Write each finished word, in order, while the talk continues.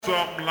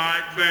Something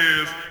like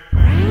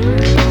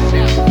this.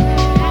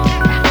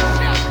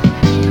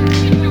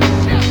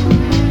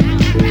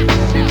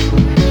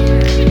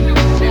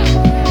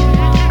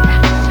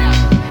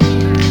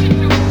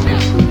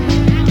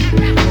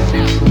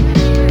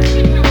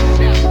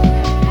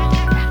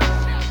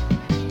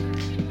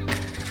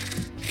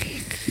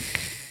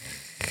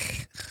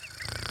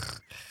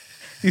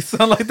 You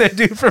sound like that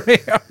dude from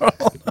AR.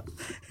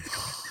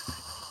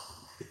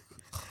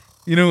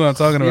 You know what I'm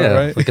talking about,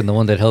 right? Fucking the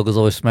one that Helga's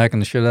always smacking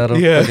the shit out of.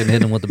 Yeah. Fucking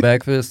hitting him with the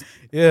back fist.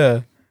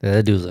 Yeah. Yeah,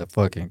 that dude's a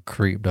fucking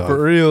creep, dog.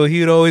 For real.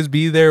 He'd always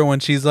be there when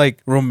she's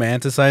like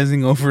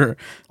romanticizing over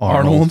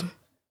Arnold.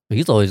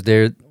 He's always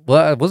there.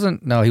 Well,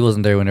 he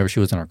wasn't there whenever she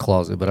was in her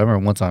closet, but I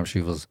remember one time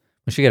when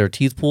she got her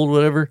teeth pulled,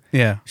 whatever,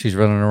 Yeah. she's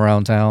running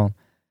around town,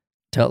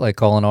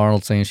 calling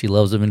Arnold saying she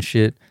loves him and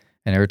shit.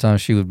 And every time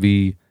she would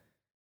be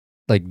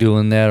like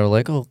doing that or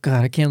like, oh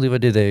God, I can't believe I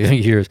did that.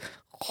 He hears,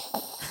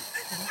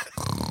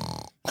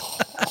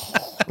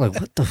 like,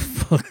 what the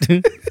fuck,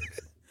 dude?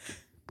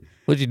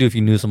 What'd you do if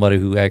you knew somebody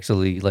who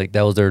actually, like,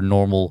 that was their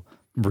normal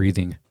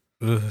breathing?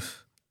 Ugh.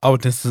 I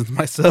would distance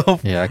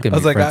myself. Yeah, I couldn't. I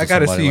was like, I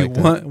gotta see you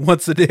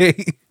once a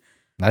day.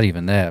 Not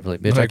even that. But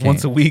like, bitch, I Like can't.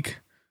 once a week.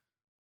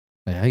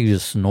 Like, how you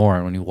just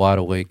snoring when you're wide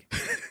awake?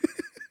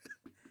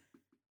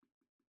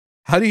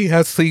 How do you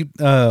have sleep?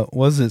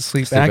 Was it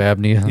sleep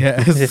apnea.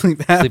 Yeah, sleep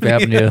apnea. Sleep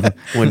apnea.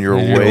 When you're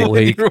When you're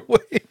awake. You're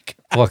awake.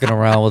 Walking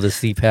around with a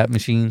CPAP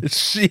machine.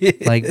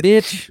 Shit. Like,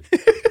 bitch,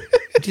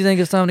 do you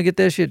think it's time to get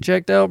that shit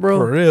checked out, bro?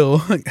 For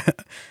real.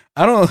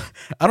 I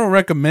don't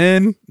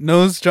recommend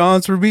nose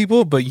johns for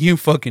people, but you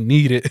fucking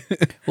need it.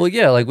 Well,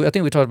 yeah, like I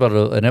think we talked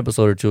about an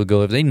episode or two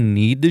ago. If they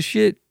need the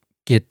shit,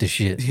 get the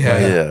shit. Yeah.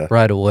 Right, Yeah.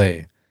 right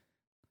away.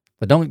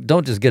 But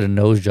don't just get a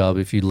nose job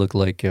if you look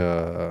like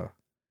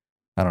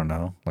I don't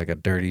know, like a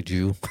dirty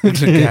Jew.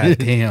 God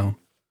damn.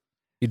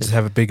 You just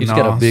have a big You just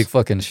nose. got a big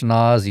fucking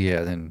schnoz,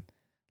 yeah. Then,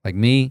 like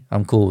me,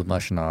 I'm cool with my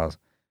schnoz.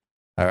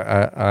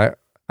 I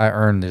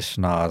earned this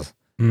schnoz.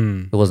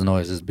 Mm, It wasn't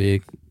always this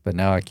big, but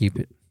now I keep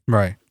it.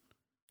 right.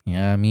 You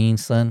know what I mean,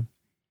 son?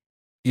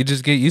 You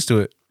just get used to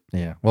it.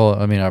 Yeah.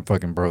 Well, I mean, I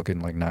fucking broke it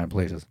in like 9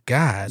 places.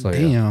 God So, yeah.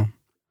 damn.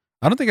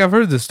 I don't think I've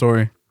heard this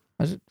story.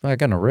 I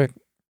got in a wreck.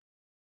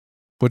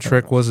 Which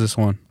wreck was this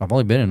one? I've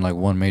only been in like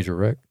one major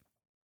wreck.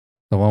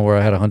 The one where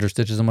I had 100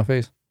 stitches in my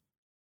face.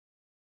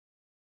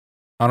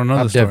 I don't know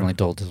I've this story. definitely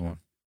told this one.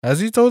 Has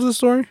he told this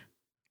story?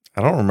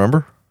 I don't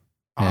remember,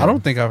 I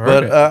don't think I've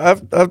heard but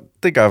it. I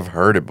think I've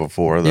heard it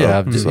before. Though, Yeah,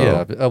 I've just, so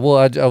yeah. Well,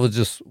 I was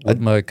just with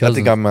my I cousin.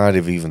 think I might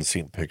have even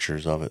seen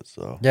pictures of it.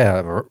 So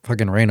Yeah,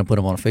 fucking Raina put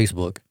them on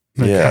Facebook.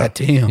 yeah. God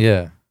damn.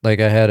 Yeah, like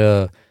I had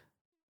a.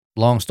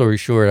 Long story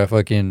short, I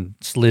fucking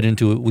slid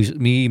into it.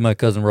 Me, my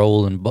cousin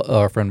Raul, and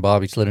our friend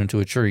Bobby slid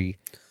into a tree.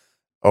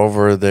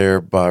 Over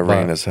there by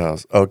By- Raina's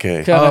house.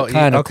 Okay,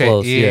 Kind of okay,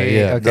 close. yeah, Yeah,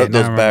 yeah. okay. those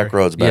now I back remember.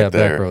 roads back Yeah,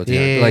 there. back roads.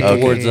 Yeah, Yeah, like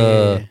okay.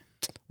 towards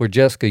where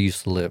Jessica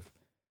used to live,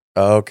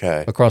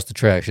 Okay. across the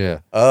tracks. Yeah,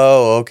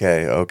 Oh,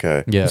 okay,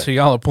 okay. yeah. So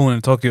y'all are pulling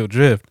a Tokyo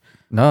Drift.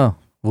 No,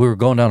 we were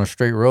going down a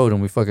straight road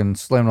and we fucking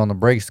slammed on the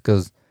brakes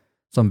because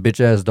some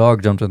bitch ass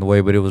dog jumped in the way,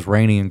 but it was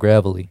rainy and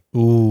gravelly.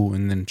 Ooh,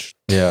 and then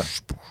Yeah.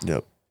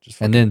 Yep. Just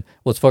And then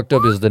what's fucked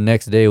up is the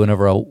next day,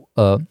 whenever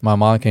my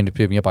mom came to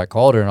pick me up, I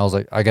called her and I was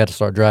like, I got to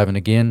start driving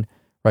again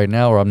right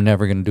now, or I'm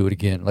never gonna do it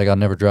again. Like I'll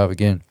never drive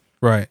again.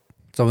 right.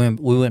 So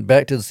we went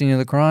back to the scene of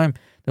the crime.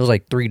 There was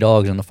like 3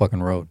 dogs on the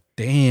fucking road.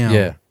 Damn.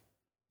 Yeah.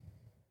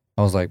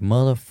 I was like,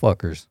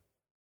 motherfuckers.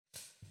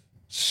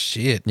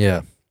 Shit.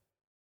 Yeah.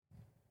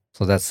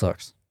 So that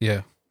sucks.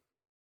 Yeah.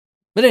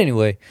 But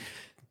anyway,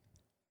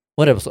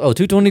 what episode? Oh,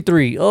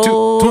 223. Oh,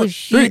 223.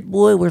 shit,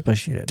 boy. Where's my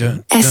shit at?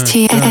 Dun,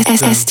 STS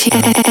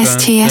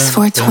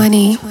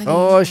 420.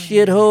 Oh,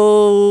 shit,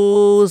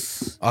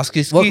 hoes.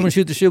 Oscar Welcome to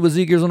Shoot the Shit with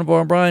Zeke. Gears on the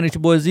Bar and Brian. It's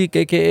your boy Zeke,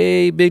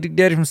 a.k.a. Big Dick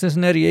Daddy from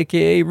Cincinnati,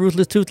 a.k.a.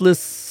 Ruthless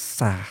Toothless.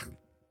 Ah.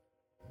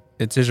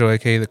 It's Israel,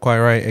 aka the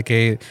Quiet Right,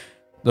 aka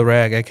the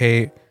Rag,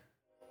 aka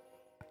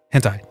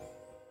Hentai.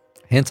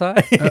 Hentai?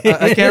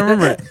 I can't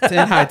remember.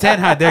 Ten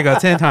high. There you go.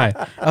 10 high.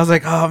 I was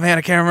like, oh man,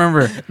 I can't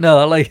remember. No,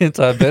 I like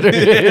hentai better.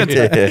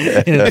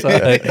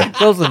 Hentai.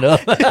 Close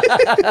enough.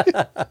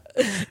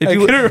 If I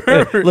couldn't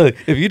remember. Look,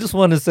 if you just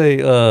want to say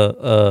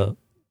the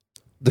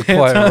Hentai.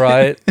 Quiet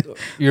Riot,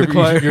 you're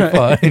Quiet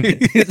fine.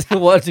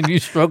 Watching you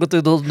struggle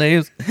through those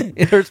names,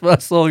 it hurts my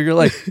soul. You're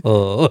like,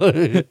 oh.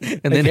 And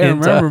then I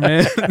can't hentai. remember,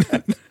 man.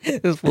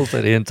 This fool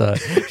said hentai.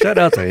 Shout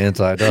out to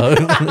hentai, dog.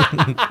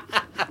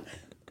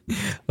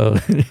 Oh.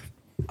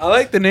 I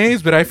like the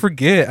names, but I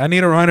forget. I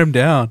need to write them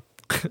down.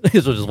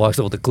 Israel just walks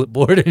up with a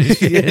clipboard and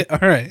shit. All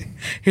right.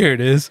 Here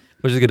it is.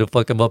 We're just gonna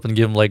fuck him up and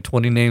give him like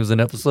 20 names an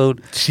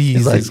episode.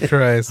 Jesus like-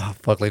 Christ. Oh,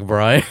 fuck, like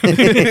Brian. Well,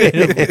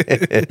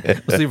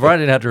 see, Brian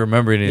didn't have to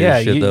remember any of Yeah,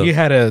 this shit, though. you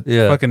had to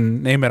Yeah.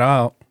 fucking name it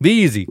out. Be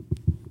easy.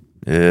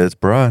 It's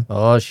Brian.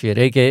 Oh, shit.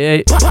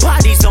 AKA.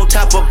 Bodies on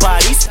top of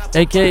bodies.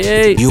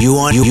 AKA. You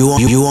wanna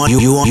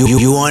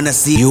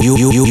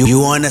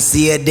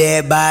see a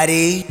dead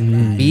body?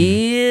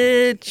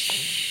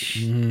 Bitch.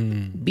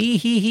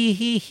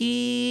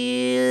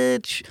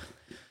 Bitch.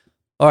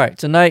 All right,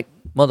 tonight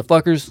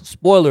motherfuckers,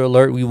 spoiler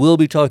alert, we will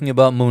be talking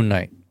about Moon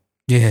Knight.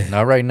 Yeah.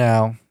 Not right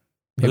now.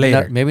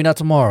 Later. Maybe not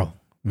tomorrow.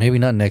 Maybe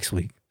not next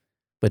week.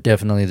 But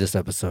definitely this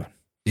episode.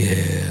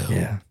 Yeah.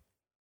 Yeah.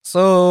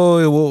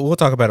 So we'll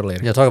talk about it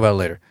later. Yeah, talk about it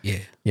later. Yeah.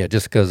 Yeah,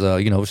 just because,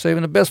 we're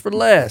saving the best for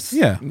last.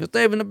 Yeah. We're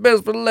saving the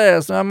best for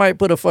last. I might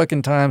put a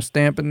fucking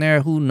timestamp in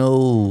there. Who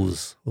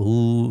knows?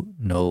 Who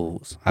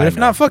knows? But if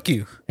not, fuck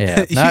you.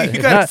 Yeah.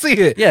 You gotta see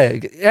it.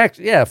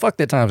 Yeah, fuck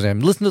that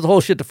timestamp. Listen to the whole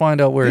shit to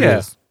find out where it Yeah.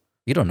 is.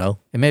 You don't know.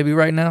 It may be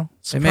right now.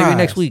 It may be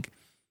next Surprise. week.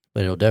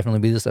 But it'll definitely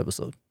be this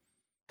episode.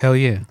 Hell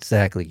yeah.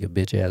 Exactly, you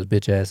bitch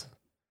ass.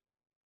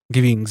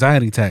 Give you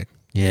anxiety attack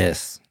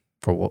Yes.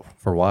 For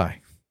why?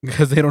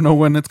 because they don't know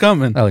when it's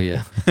coming. Oh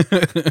yeah.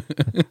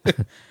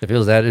 If it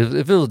was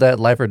that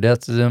life or death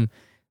to them,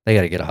 they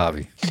gotta get a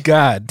hobby.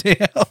 God damn.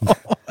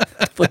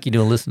 Fuck you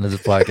doing listening to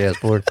this podcast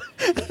for?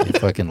 You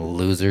fucking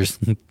losers.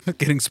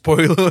 Getting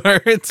spoiler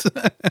alerts.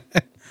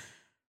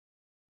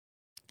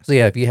 So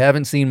yeah, if you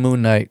haven't seen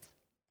Moon Knight,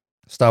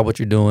 stop what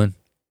you're doing.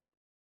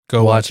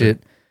 Go watch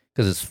it.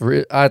 Because it's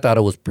free. I thought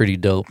it was pretty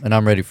dope, and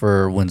I'm ready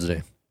for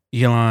Wednesday.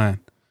 You lying.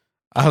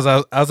 I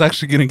was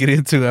actually gonna get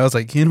into it. I was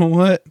like, you know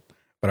what?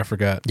 But I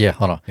forgot. Yeah,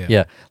 hold on. Yeah.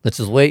 Yeah, let's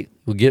just wait.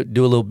 We'll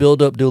do a little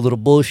build up, do a little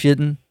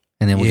bullshitting,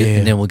 and then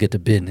we'll get to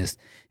business.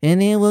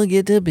 And then we'll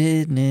get to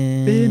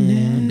business.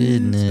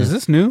 Is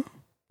this new?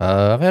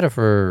 I've had it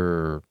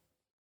for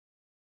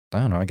I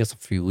don't know. I guess a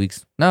few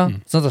weeks. No,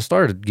 since I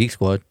started Geek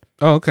Squad.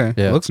 Oh, okay.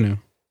 Yeah. It looks new.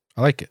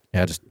 I like it.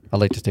 Yeah, I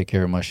like to take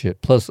care of my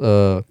shit. Plus,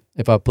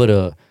 if I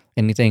put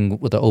anything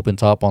with an open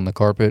top on the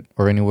carpet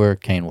or anywhere,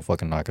 Kane will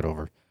fucking knock it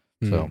over.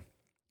 So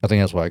I think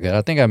that's why I got it.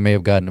 I think I may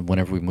have gotten it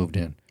whenever we moved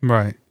in.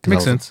 Right.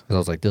 Makes sense. Because I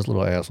was like, this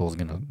little asshole's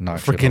gonna knock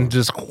shit Freaking over.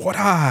 just what?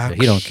 Yeah,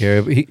 he don't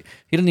care. He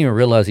doesn't even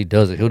realize he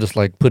does it. He'll just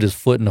like put his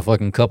foot in a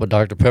fucking cup of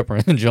Dr. Pepper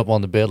and then jump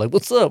on the bed like,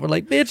 what's up? We're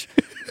like, bitch,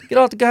 get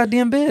off the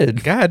goddamn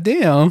bed. God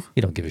damn.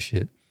 He don't give a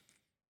shit.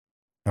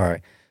 All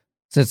right.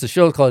 Since the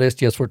show's called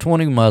STS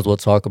 420, we might as well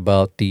talk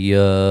about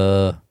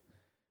the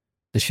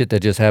shit that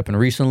just happened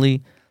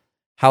recently.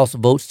 House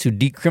votes to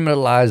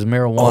decriminalize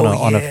marijuana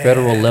on a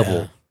federal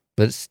level,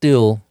 but it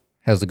still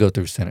has to go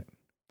through Senate.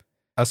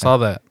 I saw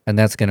that. And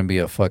that's going to be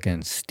a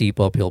fucking steep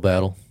uphill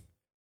battle,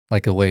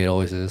 like the way it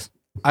always is.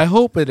 I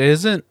hope it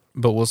isn't,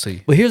 but we'll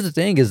see. But here's the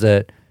thing is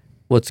that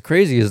what's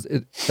crazy is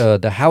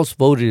the House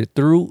voted it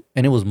through,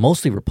 and it was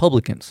mostly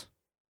Republicans.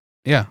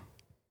 Yeah.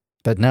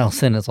 But now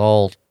Senate's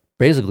all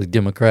basically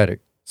Democratic.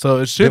 So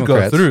it should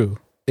Democrats. go through.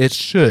 It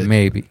should.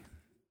 Maybe.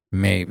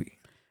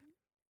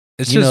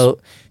 It's you just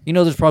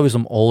know, there's probably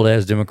some old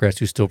ass Democrats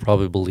who still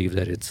probably believe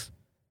that it's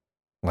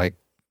like,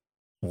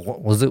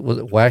 was it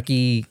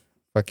wacky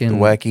fucking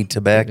Wacky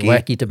tobacco.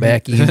 wacky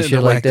tobacco and The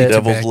shit like wacky that?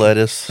 devil- Devil's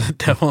lettuce.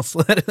 devil's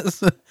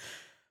lettuce.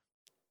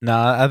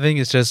 Nah, I think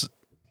it's just.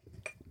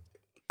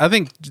 I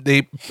think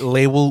they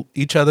label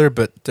each other,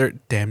 but they're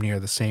damn near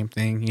the same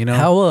thing. You know.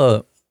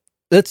 How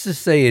let's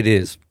just say it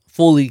is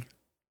fully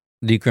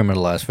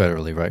decriminalized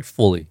federally, right?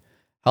 Fully.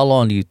 How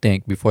long do you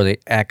think before they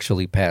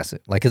actually pass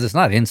it? Like, because it's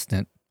not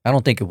instant. I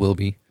don't think it will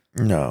be.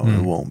 No,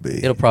 it won't be.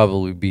 It'll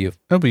probably be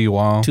It'll be a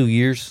while. 2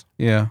 years.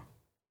 Yeah.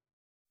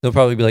 They'll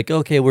probably be like,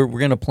 okay, we're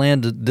gonna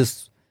plan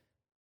this,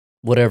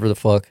 whatever the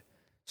fuck,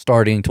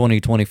 starting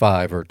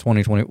 2025 or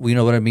 2020. You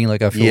know what I mean?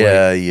 Like, I feel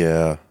like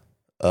Yeah.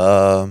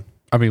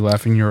 I'll be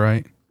laughing. You're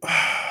right.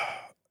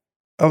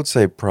 I would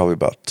say probably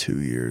about 2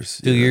 years.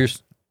 2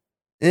 years,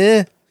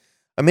 I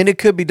mean, it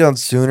could be done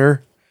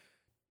sooner.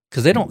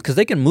 because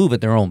they can move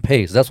at their own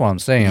pace. That's what I'm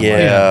saying. Like,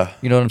 Yeah.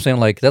 you know what I'm saying?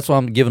 Like, that's why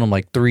I'm giving them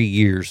like 3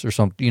 years or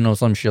something. You know,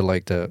 some shit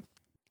like that.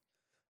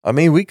 I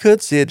mean, we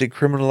could see it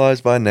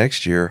decriminalized by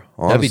next year,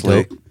 honestly.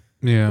 That'd be dope.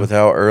 Yeah. With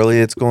how early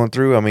it's going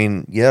through. I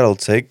mean, yeah, it'll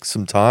take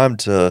some time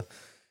to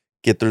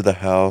get through the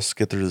House,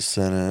 get through the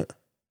Senate.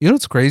 You know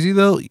what's crazy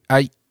though?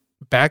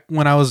 Back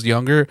when I was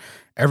younger,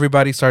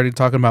 everybody started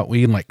talking about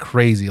weed like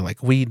crazy,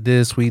 like weed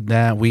this, weed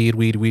that,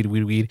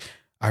 weed.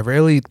 I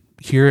rarely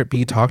hear it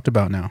be talked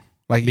about now.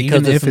 Like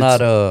Because even it's if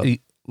not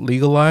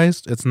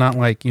legalized, it's not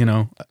like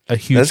a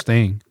huge That's-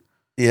 thing.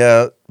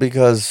 Yeah,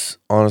 because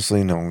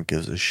honestly, no one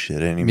gives a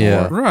shit anymore.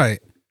 Yeah. Right.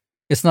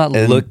 it's not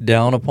And- looked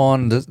down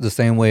upon the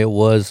same way it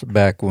was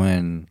back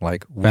when,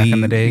 like, Back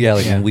in the day? Yeah,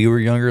 like Yeah. when we were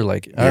younger.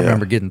 Like, I Yeah.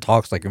 remember getting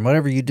talks like,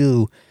 whatever you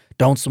do,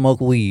 don't smoke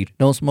weed.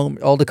 Don't smoke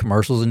all the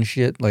commercials and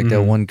shit. Like that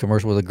Mhm. one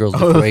commercial where the girls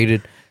look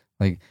rated.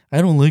 Like,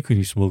 I don't like when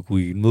you smoke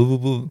weed. Blah, blah,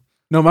 blah.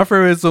 No, my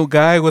favorite is the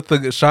guy with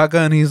the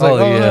shotgun. He's like, Oh,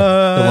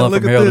 yeah. The one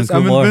look from at Harold this. and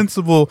I'm Kumar.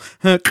 invincible.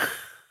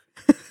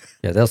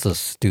 Yeah, that's so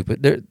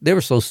stupid. They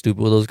were so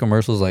stupid with those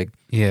commercials. Like,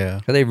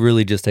 Yeah. have they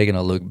really just taken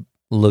a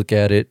look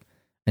at it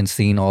and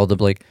seen all the,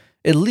 like,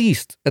 at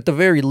the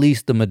very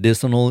least, the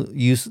medicinal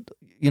use?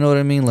 You know what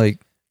I mean?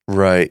 Like,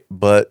 Right.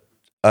 But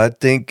I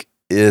think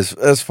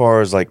as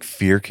far as like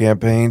fear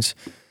campaigns,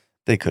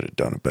 they could have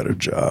done a better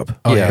job.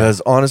 Oh, yeah.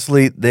 Because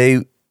honestly,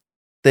 they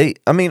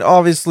I mean,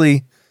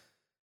 obviously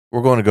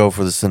we're going to go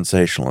for the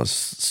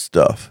sensationalist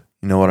stuff.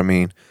 You know what I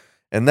mean?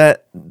 And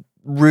that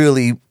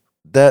really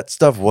that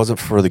stuff wasn't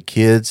for the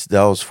kids.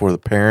 That was for the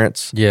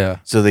parents, Yeah.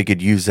 so they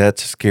could use that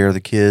to scare the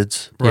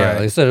kids. Yeah. Right.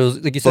 They said it was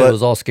like you said, But- it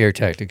was all scare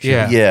tactics.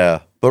 Yeah. Yeah,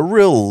 but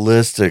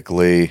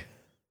realistically,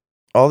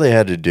 all they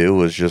had to do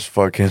was just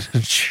fucking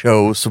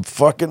show some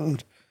fucking.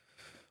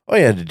 All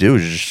you had to do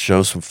was just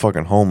show some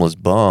fucking homeless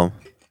bum,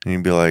 and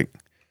you'd be like,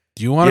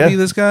 Do you want to Yeah. be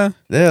this guy?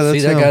 "Yeah, that's See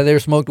that him." guy there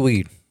smoked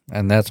weed,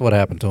 and that's what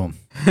happened to him.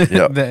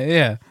 Yeah.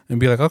 Yeah. And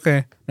be like,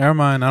 okay, never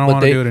mind. I don't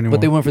want to do it anymore.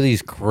 But they went for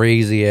these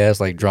crazy ass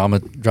like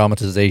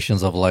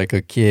dramatizations of like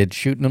a kid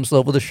shooting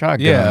himself with a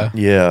shotgun. Yeah.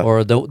 Yeah,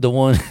 Or the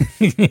one,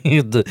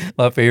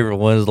 my favorite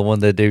one is the one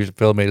that Dave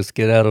Chappelle made a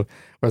skit out of,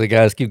 where the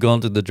guys keep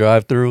going through the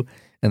drive-through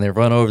and they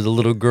run over the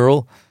little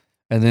girl,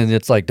 and then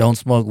it's like don't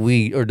smoke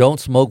weed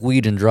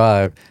and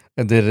drive,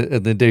 and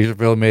then Dave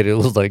Chappelle made it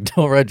was like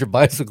don't ride your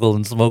bicycle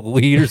and smoke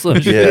weed or some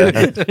shit.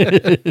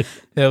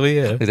 Hell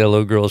yeah. Like that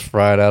little girl's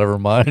fried out of her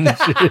mind and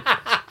shit.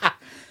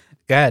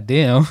 God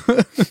damn.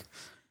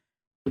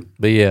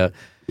 But yeah,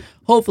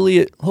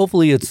 hopefully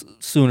it's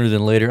sooner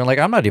than later. And like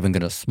I'm not even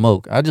gonna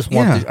smoke. I just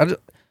want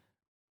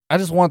I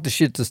just want the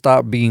shit to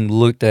stop being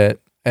looked at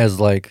as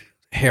like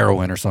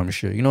heroin or some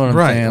shit. You know what I'm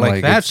Right. saying?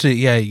 Like that it's- shit.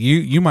 Yeah.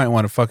 You might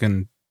want to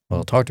fucking.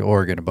 Well, talk to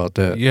Oregon about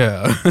that.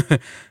 Yeah.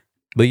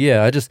 But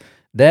yeah,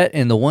 that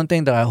and the one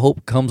thing that I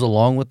hope comes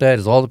along with that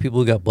is all the people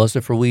who got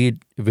busted for weed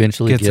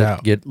eventually Gets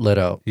out. get let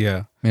out.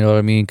 yeah. You know what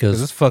I mean? Because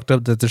Because it's fucked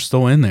up that they're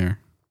still in there.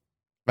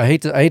 I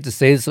hate to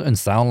say this and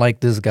sound like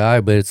this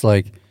guy, but it's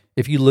like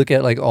if you look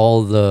at like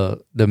all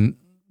the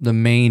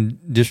main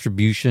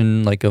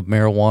distribution like of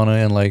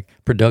marijuana and like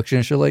production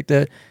and shit like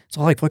that, it's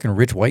all like fucking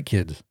rich white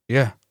kids.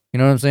 Yeah. You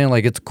know what I'm saying?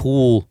 Like it's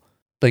cool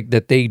like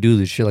that they do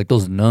this shit. Like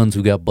those nuns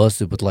who got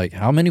busted with like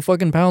how many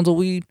fucking pounds of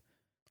weed?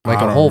 Like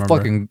I a don't whole remember.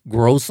 fucking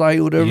grow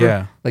site, whatever.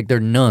 Yeah. Like they're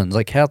nuns,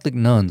 like Catholic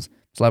nuns.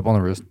 Slap on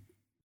the wrist.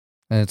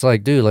 And it's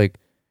like, dude, like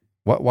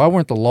why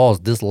weren't the laws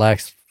this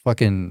lax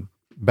fucking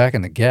back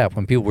in the Gap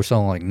when people were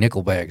selling like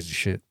nickel bags and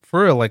shit?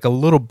 For real. Like a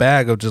little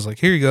bag of just like,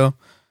 here you go.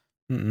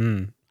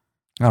 Mm-mm.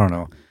 I don't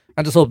know.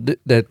 I just hope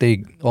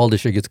that all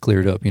this shit gets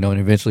cleared up, you know, and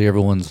eventually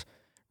everyone's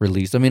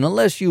released. I mean,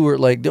 unless you were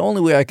like, the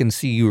only way I can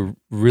see you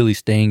really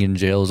staying in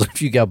jail is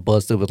if you got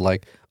busted with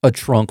like a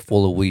trunk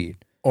full of weed.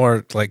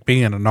 Or like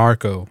being a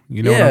narco.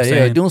 You know yeah, what I'm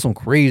saying? yeah, doing some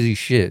crazy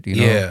shit, you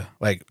know. Yeah.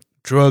 Like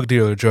drug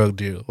dealer.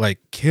 Like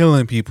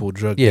killing people,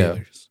 drug Yeah.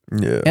 dealers.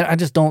 yeah. And I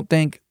just don't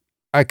think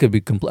I could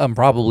be. I'm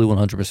probably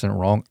 100%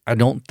 wrong. I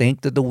don't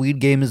think that the weed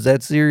game is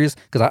that serious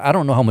because I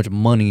don't know how much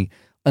money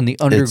on the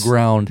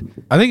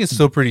underground. I think it's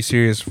still pretty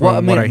serious from Well,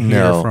 I mean, what I hear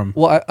no. from.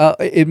 Well,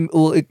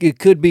 it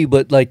could be,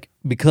 but like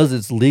because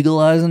it's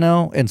legalized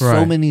now in so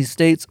Right. many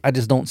states, I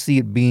just don't see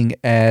it being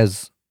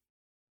as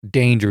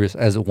dangerous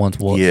as it once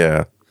was.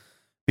 Yeah.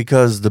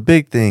 Because the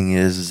big thing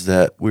is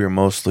that we're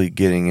mostly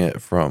getting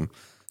it from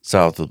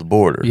south of the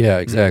border. Yeah,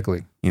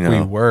 exactly. You We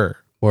know, were.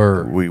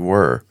 we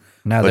were.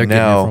 Now But they're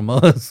now- getting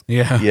it from us.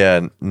 Yeah.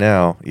 Yeah,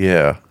 now,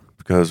 yeah.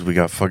 Because we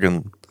got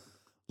fucking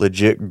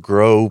legit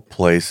grow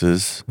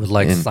places. With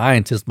like And-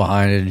 scientists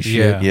behind it and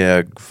shit. Yeah.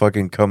 Yeah,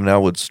 fucking coming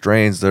out with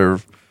strains that are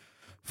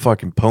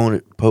fucking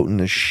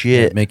potent as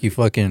shit. Make you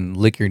fucking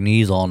lick your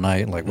knees all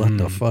night. Like, what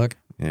the Mm. fuck?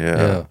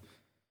 Yeah.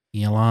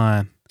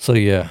 Elon. So,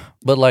 yeah.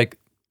 But like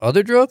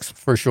other drugs,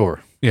 for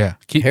sure. Yeah.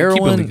 Keep it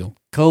Heroin, legal.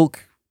 coke,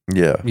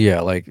 Yeah. yeah,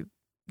 like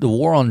the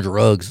war on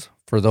drugs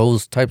for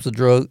those types of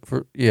drugs.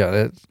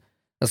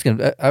 That's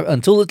gonna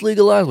until it's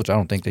legalized, which I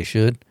don't think they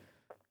should.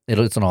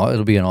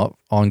 It'll be an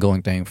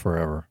ongoing thing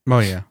forever, Oh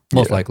yeah.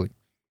 most Yeah. likely.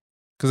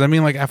 Because I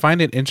mean, like, I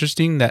find it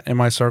interesting that in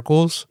my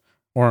circles,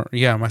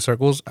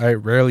 I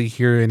rarely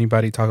hear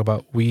anybody talk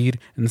about weed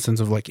in the sense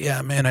of like,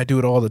 yeah, man, I do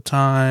it all the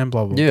time,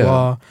 blah blah Yeah.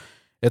 blah.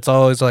 It's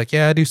always like,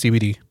 yeah, I do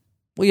CBD.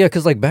 Well, yeah,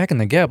 because like back in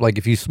the Gap, like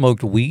if you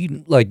smoked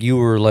weed, like you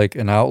were like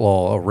an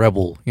outlaw, a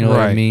rebel. You know what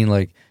I Right. mean?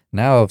 Like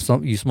now, if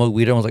you smoke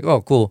weed, everyone's like,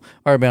 "Oh, cool.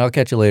 All right, man, I'll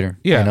catch you later."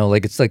 Yeah. You know,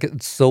 like it's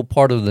so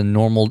part of the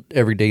normal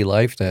everyday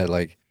life that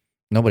like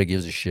nobody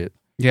gives a shit.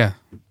 Yeah,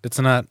 it's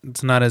not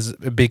as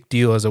a big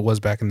deal as it was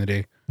back in the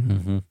day.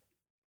 Mm-hmm.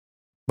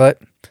 But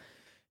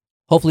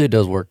hopefully it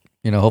does work.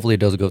 You know, hopefully it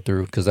does go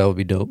through because that would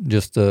be dope.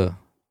 Just to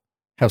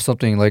have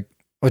something like,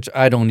 which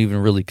I don't even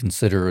really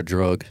consider a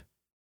drug,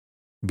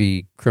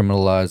 be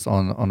criminalized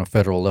on a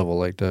federal level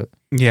like that.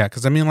 Yeah,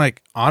 because I mean,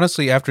 like,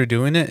 honestly, after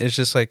doing it, it's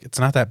just like it's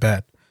not that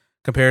bad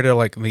compared to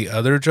like the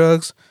other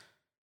drugs.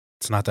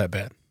 It's not that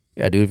bad.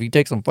 Yeah, dude, if you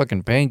take some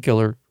fucking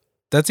painkiller,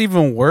 That's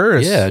even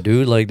worse. yeah,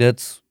 dude, like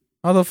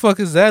How the fuck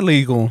is that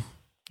legal?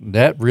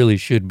 that really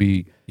should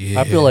be.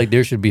 Yeah. I feel like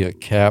there should be a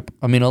cap.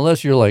 I mean,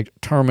 unless you're like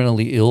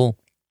terminally ill,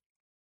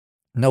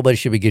 nobody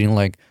should be getting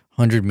like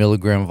 100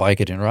 milligram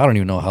Vicodin, or I don't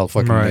even know how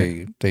fucking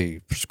Right. they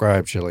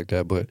prescribe shit like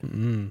that. But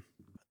Mm.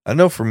 I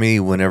know for me,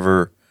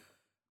 whenever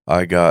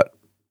I got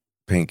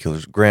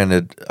painkillers,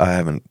 granted, I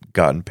haven't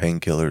gotten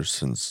painkillers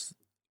since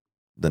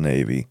the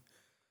Navy.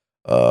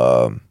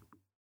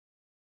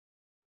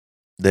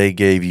 They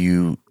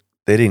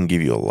didn't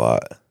give you a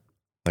lot.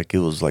 Like it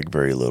was like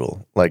very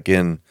little. Like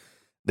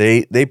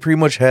they pretty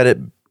much had it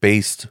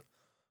based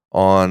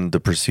on the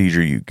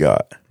procedure you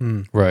got.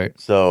 Mm. right,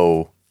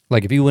 So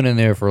Like if you went in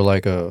there for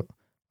like a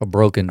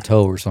broken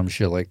toe or some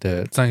shit like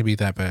that. It's not gonna be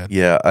that bad.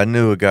 Yeah, I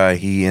knew a guy.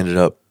 He ended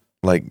up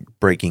like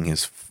breaking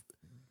his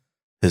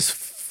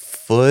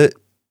foot.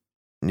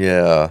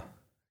 Yeah,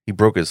 he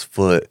broke his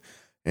foot,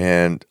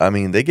 and I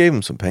mean they gave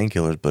him some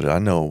painkillers, but I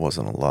know it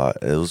wasn't a lot.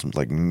 It was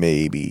like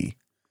maybe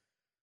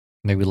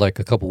Like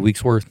a couple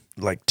weeks worth.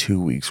 like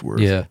 2 weeks worth.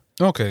 Yeah.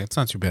 Okay, it's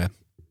not too bad.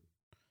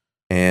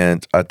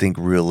 And I think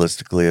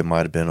realistically, it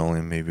might have been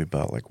only maybe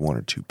about like 1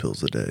 or 2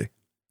 pills a day.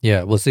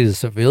 Yeah. Well, see, the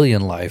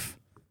civilian life,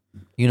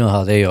 you know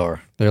how they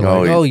are. They're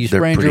Oh, like, oh, you they're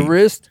sprained your pretty-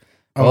 wrist?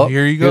 Oh,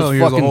 here you go. Here's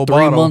Here's a fucking whole 3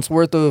 bottle. months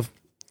worth of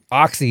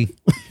Oxy.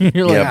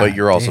 You're like, Yeah, but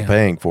you're also damn.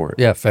 paying for it.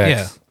 yeah, facts.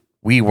 Yeah.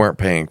 We weren't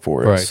paying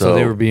for it. Right. So,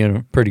 they were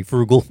being pretty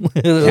frugal.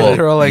 Yeah,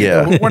 they're all like,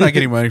 yeah. we're not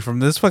getting money from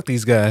this. Fuck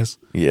these guys.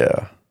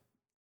 Yeah.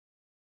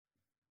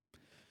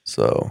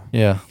 So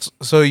yeah.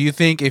 So you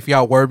think if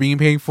y'all were being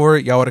paid for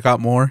it, y'all would have got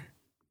more?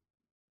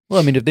 Well,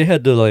 I mean, if they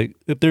had to, like,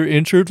 if their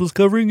insurance was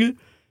covering it,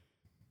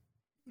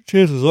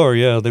 chances are,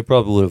 yeah, they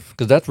probably would have.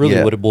 Because that's really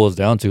Yeah. what it boils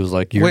down to is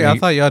like, Wait, I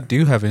thought y'all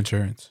do have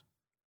insurance.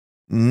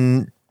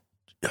 mm,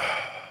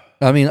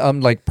 I mean,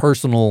 I'm like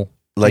personal.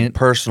 like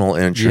personal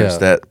insurance Yeah.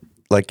 that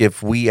like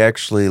if we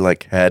actually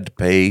like had to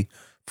pay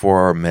for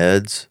our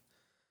meds,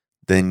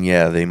 then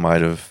yeah, they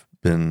might have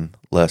been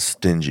less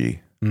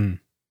stingy Mm.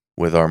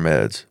 with our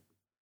meds.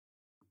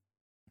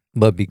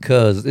 But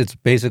because it's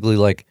basically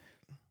like,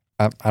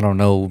 I don't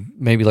know,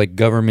 maybe like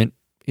government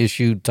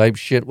issued type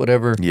shit,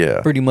 whatever.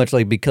 Yeah. Pretty much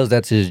like because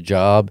that's his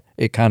job,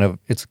 it kind of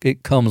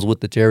it comes with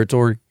the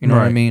territory. You know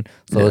what I Right. mean?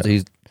 So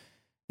Yeah.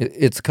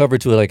 it's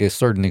covered to like a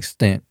certain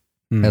extent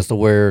Mm. as to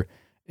where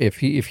if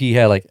he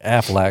had like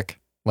Aflac,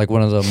 like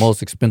one of the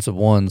most expensive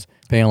ones,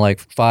 paying like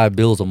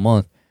 $5 a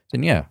month,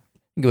 then yeah,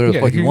 he can go whatever the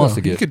fuck he here you wants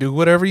go. to You get. could do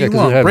whatever Yeah, you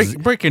 'cause it want. has-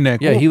 Break your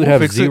neck. Yeah, he would We'll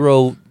have fix it.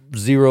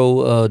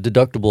 zero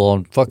deductible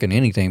on fucking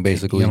anything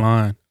basically. You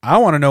lying. I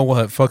want to know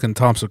what fucking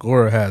Tom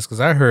Segura has because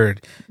I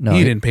heard No,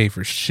 he didn't pay for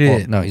well,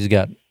 shit. no, he's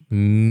got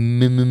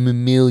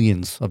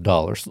millions of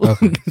dollars.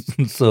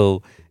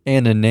 So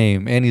and a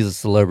name, and he's a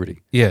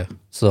celebrity. Yeah.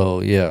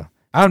 So yeah,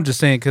 I'm just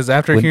saying because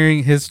after When-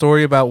 hearing his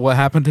story about what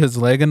happened to his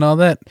leg and all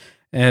that,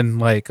 and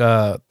like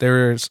they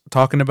were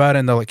talking about it,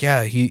 and they're like,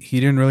 yeah, he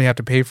didn't really have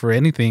to pay for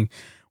anything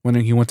when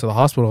he went to the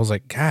hospital. I was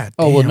like, God.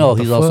 oh well, damn, no, what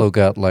the he's fuck? also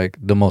got like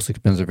the most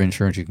expensive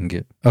insurance you can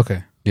get.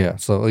 Okay. Yeah,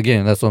 so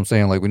again, that's what I'm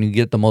saying. Like when you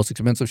get the most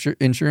expensive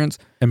insurance,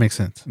 That makes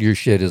sense. your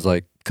shit is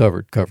like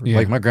covered. Yeah.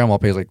 Like my grandma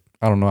pays like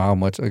I don't know how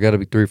much. It got to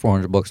be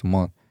 $300-$400 a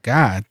month.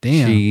 God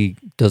damn. She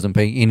doesn't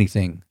pay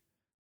anything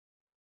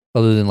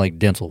other than like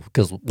dental,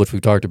 because which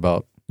we talked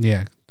about,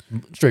 Yeah.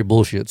 straight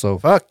bullshit. So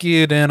Fuck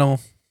you, dental.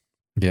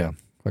 yeah,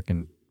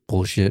 fucking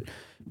bullshit.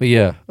 But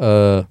yeah,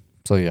 so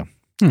yeah,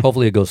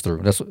 hopefully it goes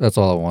through. That's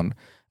all I want.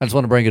 I just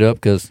want to bring it up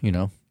because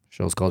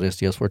show's called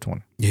STS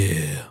 420.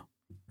 Yeah.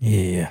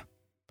 Yeah.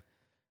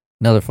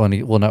 Another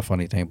funny, well, not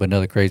funny thing, but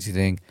another crazy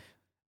thing.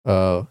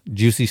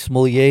 Juicy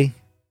Smollett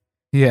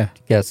Yeah.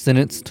 got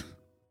sentenced.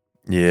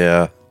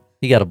 Yeah.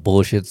 He got a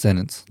bullshit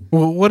sentence.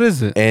 Well, what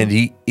is it? And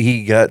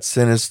he got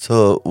sentenced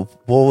to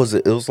what was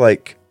it? It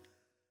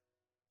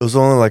was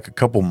only like a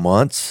couple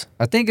months,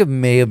 I think it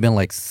may have been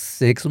like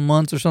 6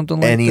 months or something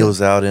like that. and he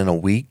was out in a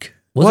week.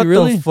 Was what he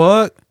really? the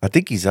fuck? I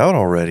think he's out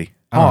already.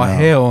 I don't Oh, know.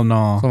 hell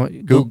no.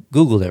 Someone-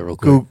 Google that real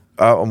quick.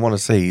 I want to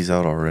say he's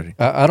out already.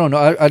 I don't know.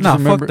 I just Nah,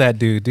 remember fuck that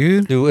dude.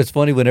 Dude, it's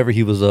funny whenever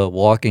he was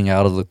walking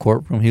out of the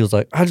courtroom, he was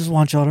like, I just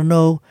want y'all to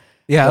know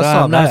Yeah, I that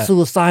saw I'm not that.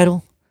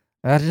 suicidal.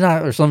 I did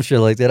not, or some shit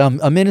like that.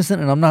 I'm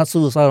innocent and I'm not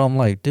suicidal. I'm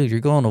like, dude,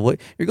 you're going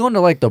to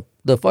like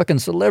the fucking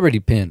celebrity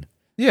pen.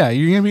 Yeah,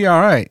 you're gonna be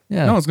all right.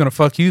 Yeah. No one's gonna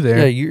fuck you there.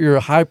 Yeah, you're a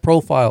high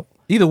profile.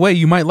 Either way,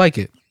 you might like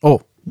it.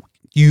 Oh,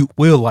 you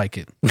will like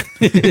it.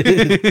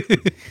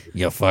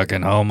 You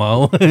fucking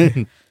homo.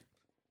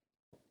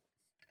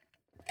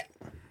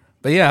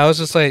 But yeah, I was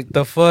just like,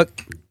 the fuck?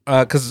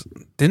 Because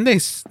didn't they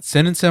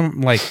sentence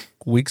him like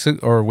weeks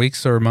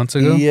or months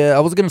ago? Yeah, I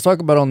was gonna talk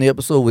about it on the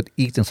episode with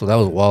Ethan, so that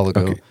was a while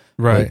ago. Okay.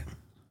 Right.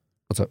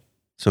 What's up?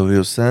 So he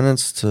was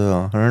sentenced to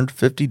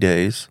 150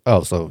 days.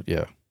 Oh, so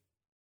yeah.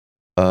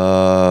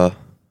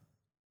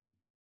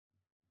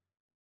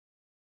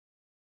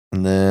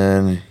 And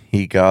then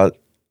he got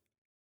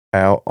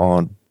out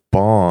on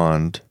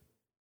bond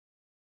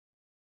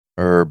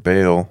or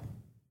bail,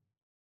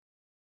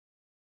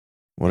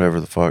 whatever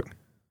the fuck.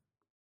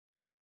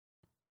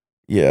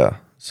 Yeah.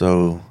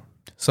 So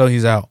So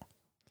he's out.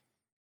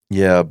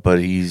 yeah, but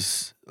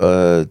he's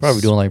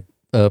Probably doing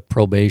like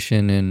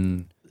probation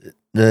and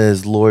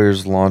his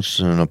lawyers launched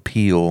an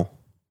appeal.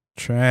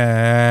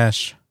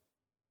 Trash.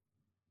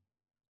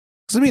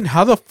 'Cause I mean,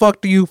 how the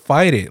fuck do you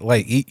fight it?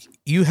 Like,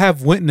 you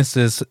have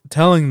witnesses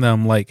telling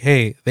them, like,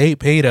 hey, they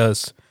paid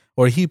us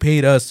or he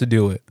paid us to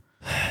do it.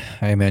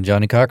 hey man,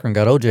 Johnny Cochran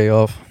got OJ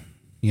off.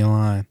 You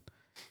lying.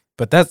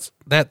 But that's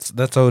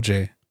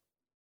OJ.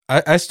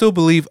 I still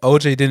believe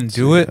OJ didn't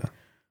do it.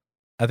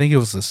 I think it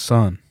was his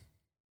son.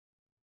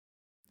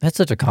 That's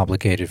such a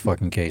complicated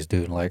fucking case,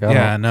 dude. Like,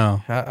 I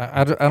know.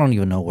 I don't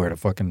even know where to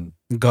fucking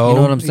Go. You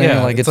know what I'm saying?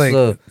 Yeah, like, it's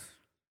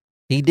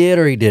He did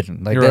or he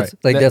didn't. Like You're that's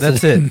right. like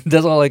That's it.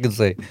 That's all I can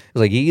say. It's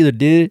like he either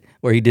did it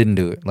or he didn't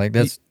do it. Like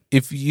that's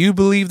If you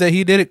believe that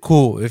he did it,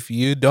 cool. If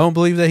you don't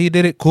believe that he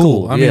did it, cool.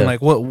 Cool, I yeah. mean,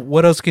 like,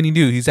 what else can he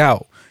do? He's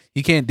out.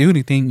 He can't do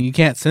anything. You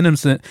can't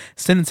sentence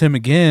him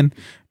again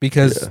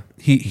because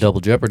he double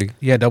jeopardy.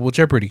 double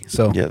jeopardy.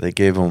 So Yeah, they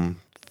gave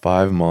him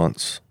 5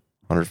 months,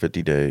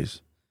 150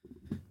 days.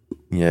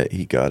 Yeah,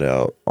 he got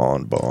out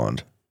on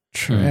bond and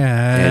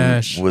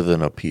trash. with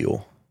an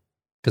appeal.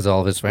 Because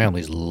all of his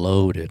family's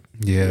loaded.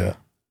 Yeah.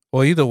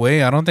 Well, either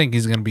way, I don't think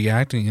he's gonna be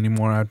acting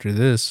anymore after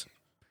this.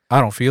 I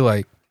don't feel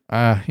like.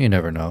 You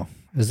never know.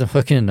 Is the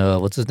fucking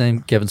what's his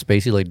name? Kevin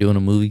Spacey like doing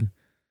a movie?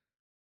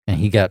 And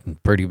he got in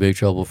pretty big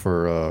trouble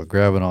for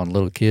grabbing on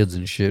little kids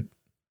and shit.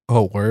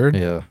 Oh, word.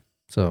 Yeah.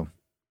 So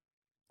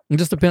it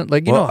just depends.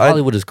 Like, you Well, know,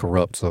 Hollywood is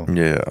corrupt. So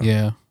Yeah.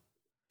 Yeah.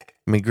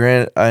 I mean,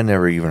 granted, I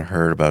never even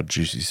heard about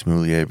Juicy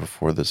Smoulier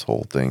before this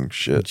whole thing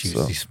shit.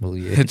 So. Juicy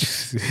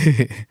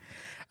Smoulier.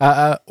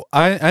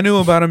 I knew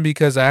about him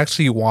because I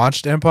actually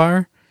watched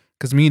Empire.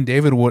 Because me and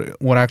David would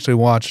actually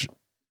watch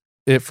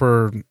it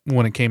for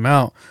when it came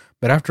out.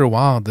 But after a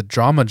while, the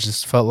drama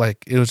just felt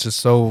like it was just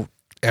so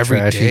every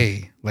Trashy.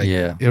 day. Like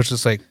Yeah. it was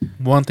just like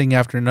one thing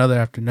after another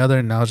after another,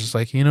 and I was just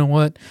like, you know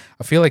what?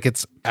 I feel like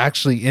it's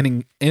actually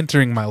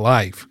entering my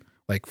life.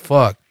 Like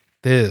fuck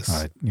this.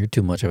 All right, you're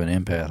too much of an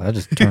empath. I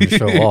just turned the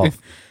show off.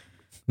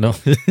 No,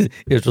 it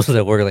was just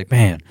at work. Like,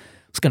 man,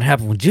 what's gonna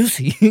happen with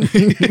Juicy?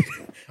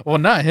 Well,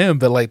 not him,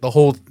 but like the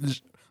whole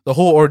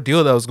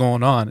ordeal that was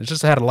going on. It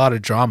just had a lot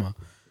of drama.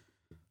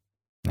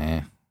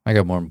 Nah, I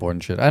got more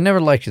important shit. I never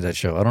liked that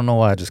show. I don't know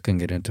why. I just couldn't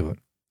get into it.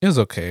 It was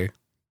okay.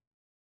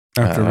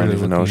 I don't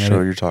even know what looking at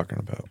show it. you're talking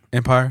about.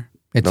 Empire.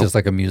 It's Nope. just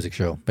like a music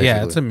show. Basically.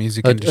 Yeah, it's a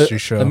music industry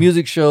show. A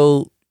music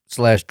show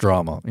 /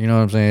 drama. You know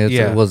what I'm saying?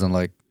 Yeah. It wasn't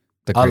like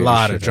the A greatest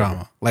lot shit of ever.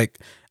 drama. Like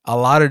a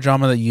lot of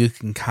drama that you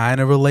can kind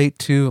of relate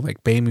to,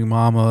 like baby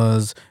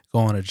mamas,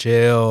 going to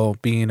jail,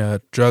 being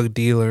a drug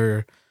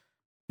dealer.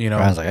 You know,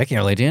 Brian's like, I can't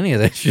relate to any of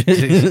that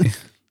shit.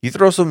 You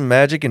throw some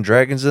magic and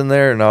dragons in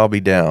there, and I'll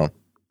be down.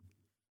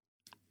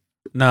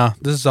 nah,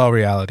 this is all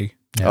reality.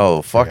 Yeah,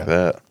 Oh, fuck yeah.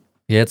 that.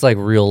 Yeah, it's like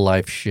real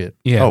life shit.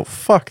 Yeah, Oh,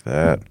 fuck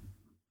that.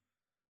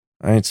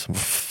 I ain't some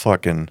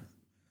fucking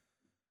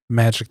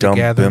Magic the dumb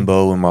Gathering.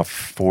 bimbo in my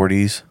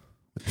 40s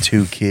with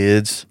 2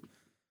 kids.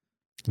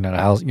 You're not a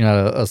house. You're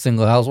not a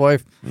single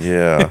housewife.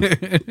 Yeah.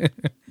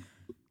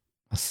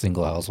 A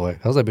single housewife.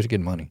 How's that bitch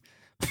getting money?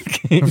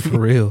 For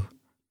real.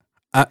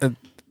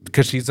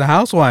 Because she's a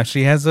housewife.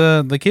 She has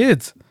the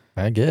kids.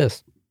 I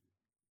guess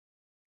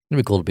it'd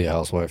be cool to be a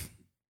housewife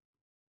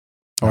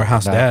Or a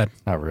house Not- dad.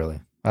 Not really.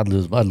 I'd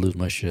lose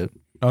my shit.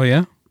 Oh,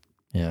 yeah?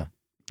 Yeah,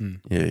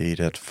 Yeah, you'd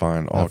have to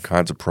find all I've-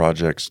 kinds of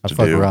projects I to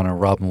fuck do. around and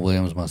Robin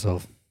Williams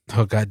myself.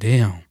 Oh,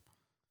 goddamn.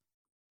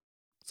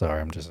 Sorry,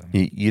 I'm just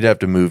saying. You'd have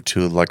to move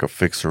to like a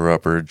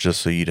fixer-upper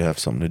just so you'd have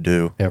something to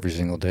do. Every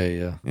single day,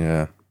 yeah.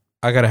 Yeah.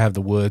 I got to have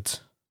the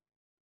woods.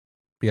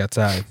 Be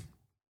outside.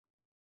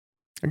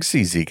 I can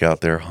see Zeke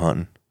out there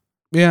hunting.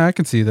 Yeah, I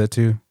can see that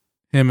too.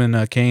 Him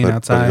and Kane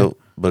outside.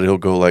 But he'll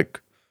go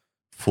like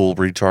full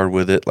retard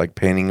with it, like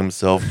painting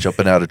himself,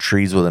 jumping out of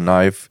trees with a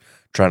knife,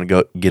 trying to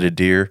go get a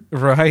deer.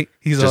 Right?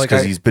 He's Just like,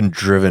 because he's been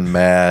driven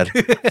mad.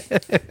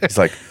 He's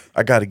like,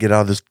 I got to get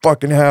out of this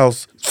fucking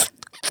house.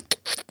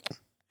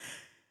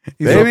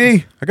 he's like-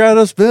 Baby, I got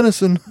us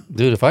venison.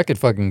 Dude, if I could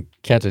fucking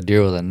catch a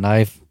deer with a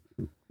knife,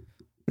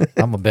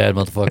 I'm a bad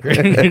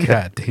motherfucker.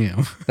 God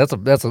damn.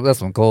 That's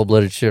some cold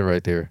blooded shit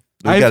right there.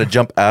 We got to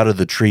jump out of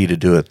the tree to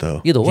do it,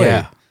 though. Either way,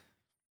 Yeah.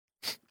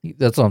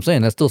 that's what I'm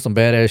saying. That's still some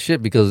badass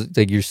shit because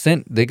like your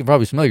scent, they can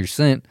probably smell your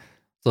scent.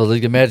 So they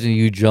can imagine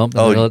you jump.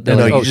 And Oh, they're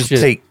no, like, you oh just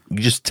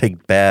shit.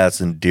 take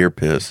baths in deer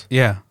piss.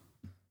 Yeah.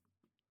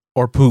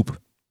 Or poop.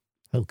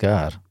 Oh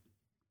god.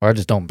 Or I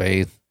just don't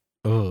bathe.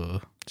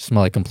 Ugh.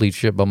 Smell like complete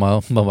shit by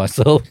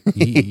myself.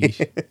 Yee.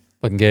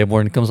 Fucking Gay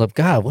Morton comes up.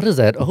 God, what is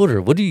that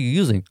odor? What are you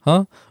using?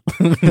 Huh?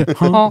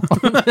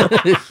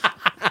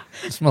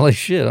 Smell like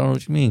shit. I don't know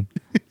what you mean.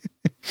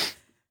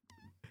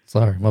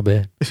 Sorry, my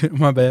bad.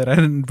 My bad. I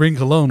didn't bring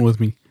cologne with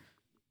me.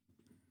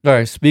 All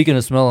right, speaking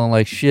of smelling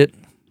like shit,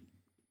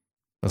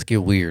 let's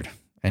get weird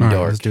and All right,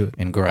 dark let's do it.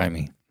 and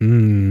grimy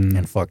Mm.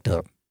 and fucked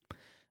up.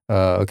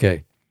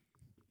 Okay.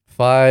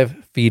 5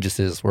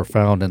 fetuses were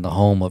found in the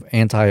home of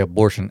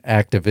anti-abortion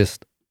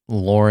activist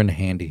Lauren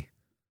Handy.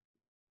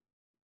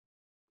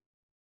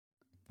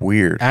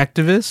 Weird.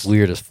 Activist?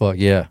 Weird as fuck,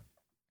 yeah.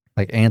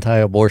 Like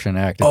anti-abortion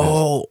activist.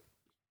 Oh.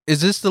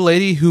 Is this the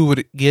lady who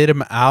would get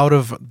him out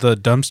of the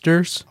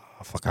dumpsters?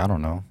 Oh, fuck, I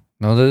don't know.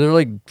 No, they're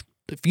like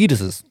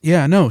fetuses.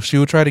 Yeah, no. She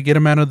would try to get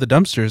him out of the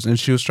dumpsters, and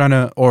she was trying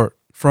to, or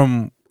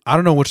from, I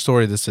don't know which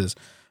story this is,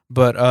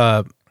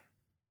 but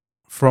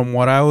from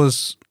what I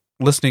was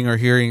listening or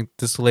hearing,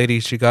 this lady,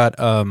 she got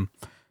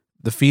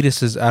the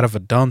fetuses out of a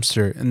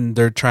dumpster, and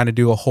they're trying to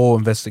do a whole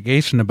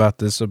investigation about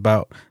this,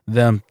 about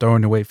them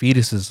throwing away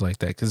fetuses like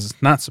that, because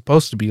it's not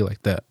supposed to be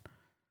like that.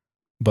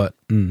 But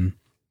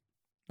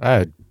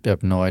I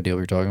have no idea what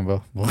you're talking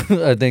about.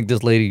 I think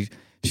this lady,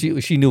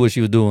 she knew what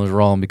she was doing was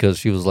wrong because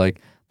she was like,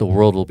 the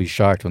world will be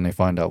shocked when they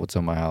find out what's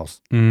in my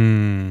house.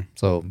 Mm,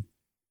 So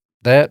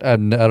that I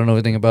don't know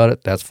anything about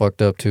it. That's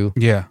fucked up too.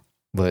 yeah.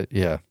 But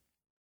yeah,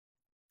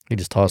 he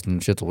just tossed them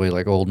shits away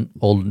like old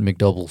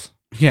McDoubles.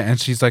 Yeah, and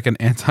she's like an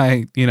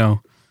anti,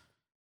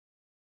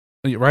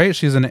 right?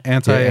 She's an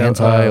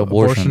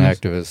Anti-abortion abortionist.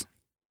 activist.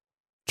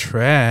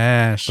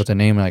 Trash. With a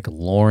name like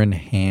Lauren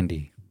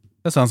Handy.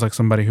 That sounds like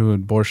somebody who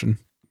would abortion.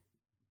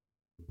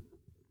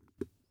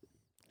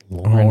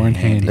 Lauren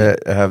Handy.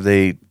 Have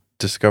they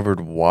discovered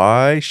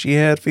why she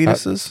had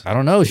fetuses? I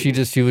don't know. She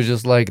was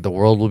just like, the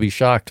world will be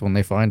shocked when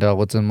they find out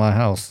what's in my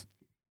house.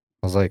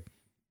 I was like,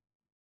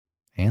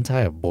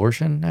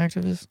 anti-abortion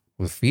activist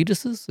with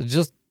fetuses? It's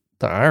just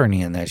the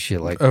irony in that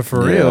shit. Like,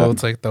 For Yeah. real,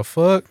 it's like, the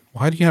fuck?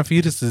 Why do you have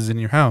fetuses in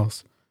your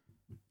house?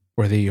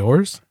 Were they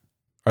yours?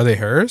 Are they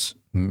hers?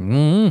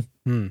 that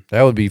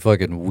would be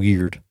fucking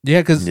weird. Yeah,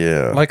 because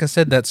Yeah. like I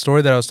said, that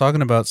story that I was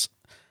talking about,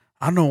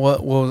 I don't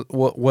know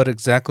what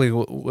exactly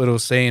what it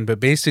was saying, but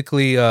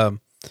basically,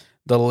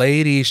 the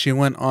lady, she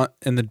went on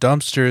in the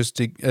dumpsters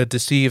to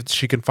see if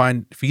she can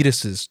find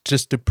fetuses,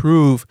 just to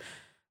prove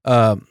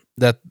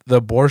that the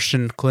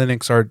abortion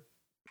clinics are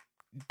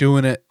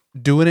doing it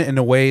in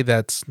a way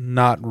that's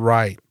not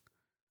right.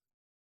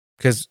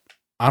 Because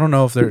I don't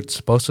know if they're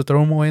supposed to throw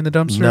them away in the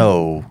dumpster.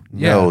 No,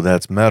 Yeah.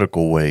 that's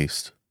medical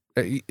waste.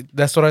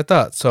 That's what I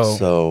thought.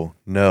 So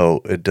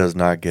no, it does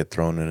not get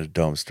thrown in a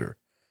dumpster.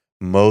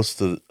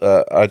 Most of,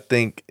 I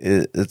think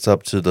it's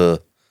up to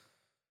the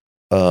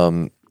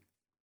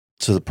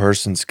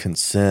person's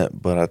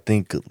consent, but I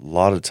think a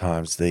lot of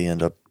times they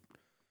end up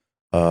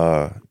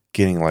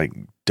getting like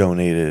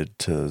donated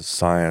to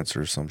science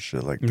or some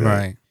shit like that.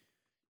 right.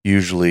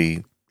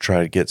 Usually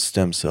try to get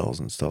stem cells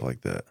and stuff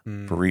like that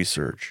Mm. for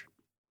research.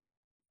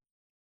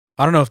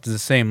 I don't know if it's the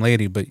same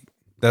lady, but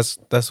that's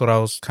what I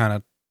was kind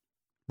of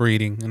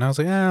reading, and I was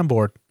like, I'm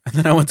bored, and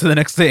then I went to the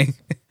next thing.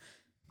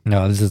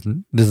 No,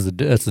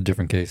 that's a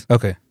different case.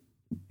 Okay.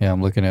 Yeah,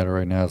 I'm looking at it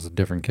right now. It's a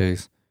different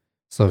case.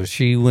 So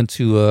she went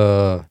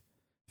to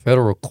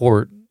federal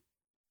court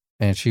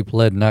and she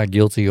pled not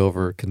guilty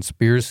over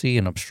conspiracy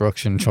and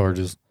obstruction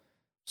charges.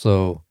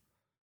 So,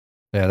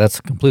 yeah, that's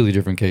a completely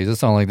different case. It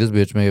sounds like this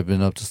bitch may have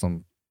been up to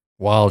some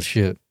wild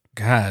shit.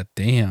 God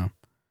damn.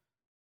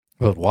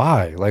 But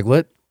why? Like,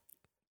 what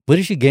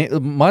did she gain?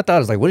 My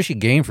thought is like, what did she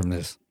gain from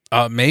this?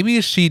 Maybe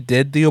she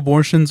did the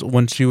abortions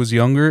when she was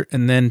younger,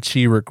 and then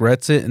she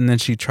regrets it, and then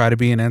she tried to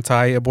be an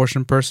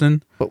anti-abortion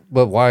person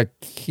But why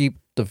keep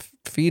the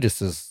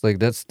fetuses? Like,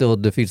 that still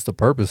defeats the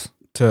purpose.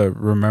 to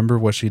remember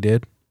what she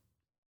did.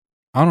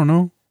 I don't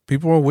know.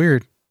 People are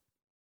weird.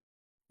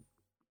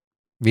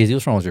 VZ,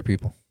 what's wrong with your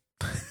people?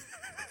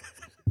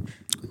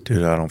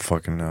 Dude, I don't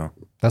fucking know.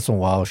 That's some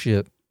wild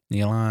shit.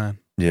 You lying.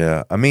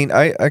 Yeah, I mean,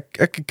 I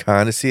could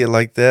kind of see it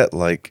like that.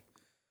 Like,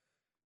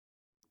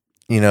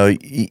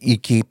 you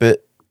keep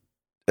it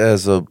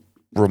as a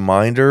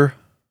reminder,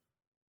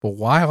 But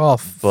why all?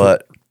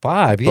 but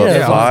Five, But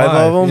yeah. five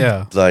of them,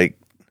 Yeah. like,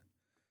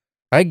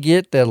 I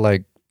get that,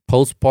 like,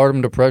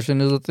 postpartum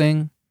depression is a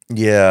thing,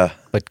 yeah,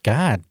 but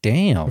god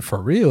damn. For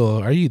real?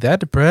 Are you that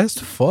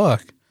depressed?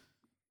 Fuck.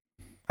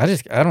 My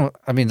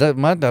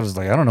thought is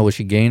like, I don't know what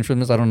she gained from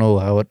this. I don't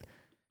know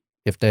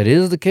if that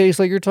is the case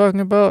like you're talking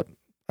about,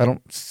 I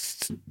don't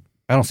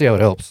see how it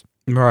helps.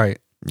 Right.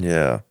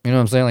 yeah. You know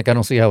what I'm saying? Like, I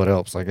don't see how it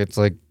helps. Like, it's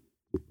like,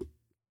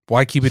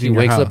 Why keep it she in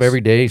your wakes house? up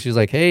every day. She's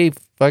like, hey,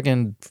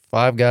 fucking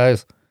Five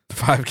Guys.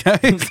 5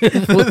 Guys.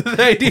 The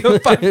idea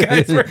of 5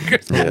 Guys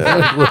burgers. Yeah.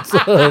 Like, what's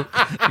up?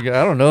 Like,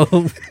 I don't know.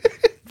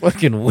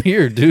 Fucking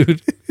weird,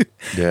 dude.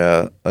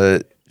 Yeah,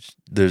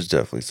 there's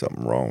definitely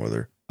something wrong with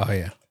her. Oh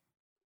yeah.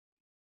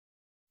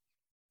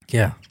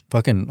 Yeah.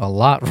 Fucking a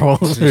lot wrong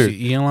with her.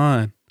 She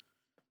lying.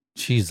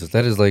 Jesus,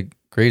 that is like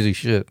crazy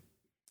shit.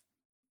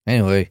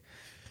 Anyway,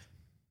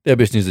 that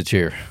bitch needs a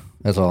chair.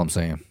 That's all I'm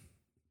saying.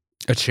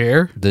 A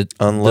chair?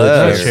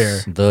 Unless, The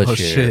chair. The Oh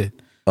chair.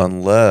 shit.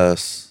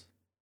 unless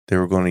they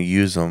were going to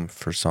use them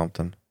for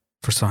something,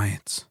 For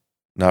science.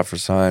 not for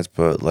science,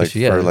 but like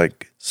she had for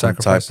like some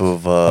type Sacrifices.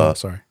 of Oh,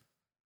 sorry.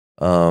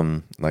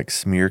 like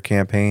smear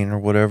campaign or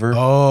whatever.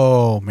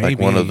 Oh, maybe like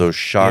one of those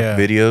shock Yeah.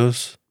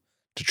 videos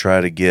to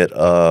try to get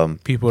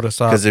people to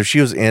stop because if she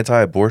was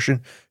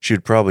anti-abortion, she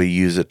would probably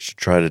use it to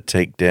try to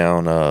take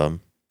down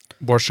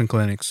abortion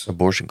clinics.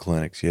 abortion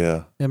clinics.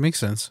 Yeah, Yeah, makes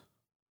sense.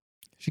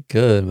 She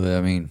could, but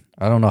I mean,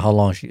 I don't know how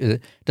long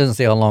it doesn't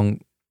say how long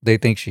they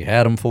think she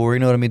had them for. You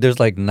know what I mean? There's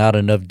like not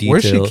enough detail.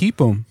 Where'd she keep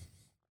them?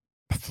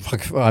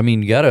 Fuck, I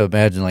mean, you got to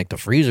imagine like the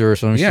freezer or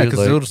some Yeah, shit. because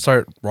Like, it'll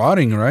start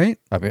rotting, right?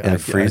 I mean, in I a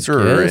freezer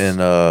or guess.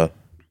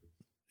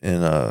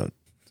 in a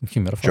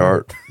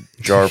Humidifier.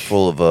 jar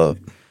full of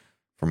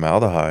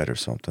formaldehyde or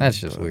something. That's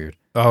just But weird.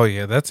 Oh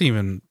yeah, that's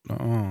even. Oh,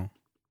 All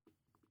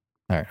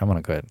right, I'm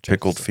gonna go ahead and check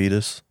pickled this.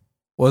 fetus.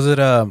 was it?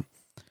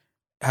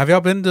 Have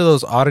y'all been to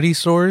those oddity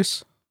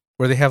stores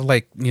where they have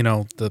like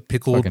the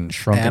pickled Fucking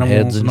shrunken animals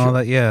heads and all shit.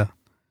 that? Yeah,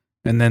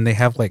 and then they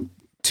have like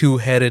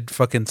 2-headed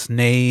fucking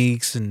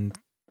snakes and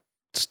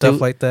stuff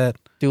Dude. like that.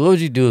 Dude, what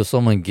would you do if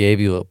someone gave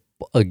you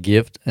a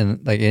gift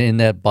and like in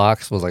that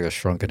box was like a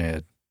shrunken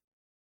head?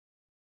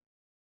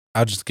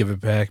 I'll just give it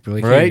back. Be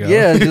like, here Right? you go.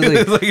 Yeah, just like,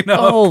 It's like, no,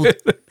 oh,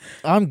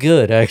 I'm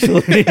good,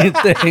 actually.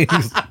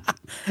 Thanks.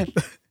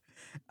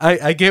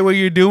 I get what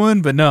you're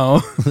doing, but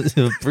no.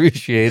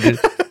 Appreciate it.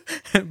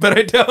 But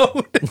I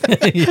don't.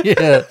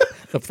 Yeah,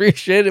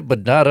 appreciate it,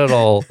 but not at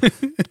all.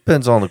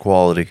 Depends on the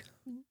quality.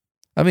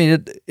 I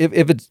mean,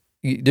 if it's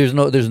there's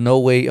no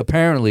way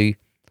apparently,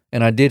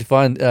 and I did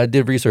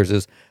research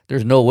this.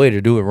 There's no way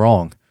to do it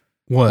wrong.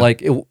 What?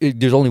 Like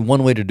there's only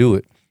one way to do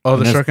it. oh, the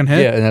And that's- shrunken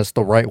head? Yeah, and that's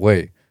the right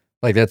way.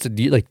 Like there's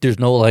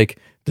no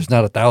there's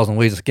not 1,000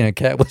 ways to skin a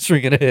cat with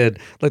shrinking a head.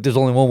 Like there's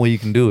only one way you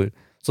can do it.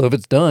 So if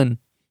it's done, So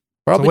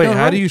probably wait, done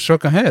how right. do you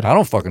shrunk a head? I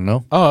don't fucking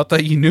know. Oh, I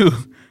thought you knew.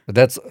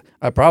 But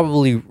I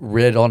probably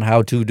read on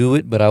how to do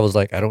it, but I was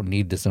like, I don't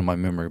need this in my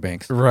memory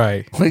banks.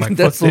 Right. Like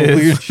that's fuck some this.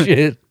 weird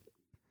shit.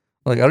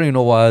 Like I don't even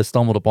know why I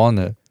stumbled upon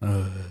that.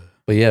 Ugh,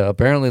 But yeah,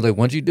 apparently like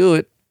once you do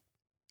it,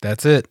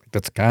 that's it.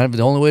 that's kind of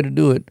the only way to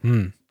do it.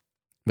 Hmm.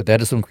 But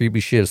that is some creepy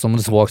shit. If someone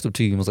just walks up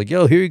to you and was like,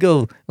 yo, here you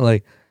go.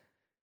 Like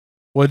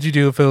What'd you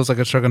do if it was like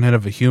a shrunken head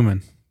of a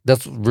human?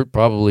 that's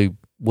probably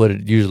what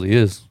it usually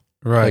is.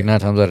 Right. Like 9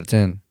 times out of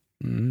 10.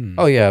 Mm.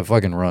 Oh yeah,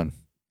 fucking run.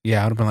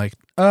 Yeah, I'd have been like,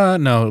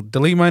 no,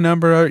 delete my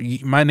number.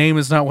 My name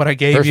is not what I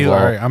gave First of you. all-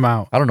 All right, I'm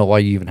out. I don't know why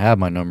you even have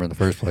my number in the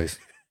first place.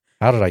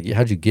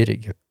 How'd you get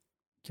it? You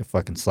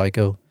fucking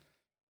psycho.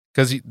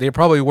 Because they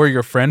probably were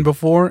your friend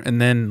before, and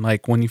then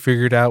like when you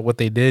figured out what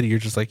they did, you're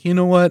just like, you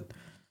know what,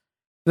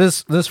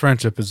 this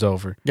friendship is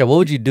over. Yeah, what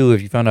would you do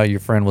if you found out your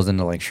friend was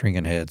into like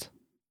shrinking heads?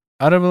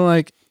 I'd have been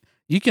like,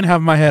 you can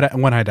have my head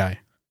when I die.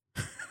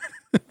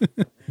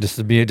 Just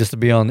to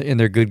be on in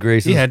their good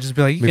graces. Yeah, just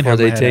be like, you can Before have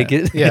my they head take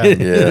at- it? Yeah,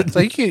 Yeah. It's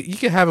like you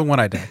can have it when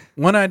I die.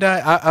 When I die,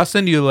 I'll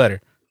send you a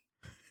letter.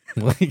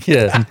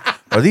 Yeah.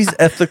 Are these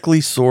ethically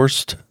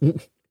sourced?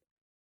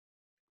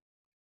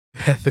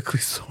 Ethically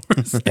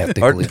sourced.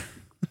 Ethically.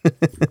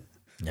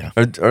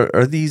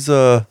 Are these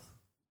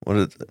what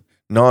is it?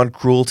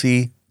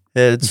 Non-cruelty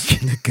heads?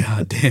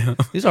 God damn.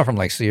 These are from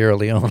like Sierra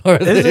Leone. Are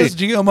Is they? this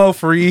GMO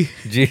free?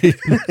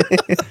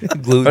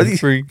 Gluten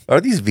free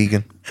Are these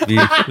vegan?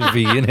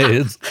 vegan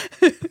heads.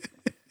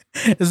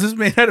 Is this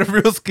made out of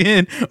real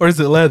skin or is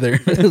it leather?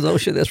 Oh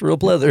shit, that's real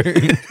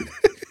pleather.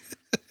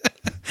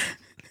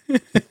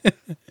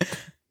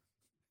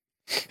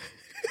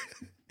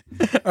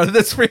 Are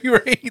this free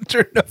range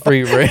or no?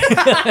 Free range.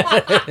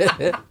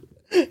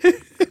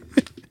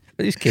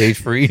 Are these cage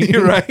free?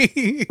 You're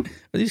right.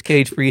 Are these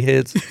cage free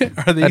heads?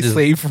 Are they just-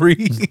 slave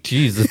free?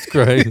 Jesus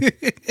Christ.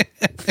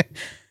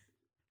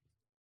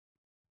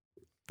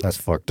 That's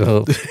fucked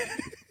up.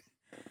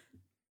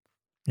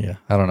 Yeah,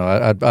 I don't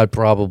know. I'd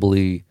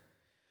probably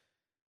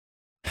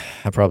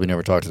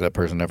never talk to that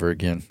person ever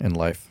again in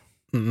life,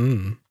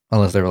 Mm-mm.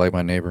 unless they were like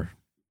my neighbor.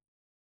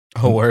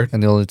 Oh, word.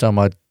 And the only time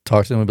I'd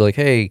talk to them would be like,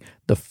 "Hey,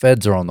 the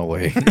feds are on the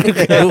way." Fuck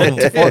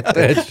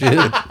that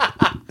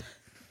shit.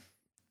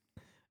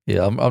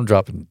 Yeah, I'm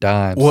dropping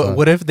dimes. son.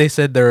 What if they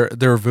said they're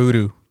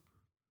voodoo?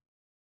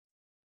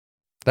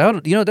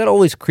 That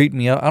always creeped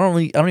me out. I don't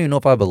even know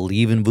if I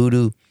believe in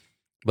voodoo,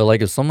 but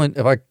like if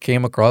I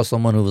came across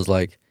someone who was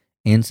like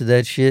into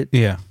that shit,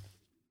 Yeah.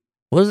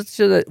 what is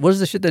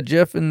the shit that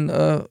Jeff and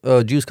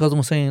Juice Cousin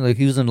was saying? Like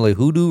he was into like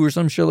hoodoo or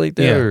some shit like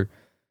that. Yeah. Or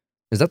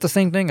is that the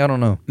same thing? I don't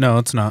know. No,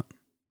 it's not.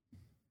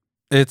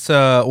 It's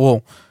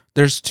well,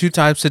 there's two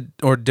types of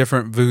or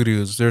different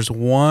voodoos. There's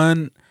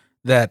one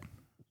that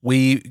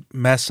we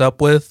mess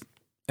up with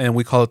and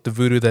we call it the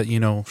voodoo that,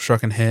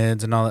 shrunken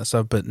heads and all that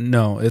stuff, but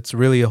no, it's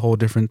really a whole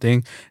different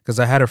thing because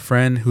I had a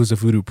friend who's a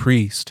voodoo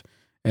priest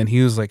and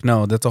he was like,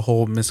 "No, that's a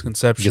whole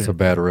misconception." Gets a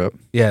bad rep.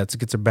 Yeah, it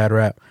gets a bad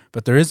rap.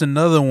 But there is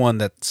another one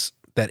that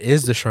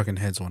is the shrunken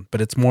heads one,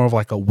 but it's more of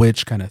like a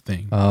witch kind of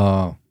thing.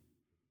 Oh,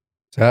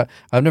 so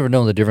I've never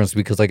known the difference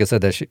because, like I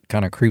said, that shit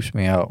kind of creeps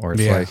me out. Where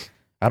it's Yeah. like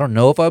I don't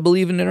know if I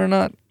believe in it or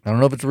not. I don't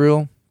know if it's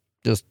real.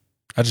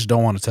 I just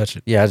don't want to touch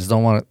it. Yeah, I just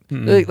don't want to.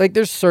 Mm-mm. Like,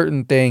 there's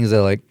certain things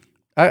that like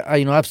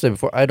I've said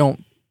before.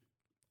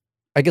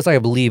 I guess I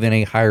believe in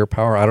a higher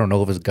power. I don't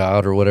know if it's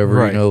God or whatever,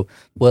 Right.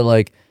 But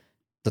like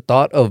the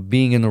thought of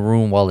being in the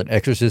room while an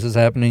exorcist is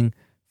happening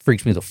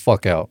freaks me the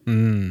fuck out.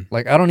 Mm.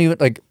 Like I don't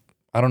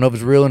know if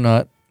it's real or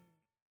not.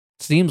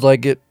 Seems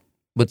like it,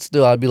 but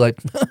still I'd be like,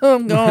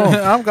 I'm gone.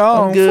 I'm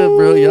gone. I'm good,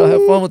 bro. Y'all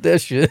have fun with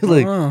that shit.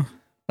 Like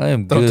I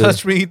am Don't good.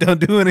 touch me. Don't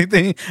do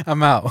anything.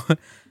 I'm out.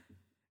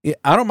 Yeah,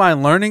 I don't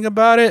mind learning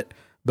about it,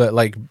 but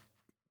like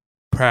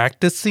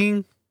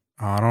practicing,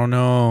 I don't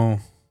know.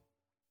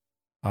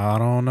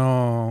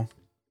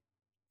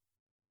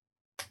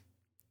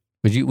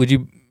 Would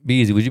you be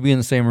easy? Would you be in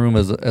the same room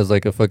as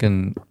like a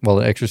fucking while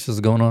the exorcist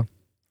is going on?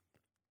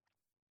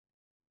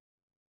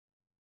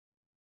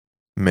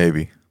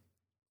 Maybe.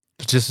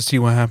 Just to see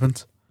what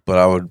happens. But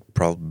I would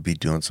probably be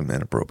doing some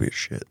inappropriate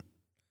shit.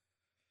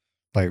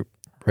 Like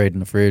raiding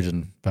the fridge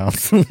and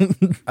bounce. I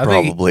think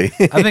Probably.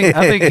 I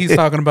think he's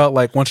talking about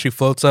like once she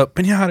floats up,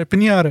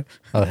 pinata.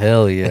 Oh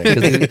hell yeah,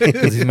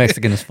 because he's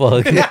Mexican as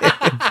fuck.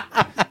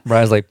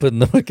 Brian's like putting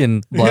the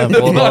fucking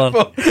blindfold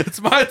on,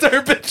 It's my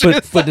turn,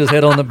 bitches. putting his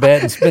head on the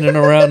bat and spinning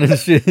around and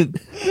shit.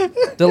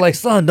 They're like,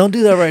 son, don't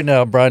do that right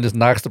now. Brian just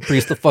knocks the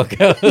priest the fuck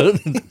out.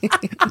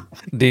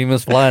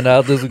 Demons flying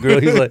out. There's a girl.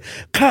 He's like,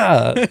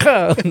 ka,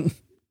 ka.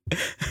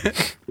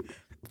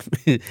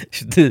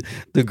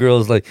 The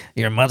girl's like,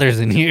 your mother's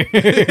in here.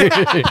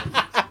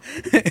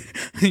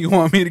 You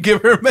want me to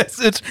give her a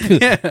message?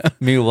 Yeah.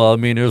 Meanwhile,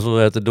 me and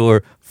Ursula at the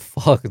door.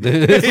 Fuck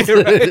this.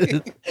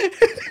 Right.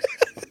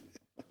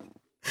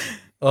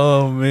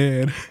 Oh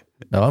man.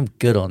 No, I'm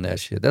good on that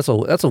shit. That's a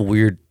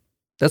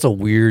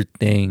weird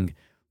thing.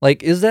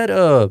 Like, is that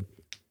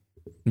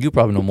you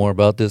probably know more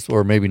about this,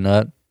 or maybe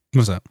not.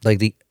 What's that? Like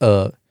the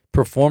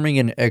performing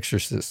an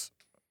exorcist.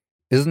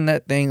 Isn't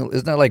that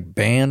like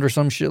banned or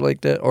some shit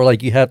like that? Or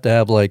like you have to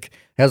have like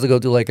has to go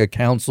through like a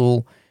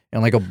council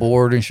and like a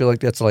board and shit like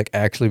that to like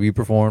actually be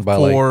performed by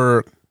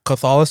For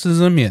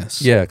Catholicism, yes.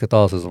 yeah,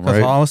 Catholicism, right?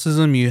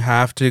 Catholicism, you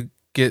have to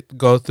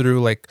go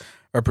through like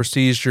a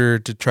procedure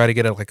to try to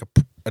get an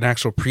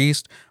actual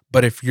priest.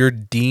 But if you're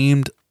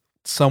deemed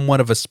somewhat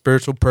of a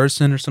spiritual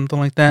person or something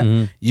like that,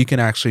 Mhm. you can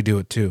actually do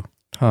it too.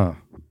 Huh.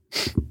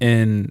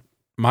 In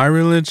my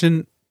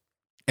religion,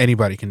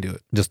 anybody can do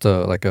it. Just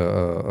like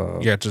a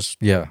Yeah, just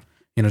yeah.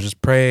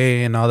 just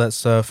pray and all that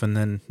stuff, and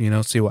then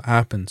see what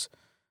happens.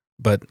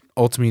 But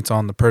ultimately, it's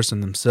on the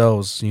person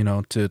themselves,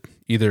 to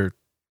either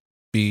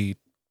be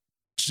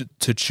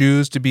to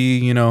choose to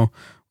be,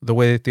 the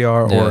way that they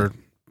are, Yeah. or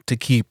to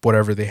keep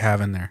whatever they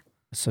have in there.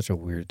 It's such a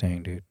weird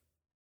thing, dude.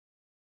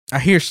 I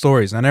hear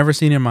stories. I never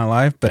seen it in my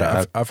life, but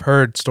Yeah. I've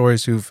heard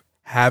stories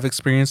have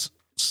experienced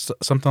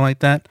something like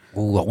that.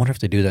 Ooh, I wonder if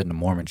they do that in the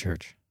Mormon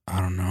church. I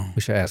don't know.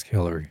 We should ask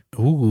Hillary.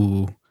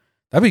 Ooh,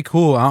 that'd be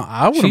cool.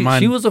 I wouldn't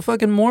mind. She was a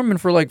fucking Mormon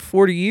for like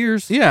 40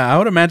 years. Yeah, I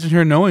would imagine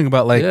her knowing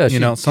about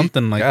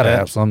something like gotta that.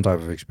 have some type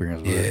of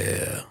experience with it.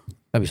 Yeah,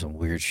 That'd be some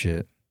weird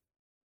shit.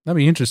 that'd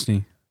be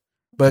interesting.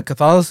 But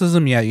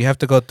Catholicism, yeah, you have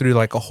to go through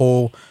like a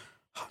whole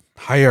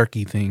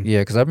hierarchy thing. Yeah,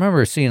 because I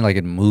remember seeing like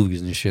in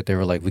movies and shit, they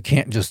were like, we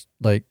can't just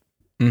like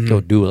Mhm.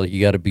 go do it. Like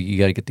you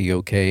gotta get the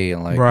okay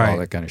and like all Right.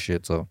 that kind of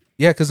shit. So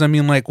Yeah, because I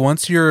mean, like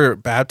once you're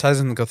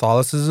baptized in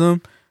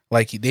Catholicism,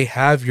 like they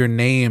have your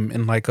name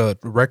in like a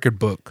record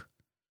book.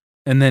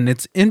 And then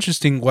it's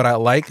interesting what I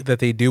like that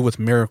they do with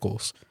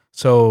miracles.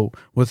 So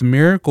with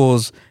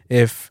miracles,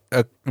 if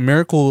a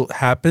miracle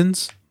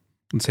happens,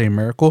 let's say a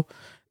miracle,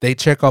 they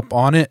check up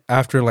on it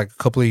after like a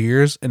couple of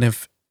years. And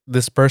if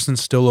this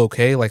person's still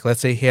okay, like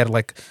let's say he had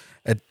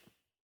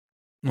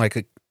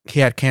he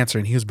had cancer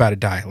and he was about to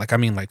die. Like, I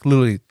mean, like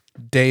literally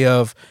day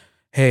of,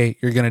 hey,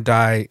 you're going to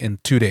die in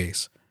 2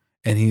 days.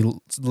 And he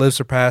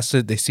lives past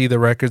it. They see the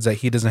records that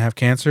he doesn't have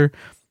cancer.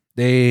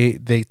 They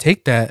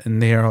take that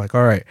and they are like,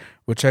 all right,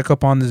 we'll check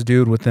up on this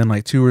dude within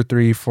like 2 or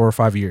 3, 4 or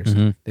 5 years.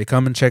 Mhm. They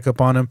come and check up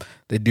on him.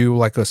 They do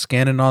like a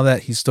scan and all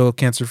that. He's still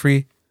cancer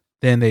free.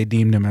 Then they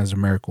deemed him as a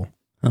miracle.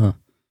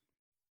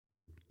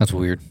 that's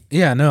weird.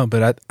 Yeah, no,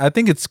 but I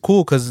think it's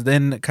cool because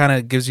then it kind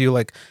of gives you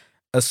like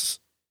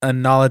a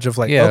knowledge of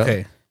like, Yeah.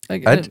 okay,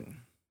 Like, I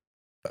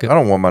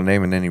don't want my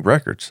name in any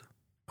records.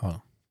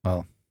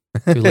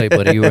 too late,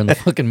 buddy. You were in the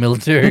fucking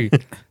military.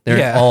 They're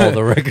Yeah. in all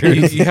the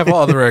records. you have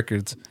all the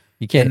records.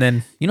 You can't. And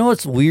then You know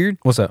what's weird?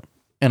 what's up?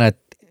 And I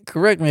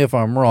correct me if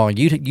I'm wrong.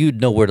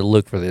 You'd know where to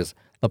look for this.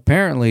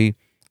 Apparently,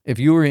 if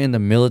you were in the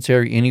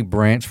military, any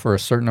branch for a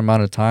certain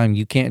amount of time,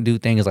 you can't do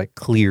things like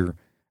clear.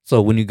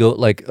 So when you go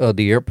like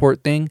the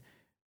airport thing,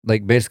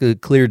 like basically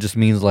clear just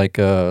means like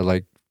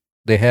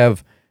they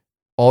have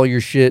all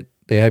your shit.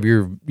 They have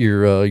your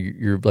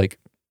like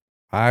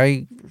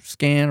eye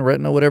scan,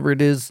 retina, whatever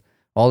it is,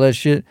 all that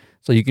shit.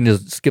 So you can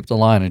just skip the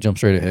line and jump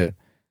straight ahead.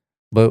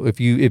 But if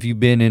you've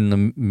been in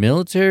the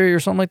military or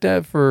something like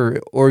that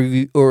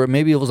or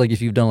maybe it was like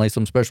if you've done like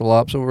some special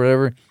ops or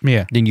whatever,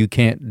 Yeah. then you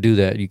can't do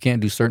that. You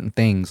can't do certain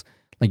things.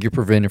 Like you're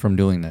prevented from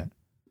doing that.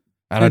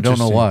 And I don't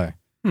know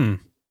Interesting.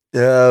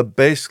 why.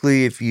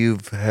 Basically, if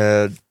you've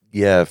had,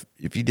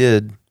 if you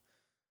did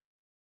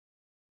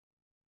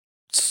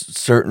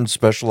certain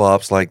special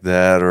ops like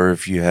that, or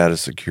if you had a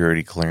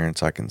security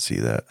clearance, I can see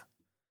that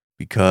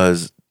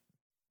because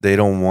they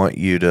don't want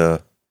you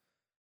to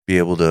be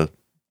able to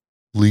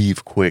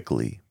leave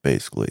quickly,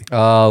 basically.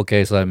 Oh,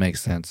 okay, so that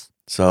makes sense.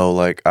 So,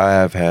 like, I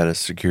have had a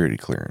security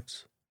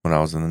clearance when I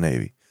was in the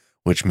Navy,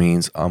 which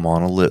means I'm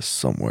on a list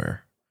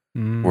somewhere.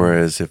 Mm.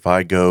 Whereas if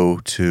I go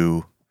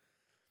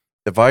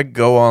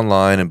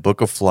online and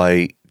book a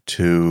flight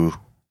to,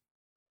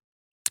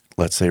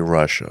 let's say,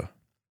 Russia,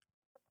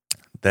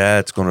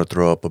 that's going to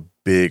throw up a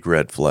big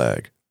red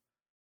flag.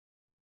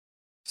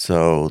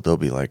 So they'll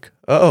be like,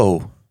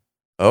 oh,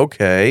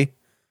 okay.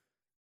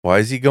 Why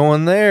is he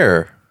going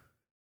there?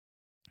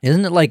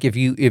 Isn't it like if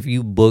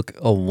you book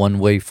a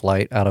one-way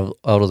flight out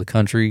of the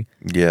country,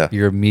 Yeah.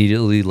 you're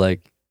immediately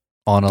like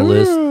on a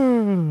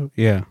list?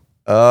 Yeah.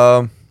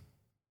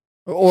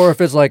 Or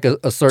if it's like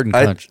a certain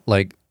I- country,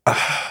 like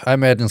I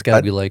imagine it's got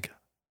to be like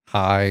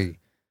high.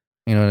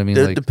 You know what I mean?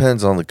 It Like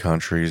depends on the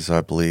countries,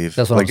 I believe.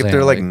 That's what like I'm if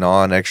they're saying, like like-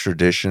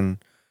 non-extradition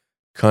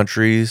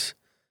countries,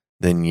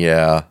 then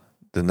yeah,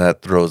 then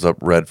that throws up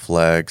red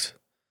flags.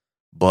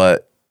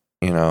 But,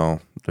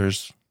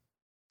 there's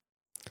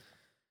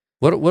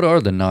What are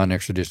the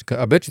non-extradition?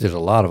 I bet you there's a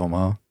lot of them,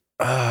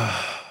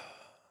 huh?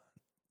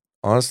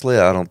 honestly,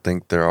 I don't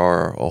think there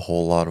are a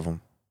whole lot of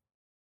them.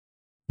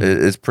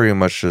 It's pretty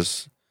much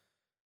just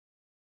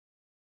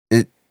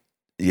it.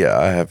 Yeah,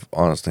 I have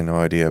honestly no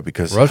idea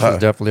because Russia's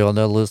definitely on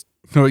that list.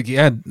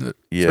 yeah,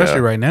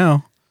 especially right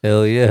now.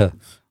 Hell yeah.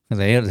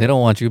 They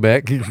don't want you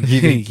back. You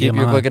can keep your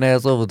lying. fucking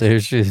ass over there,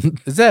 shit.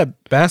 Is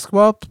that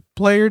basketball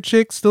player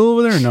chick still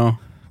over there or no?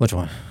 Which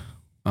one?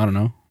 I don't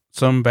know.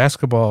 Some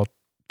basketball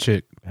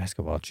chick.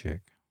 Basketball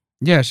chick.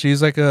 Yeah,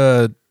 she's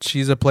a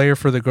player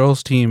for the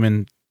girls team,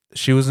 and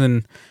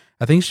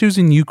I think she was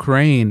in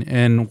Ukraine,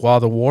 and while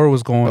the war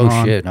was going on.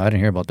 Oh shit! No, I didn't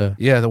hear about that.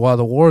 Yeah, while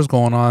the war was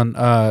going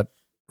on,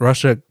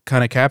 Russia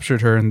kind of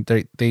captured her, and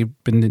they've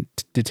been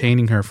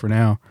detaining her for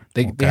now.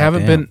 They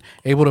haven't been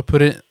able to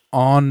put it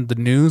on the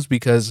news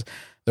because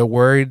they're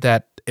worried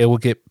that it will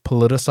get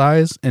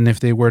politicized, and if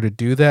they were to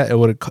do that, it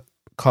would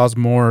cause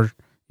more.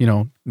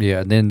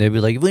 Yeah, and then they'd be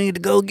like, "We need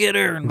to go get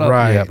her." And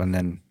Right. Yep, and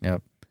then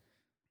yep.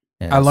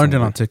 Yeah, I learned it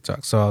so- on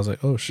TikTok, so I was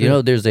like, "Oh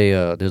shit!" there's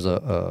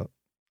a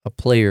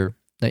player,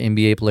 the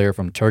NBA player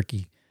from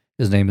Turkey.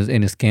 His name is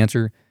Enes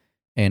Kanter,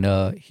 and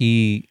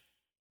he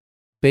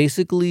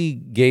basically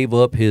gave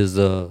up his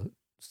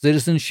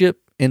citizenship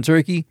in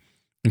Turkey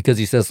because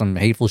he said some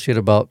hateful shit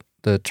about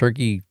the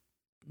Turkey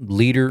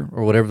leader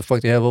or whatever the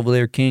fuck they have over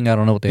there, king. I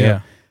don't know what they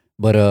have,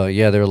 but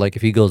they're like,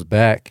 if he goes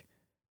back,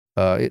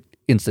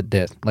 instant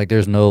death. Like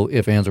there's no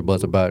ifs, ands, or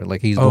buts about it.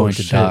 Like he's going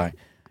to shit. die,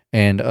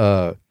 and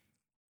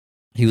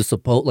he was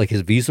supposed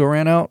his visa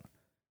ran out.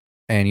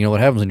 And you know what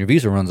happens when your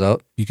visa runs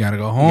out? you gotta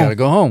go You home. gotta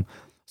go home.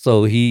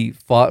 So he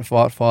fought,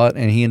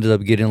 and he ended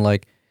up getting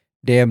like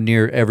damn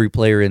near every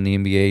player in the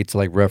NBA to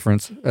like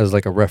reference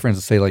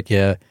to say like,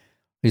 yeah,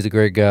 he's a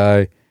great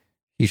guy.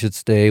 He should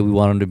stay. We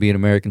want him to be an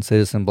American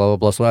citizen, blah, blah,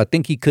 blah. So I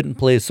think he couldn't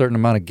play a certain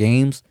amount of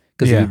games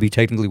because he Yeah. would be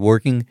technically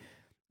working.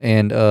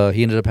 And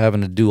he ended up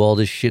having to do all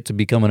this shit to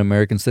become an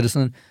American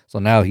citizen. So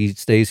now he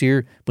stays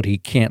here, but he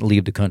can't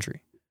leave the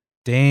country.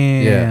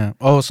 Damn. Yeah.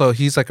 Oh, so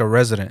he's like a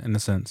resident in a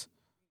sense.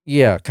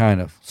 Yeah,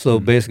 kind of. So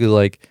Hmm. basically,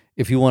 like,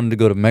 if he wanted to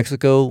go to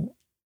Mexico,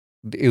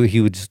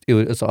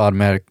 it's an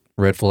automatic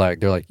red flag.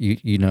 They're like, you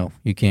can't,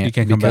 You can't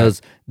come back.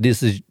 because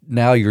this is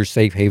now your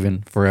safe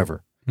haven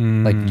forever.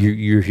 Like Mhm.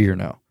 you're here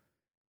now.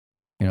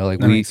 Like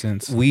That makes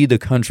sense. we the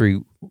country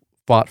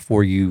fought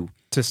for you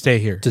To stay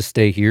here. to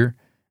stay here,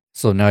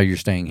 so now you're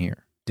staying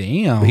here.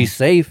 Damn. But he's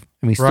safe.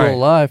 I mean, he's Right. still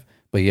alive,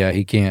 but yeah,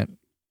 he can't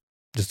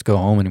just go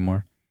home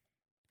anymore.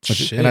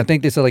 Shit. And I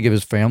think they said like if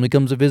his family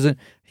comes to visit,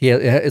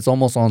 it's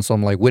almost on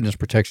some like witness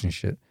protection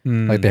shit.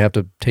 Like they have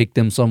to take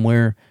them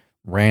somewhere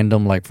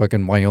random, like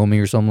fucking Wyoming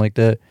or something like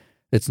that.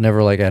 It's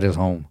never like at his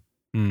home.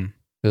 Mm.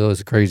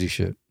 It's crazy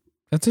shit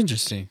That's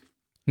interesting.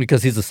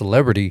 because he's a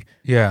celebrity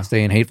Yeah.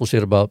 saying hateful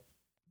shit about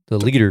the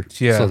leader.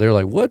 Yeah. So they're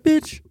like, "What,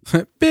 bitch?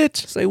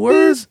 Bitch. Say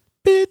words."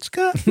 Bitch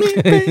got me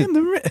paying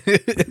the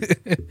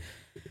rent.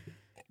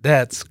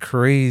 That's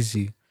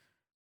crazy.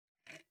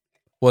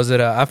 Was it?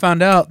 I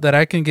found out that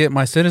I can get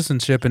my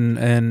citizenship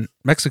in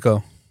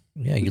Mexico.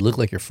 Yeah, you look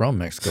like you're from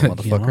Mexico,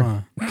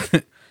 motherfucker. Yeah.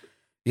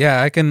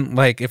 Yeah, I can,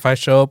 like, if I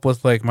show up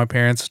with like my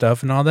parents'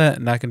 stuff and all that,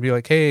 and I can be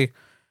like, "Hey,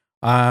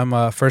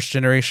 I'm first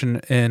generation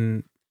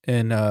in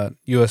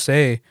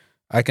USA."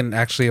 I can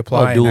actually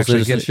apply dual and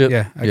actually get it. citizenship?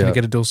 Yeah, I Yeah. can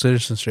get a dual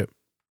citizenship.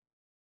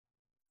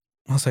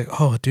 I was like,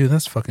 "Oh, dude,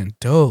 that's fucking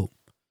dope."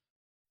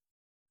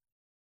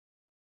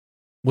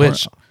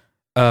 Which,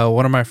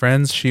 one of my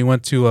friends, she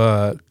went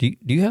to Do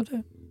you have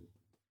that?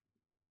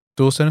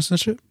 dual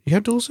citizenship. You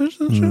have dual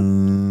citizenship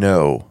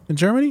No, in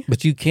Germany?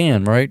 But you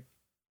can, right?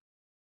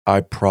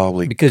 I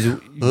probably Because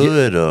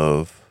could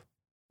have.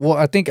 well,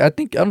 I don't think I that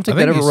think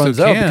ever you runs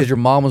still out can. because your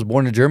mom was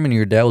born in Germany,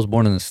 your dad was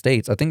born in the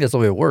States. I think that's the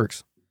way it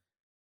works.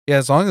 Yeah,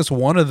 as long as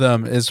one of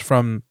them is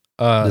from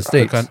The a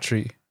States.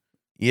 country.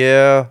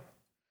 Yeah,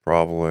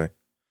 probably.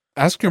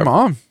 Ask your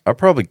mom. I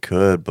probably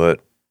could, but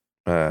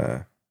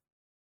I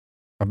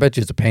bet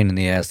you it's a pain in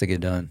the ass to get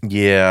done.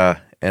 yeah.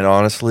 And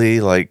honestly,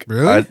 like,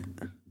 Really?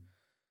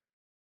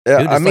 Yeah,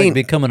 Dude, it's I mean, like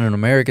becoming an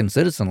American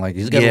citizen. Like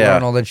he's got to yeah,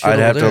 learn all that shit. I'd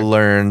over have there. to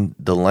learn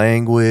the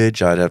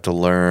language. I'd have to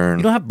learn.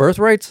 You don't have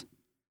birthrights.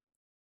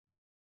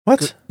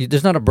 What?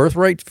 There's not a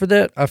birthright for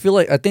that. I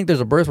think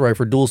there's a birthright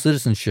for dual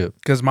citizenship.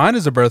 Because mine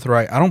is a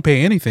birthright. I don't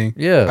pay anything.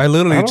 Yeah. I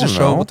literally I just don't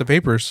show up know. with the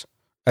papers.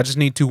 I just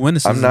need 2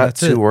 witnesses. I'm and not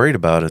that's too it. worried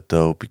about it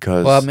though,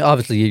 because well, I mean,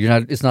 obviously you're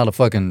not. It's not a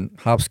fucking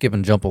hop, skip,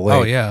 and jump away.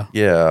 Oh yeah,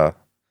 yeah.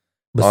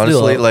 But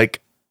Honestly, still,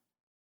 like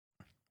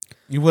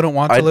you wouldn't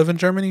want to I'd- live in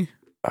Germany.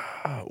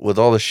 with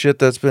all the shit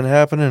that's been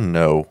happening,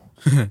 no.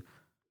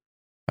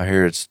 I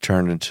hear it's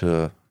turned into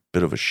a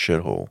bit of a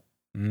shithole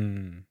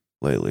Mm.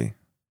 lately.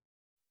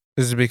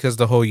 Is it because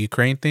the whole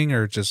Ukraine thing,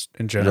 or just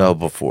in No, general?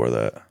 before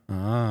that.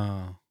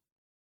 Oh,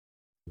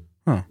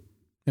 huh.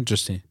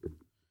 Interesting.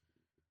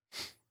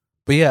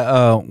 But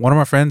yeah, one of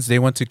my friends, they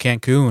went to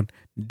Cancun.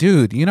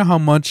 Dude, you know how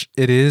much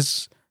it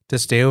is to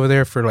stay over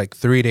there for like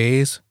 3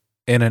 days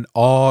in an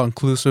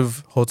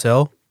all-inclusive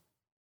hotel?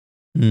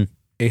 Hmm.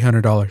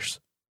 $800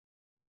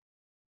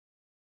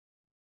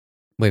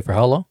 Wait, for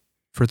how long?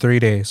 for 3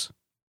 days.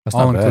 That's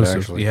All not bad,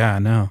 inclusive. actually. Yeah, I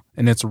know.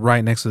 And it's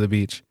right next to the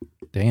beach.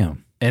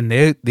 Damn. And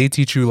they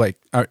teach you like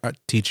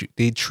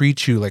they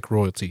treat you like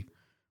royalty.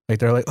 Like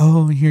they're like,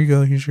 oh, here you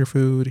go, here's your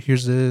food,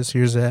 here's this,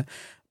 here's that.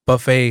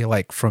 Buffet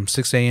like from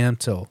 6 a.m.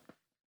 till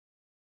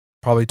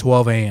probably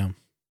 12 a.m.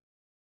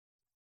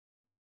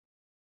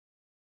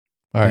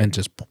 All right. And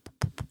just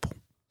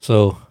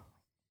So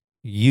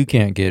you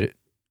can't get it.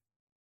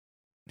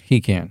 He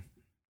can.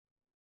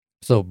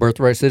 So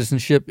birthright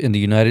citizenship in the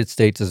United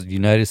States is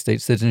United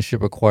States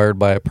citizenship acquired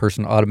by a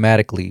person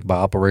automatically by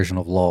operation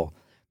of law.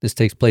 This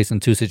takes place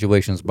in two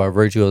situations: by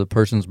virtue of the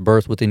person's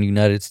birth within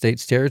United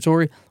States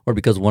territory, or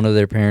because one of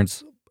their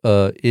parents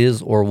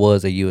is or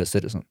was a U.S.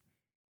 citizen.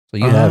 So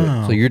you have it.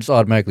 Oh. So you're just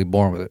automatically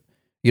born with it.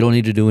 You don't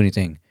need to do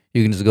anything.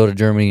 You can just go to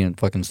Germany and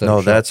fucking set No,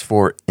 up shop. that's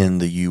for in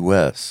the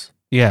U.S.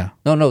 yeah.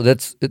 No,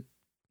 that's it.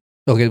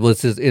 Okay, well, it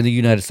says in the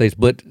United States,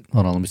 but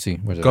hold on, let me see.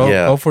 Where's that?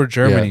 Go for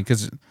Germany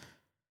because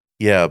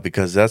Yeah,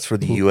 because that's for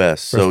the Who-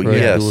 U.S. So Birthright,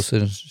 yes, dual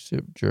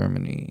citizenship,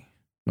 Germany.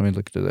 Let me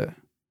look into that.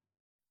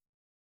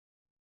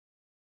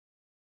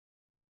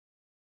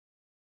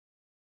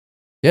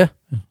 Yeah,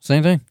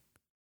 same thing.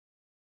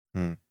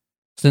 Hmm.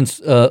 Since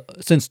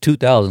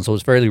 2000, so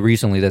it's fairly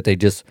recently that they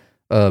just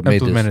made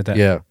Implemented this. that.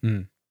 Yeah,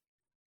 Mm.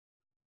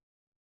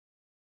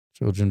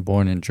 children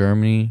born in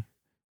Germany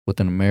with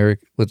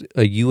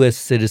a U.S.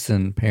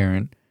 citizen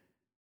parent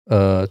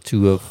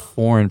to a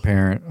foreign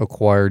parent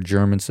acquire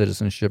German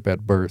citizenship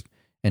at birth,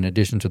 in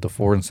addition to the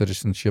foreign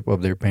citizenship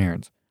of their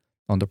parents,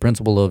 on the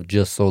principle of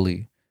just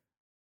solely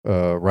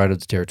right of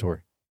the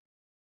territory.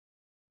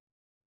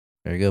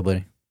 There you go,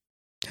 buddy.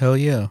 Hell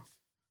yeah.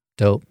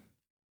 Dope.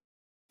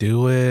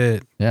 Do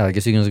it. Yeah, I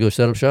guess you can just go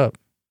set up shop.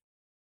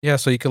 Yeah,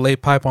 so you can lay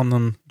pipe on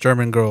them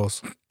German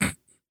girls. Well,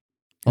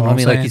 know I what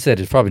mean, I'm like saying? you said,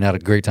 it's probably not a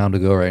great time to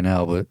go right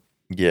now, but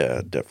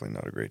yeah, definitely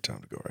not a great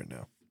time to go right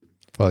now.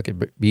 fuck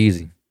it, be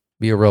easy.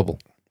 Be a rebel.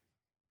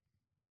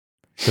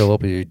 Show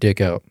up with your dick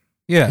out.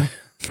 Yeah.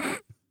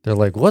 They're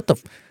like, what the?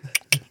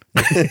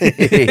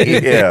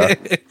 Yeah.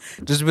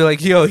 Just be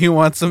like, yo, you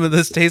want some of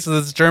this taste of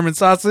this German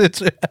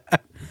sausage?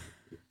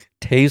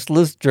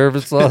 Tasteless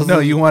German sausage? No,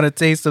 you want a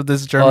taste of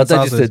this Oh, German I thought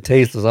sausage. you said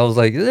tasteless. I was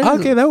like,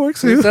 Okay, that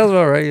works that too. sounds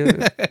all right.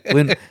 Yeah.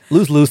 When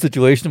lose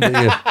situation, but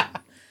yeah.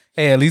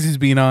 Hey, at least he's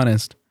being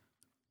honest.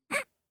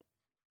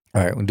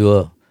 All right, we'll do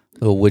a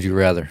little would you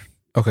rather.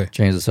 Okay.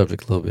 Change the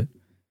subject a little bit.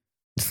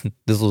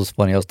 This was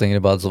funny. I was thinking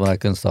about something. I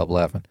couldn't stop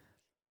laughing.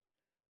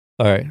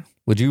 All right.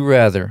 Would you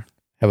rather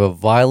have a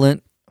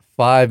violent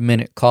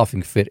 5-minute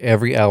coughing fit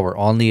every hour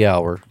on the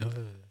hour,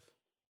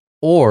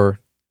 or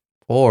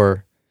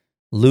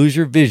lose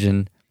your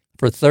vision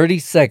for 30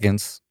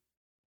 seconds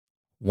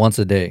once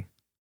a day,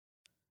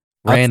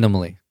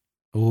 randomly?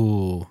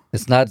 Ooh.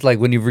 It's not like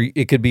when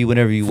it could be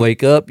whenever you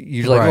wake up.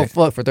 You're like, oh Right.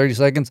 fuck, for 30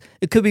 seconds.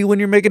 It could be when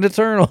you're making a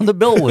turn on the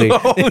beltway.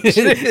 Oh,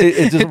 shit.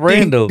 It's just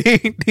random.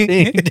 Ding,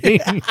 ding,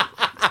 Ding, ding.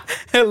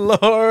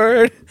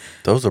 Lord.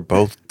 Those are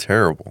both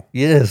terrible.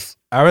 Yes.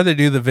 I'd rather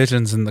do the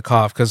visions than the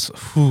cough because,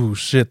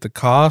 shit, the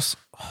coughs,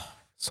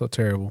 so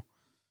terrible.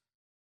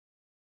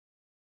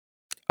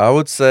 I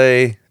would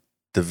say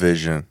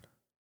division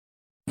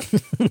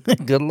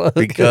Good luck.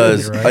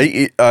 because You're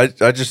right.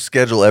 I just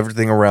schedule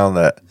everything around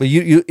that. But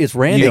you it's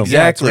random.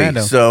 Exactly.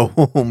 random.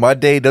 So my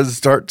day doesn't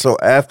start till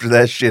after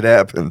that shit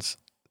happens.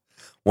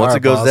 Once All it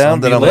right, goes boss, down,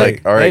 I'm then be I'm late.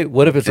 like, all right. Hey,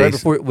 what if it's right Jason.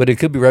 before? But it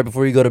could be right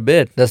before you go to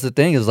bed. That's the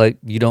thing. Is like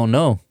you don't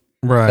know.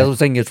 Right. That's what I'm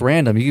saying. It's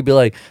random. You could be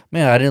like,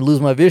 man, I didn't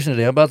lose my vision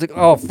today. I'm about to.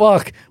 Oh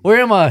fuck,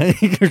 where am I?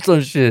 Or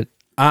some shit.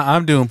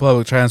 I'm doing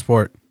public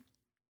transport.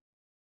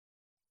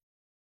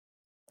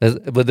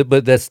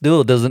 But that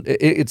still doesn't.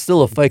 It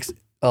still affects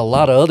a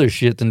lot of other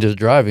shit than just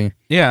driving.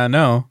 Yeah, I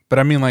know. But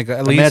I mean, like,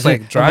 at least,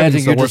 like, driving imagine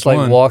is you're the just worst like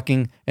one.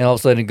 walking, and all of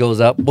a sudden it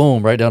goes out,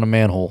 boom, right down a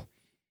manhole.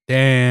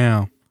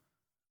 Damn.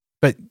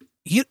 But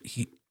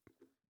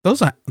those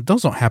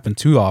don't happen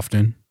too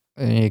often.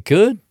 And it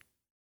could.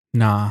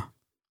 Nah.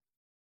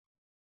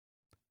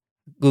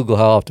 Google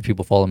how often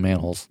people fall in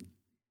manholes.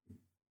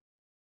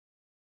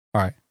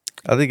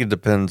 I think it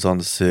depends on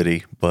the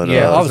city, but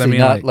Yeah, I obviously mean,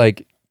 not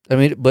like-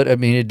 but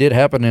it did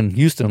happen in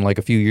Houston like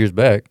a few years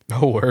back.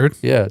 Oh, word.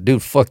 Yeah,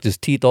 dude fucked his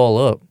teeth all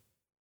up.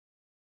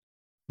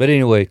 But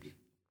anyway,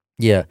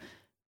 yeah,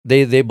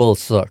 they both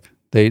suck.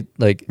 They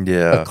like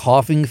yeah, a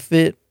coughing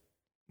fit,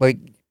 like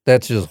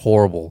that's just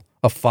horrible.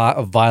 A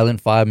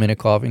violent 5-minute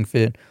coughing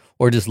fit,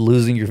 or just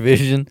losing your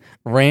vision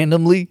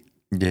randomly.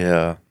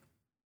 yeah.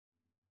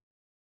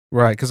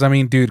 Right. Because, I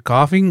mean, dude,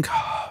 coughing,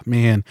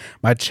 man,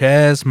 my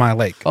chest, my,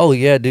 like, Oh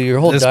yeah, dude, your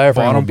whole This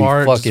diaphragm bottom would be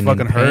part just fucking,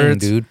 fucking in pain, hurts.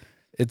 dude.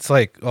 it's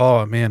like,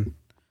 oh, man.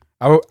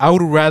 I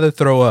would rather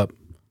throw up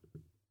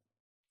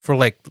for,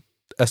 like,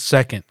 a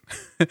second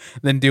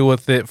than deal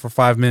with it for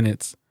 5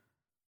 minutes.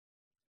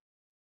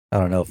 I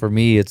don't know. For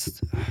me, it's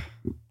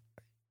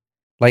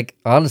like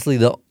honestly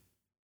the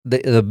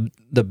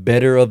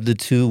better of the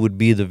two would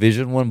be the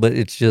vision one, but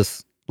it's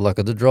just luck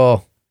of the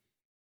draw.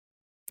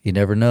 You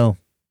never know.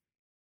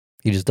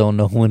 You just don't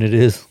know when it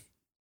is.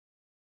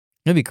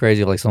 It'd be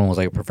crazy if like someone was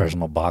like a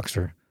professional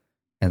boxer,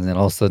 and then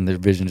all of a sudden their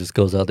vision just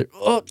goes out there.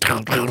 Oh,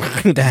 just getting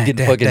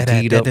fucking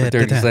teed up for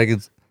 30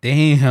 seconds.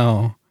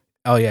 Damn.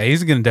 Oh yeah,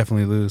 he's gonna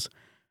definitely lose.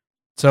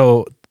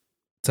 So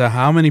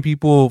how many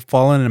people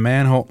fall in a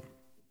manhole?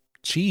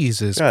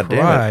 Jesus God damn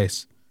it.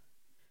 Christ.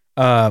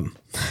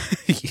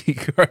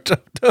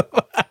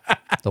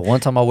 The one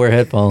time I wear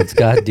headphones,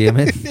 god damn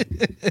it.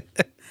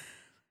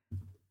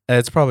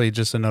 It's probably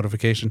just a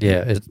notification.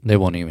 Yeah, they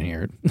won't even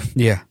hear it.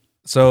 Yeah.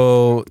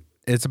 So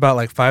it's about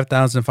like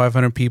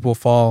 5,500 people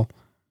fall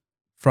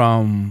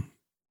from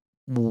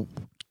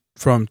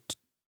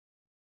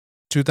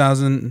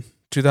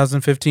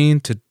 2015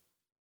 to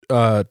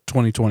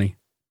 2020.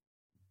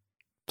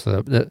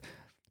 So that,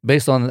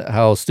 based on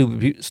how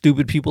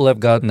stupid people have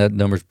gotten, that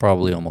number's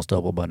probably almost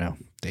double by now.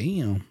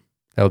 Damn.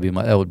 That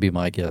would be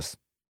my guess.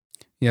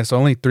 Yeah, so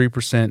only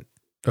 3%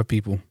 of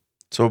people.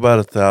 So about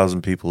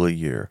 1,000 people a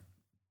year.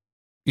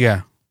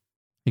 Yeah.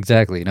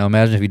 Exactly. Now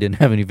imagine if he didn't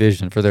have any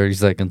vision for 30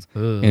 seconds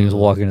and he was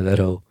walking into that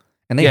hole.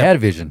 And they Yeah. had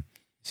vision.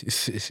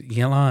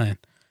 You're lying.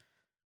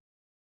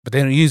 But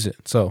they don't use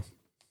it, so.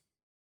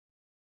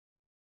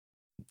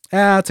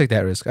 I'll take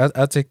that risk.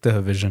 I'll take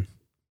the vision.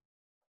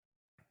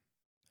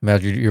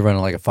 Imagine you're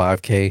running like a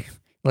 5K.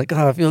 Like,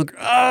 I feel...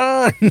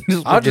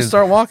 I'll just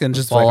start walking.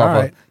 Just fall like, all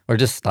off right. or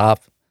just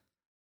stop.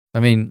 I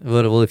mean,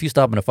 well, if you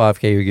stop in a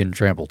 5K, you're getting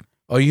trampled.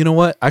 Oh, you know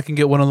what? I can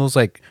get one of those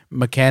like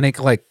mechanic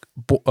like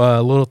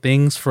little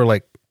things for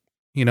like,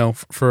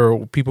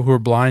 for people who are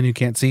blind who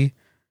can't see.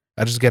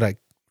 I just get like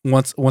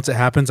once it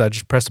happens, I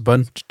just press a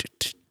button.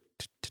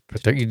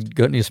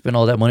 You spend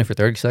all that money for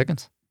 30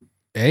 seconds?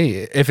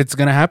 Hey, if it's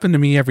gonna happen to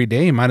me every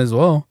day, might as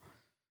well.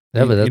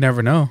 Yeah, but you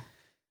never know.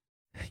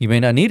 You may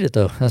not need it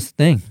though. That's the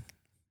thing.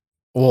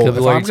 Well, Could be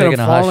if while I'm you're gonna taking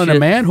a hot fall in a shit.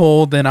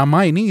 manhole, then I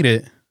might need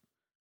it.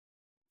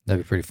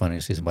 That'd be pretty funny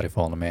to see somebody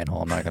fall in a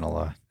manhole. I'm not gonna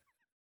lie.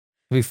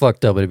 It'd be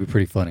fucked up, but it'd be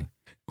pretty funny.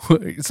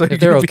 So If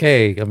they're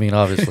okay, I mean,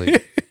 obviously.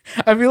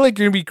 I feel like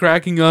you're gonna be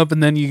cracking up,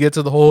 and then you get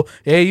to the hole.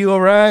 Hey, you all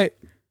right?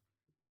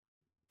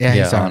 Yeah,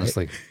 Yeah, he's all right.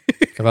 honestly.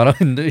 If I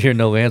don't hear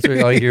no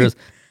answer, all you hear is,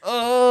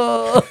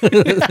 oh.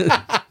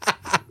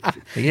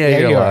 Yeah,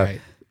 you're all alive.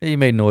 right. He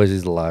made noise.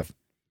 He's alive.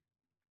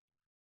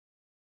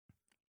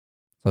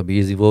 So it'd be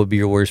easy. What would be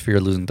your worst fear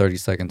of losing 30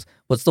 seconds?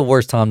 What's the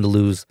worst time to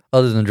lose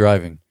other than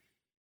driving?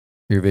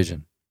 Your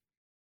vision.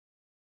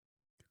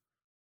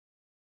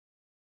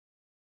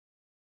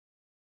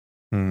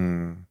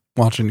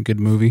 Watching a good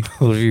movie.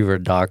 What if you were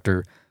a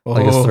doctor,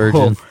 like a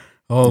surgeon?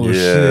 Oh Yeah.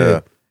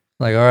 shit!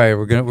 Like, all right,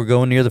 we're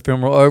going near the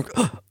femoral arc.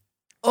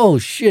 Oh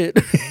shit!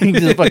 He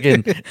just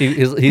fucking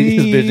his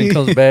vision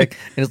comes back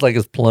and it's like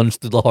it's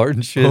plunged through the heart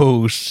and shit.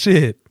 Oh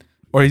shit!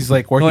 Or he's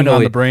like working no, on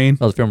the wait. brain.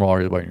 No, the femoral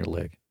artery is right in your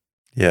leg.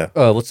 Yeah.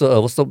 What's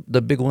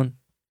the big one?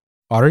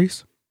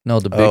 Arteries? No,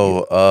 the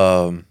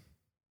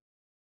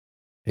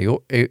big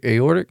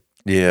aortic.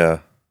 Yeah.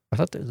 I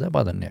thought is that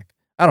by the neck.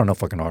 I don't know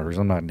fucking arteries.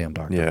 I'm not a damn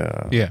doctor.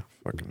 Yeah. Yeah.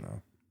 Fucking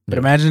no. But Yeah.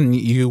 imagine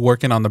you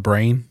working on the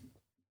brain.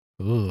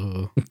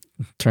 Ooh.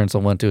 Turn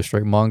someone to a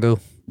straight Mongo.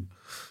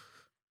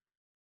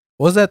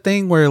 What was that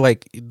thing where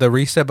like the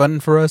reset button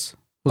for us?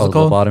 What's it the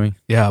called? lobotomy.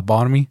 Yeah,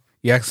 botomy.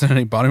 You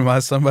accidentally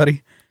botomized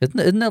somebody.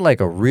 Isn't that like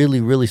a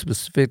really, really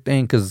specific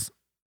thing? Because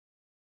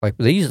like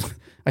they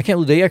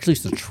actually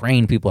used to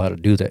train people how to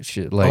do that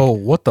shit. Like, oh,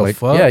 what the like,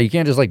 fuck? yeah, you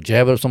can't just like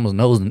jab it up someone's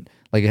nose and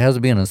like it has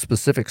to be in a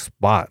specific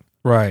spot.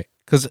 Right.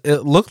 Because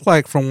it looked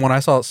like from when I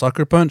saw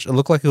Sucker Punch, it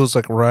looked like it was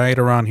like right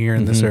around here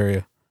in this Mhm.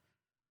 area.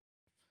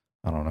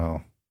 I don't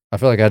know. I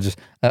feel like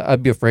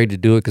I'd be afraid to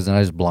do it because then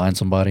I just blind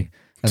somebody.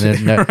 And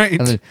then, Right.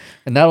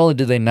 and not only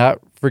do they not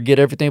forget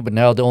everything, but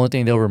now the only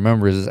thing they'll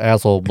remember is this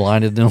asshole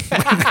blinded them.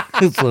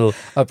 So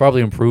I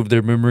probably improved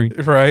their memory.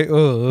 Right.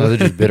 Now they're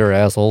just bitter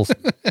assholes.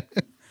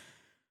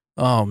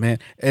 Oh man,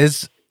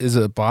 is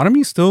a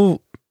botomy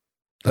still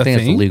I a think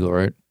it's thing? illegal,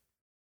 right?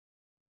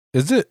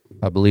 Is it?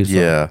 I believe so.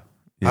 Yeah.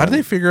 How did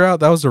they figure out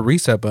that was a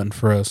reset button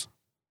for us?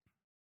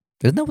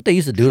 Isn't that what they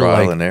used to do? Trial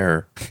To like, and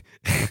error.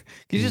 can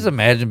you just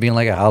imagine being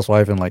like a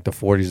housewife in like the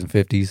 40s and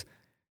 50s,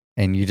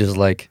 and you just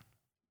like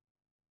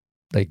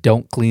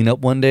don't clean up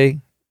one day,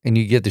 and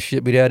you get the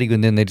shit beat out of you,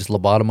 and then they just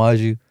lobotomize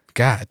you?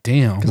 God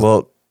damn.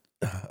 Well,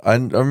 I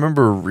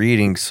remember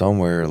reading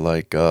somewhere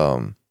like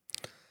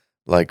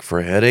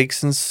for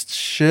headaches and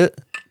shit,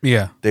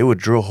 Yeah. they would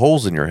drill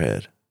holes in your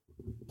head.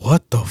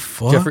 What the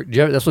fuck?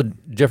 That's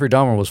what Jeffrey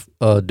Dahmer was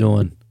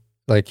doing.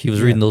 Like he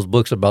was reading those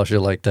books about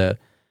shit like that.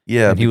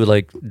 Yeah. And he would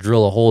like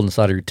drill a hole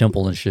inside of your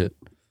temple and shit.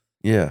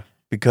 Yeah.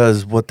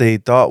 Because what they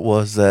thought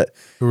was that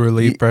To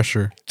relieve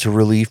pressure. to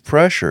relieve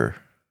pressure.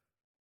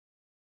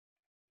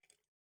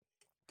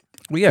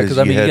 Well, yeah, because 'Cause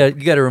I mean, you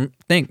you got to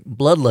think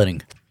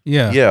bloodletting.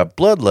 Yeah. Yeah,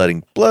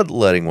 bloodletting.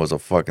 Bloodletting was a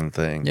fucking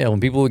thing. Yeah, when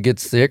people would get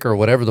sick or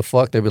whatever the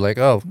fuck, they'd be like,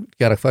 "Oh, you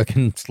gotta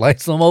fucking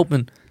slice them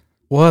open."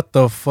 What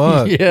the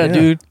fuck? Yeah,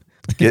 dude.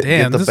 Get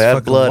Damn, the this is bad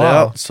fucking blood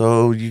wild. out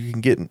so you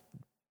can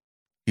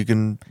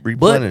But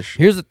replenish.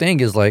 here's the thing: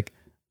 is like,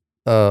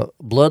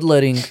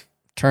 bloodletting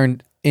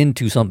turned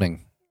into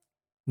something,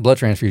 blood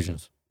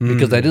transfusions,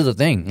 because that is a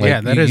thing. Like,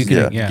 Yeah, that you is you a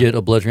can thing, yeah. get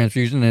a blood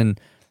transfusion, and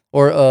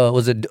Or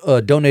was it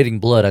donating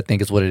blood? I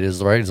think is what it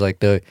is, right? It's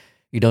like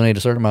you donate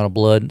a certain amount of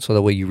blood so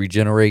that way you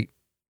regenerate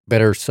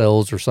better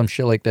cells or some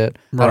shit like that.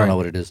 I Right. don't know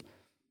what it is.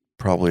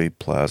 Probably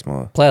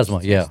plasma.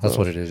 Plasma, yeah, that's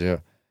what it is, yeah.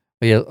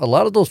 But yeah, a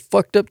lot of those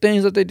fucked up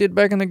things that they did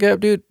back in the Gap,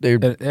 dude,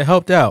 It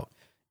helped out.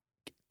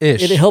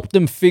 Ish. it helped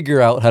them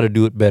figure out how to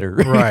do it better.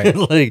 Right.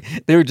 Like,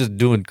 they were just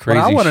doing crazy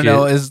What I want to shit.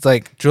 know is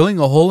like drilling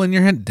a hole in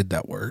your head. Did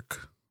that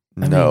work?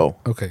 No.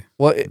 Okay.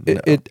 Well, No.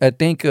 I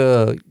think,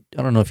 I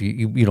don't know if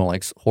you don't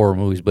like horror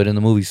movies, but in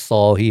the movie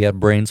Saw, he had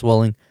brain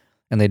swelling,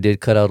 and they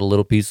did cut out a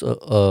little piece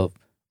of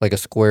like a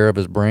square of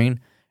his brain,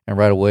 and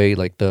right away,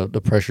 like the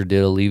pressure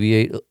did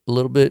alleviate a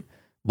little bit,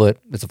 but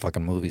it's a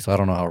fucking movie, so I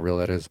don't know how real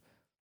that is.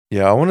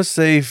 Yeah, I want to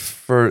say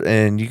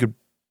and you could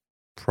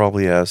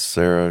probably ask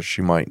Sarah.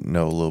 She might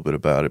know a little bit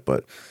about it,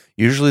 but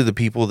usually the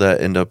people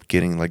that end up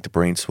getting like the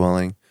brain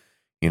swelling,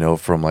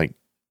 from like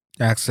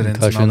Accidents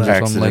and all Concussions or that.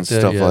 something like accidents, that,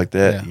 stuff yeah. like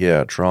that.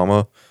 Yeah,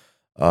 trauma.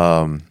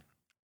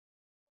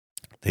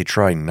 They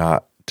try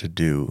not to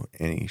do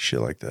any shit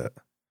like that.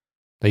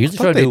 They usually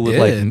thought try to they do it with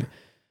like, did.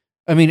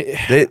 I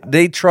mean,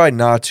 They try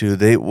not to.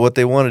 What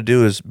they want to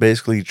do is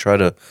basically try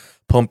to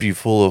pump you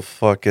full of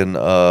fucking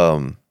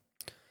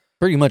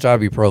pretty much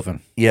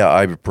ibuprofen,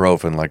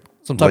 ibuprofen, like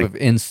some type Like- of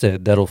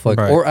NSAID that'll fuck,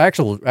 Right. or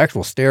actual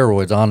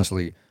steroids,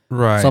 honestly,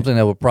 Right. something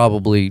that would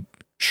probably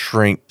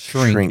shrink,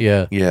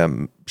 yeah.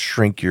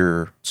 shrink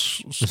your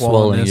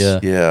swelling,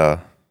 swollenness. yeah.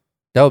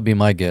 That would be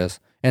my guess.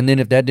 And then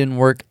if that didn't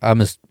work,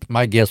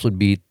 my guess would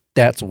be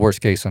that's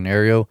worst case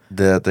scenario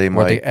that they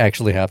where might. they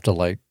actually have to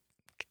like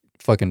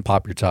fucking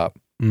pop your top.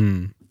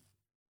 Mm.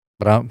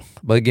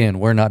 But again,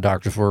 we're not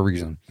doctors for a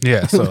reason.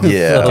 Yeah. So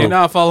Yeah. do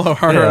not follow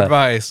our Yeah.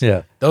 advice.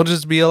 Yeah. They'll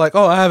just be like,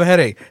 "Oh, I have a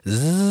headache."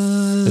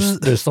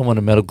 There's someone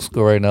in medical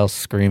school right now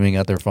screaming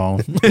at their phone.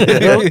 What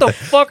the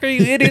fuck are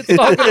you idiots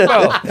talking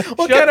about?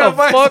 What Shut kind the of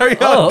advice fuck are you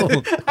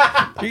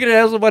up. You're gonna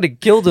have somebody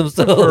kill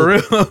themselves. For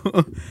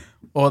real.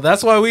 Well,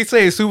 that's why we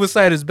say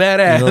suicide is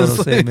badass. You know what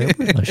I'm saying, man?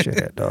 Where's my shit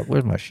at, dog?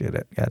 Where's my shit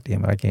at? God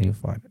damn it, I can't even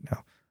find it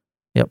now.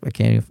 Yep, I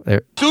can't even.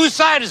 There.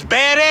 Suicide is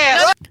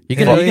badass. You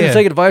can Hell yeah.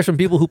 take advice from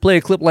people who play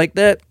a clip like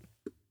that.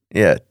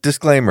 Yeah.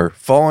 Disclaimer: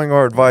 following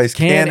our advice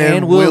Can can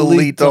and will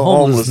lead to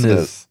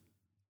homelessness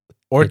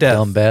Or You death.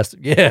 dumb bastard.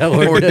 Yeah,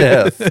 or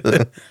death.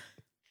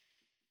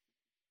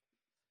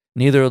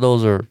 Neither of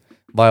those are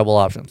viable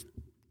options.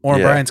 Or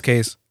in Yeah. Brian's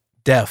case,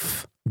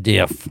 deaf.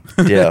 Deaf.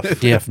 Deaf.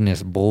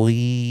 Deafness,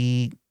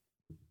 boy.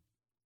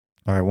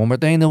 All right, one more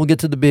thing, then we'll get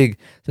to the big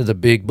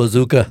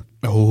bazooka.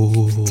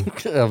 Oh,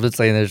 I've been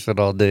saying that shit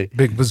all day.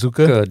 big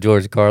bazooka.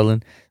 George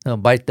Carlin.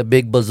 Bite the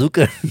big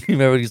bazooka. You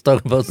remember he's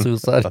talking about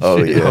suicide? and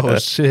Oh, shit? yeah. Oh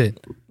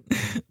shit.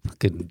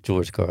 Fucking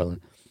George Carlin.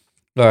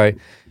 All right.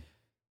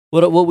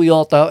 What we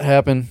all thought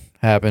happened.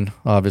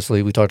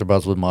 Obviously, we talked about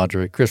this with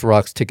Madre. Chris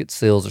Rock's ticket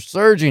sales are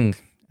surging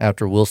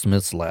after Will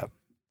Smith's slap.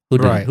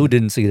 Right. Who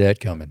didn't see that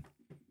coming?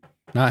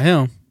 Not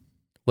him.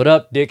 What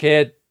up,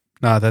 dickhead?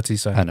 Nah, that's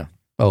Eastside. I know.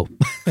 Oh.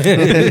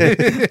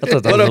 I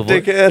thought that What was up, a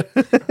voice.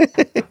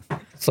 dickhead?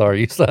 Sorry.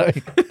 He's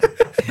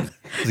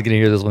going to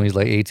hear this when he's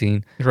like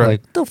 18. Right.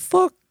 Like, the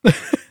fuck? But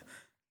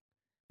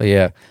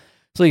yeah.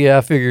 So yeah,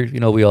 I figured,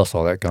 we all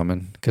saw that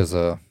coming because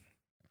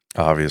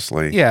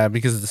Obviously. Yeah,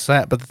 because of the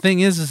slap. But the thing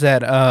is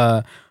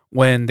that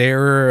when they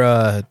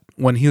were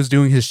when he was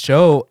doing his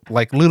show,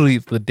 like literally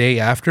the day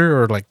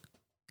after, or like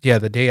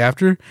the day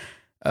after,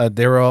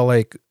 they were all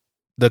like,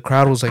 the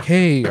crowd was like,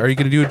 "Hey, are you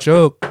gonna do a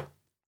joke?"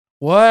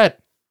 What?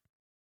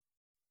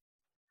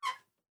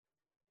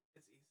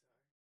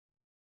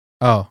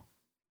 Oh,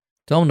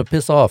 tell him to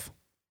piss off.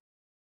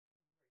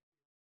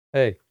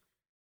 Hey,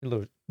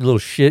 you little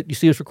shit. You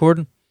see us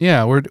recording?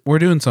 yeah, we're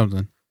doing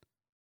something.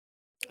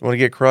 Want to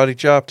get karate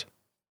chopped?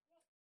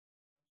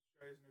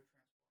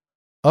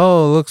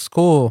 Oh, looks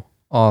cool.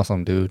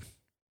 Awesome, dude.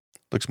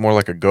 Looks more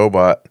like a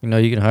GoBot.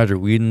 You can hide your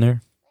weed in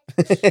there.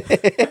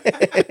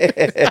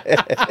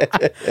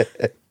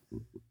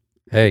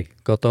 Hey,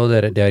 go throw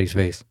that at Daddy's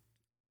face.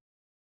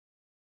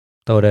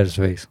 Throw it at his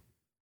face.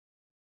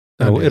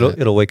 Don't do that.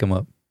 It'll wake him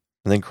up.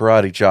 And then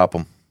karate chop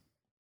them.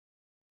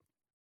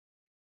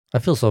 I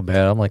feel so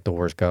bad. I'm like the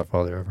worst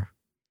godfather ever.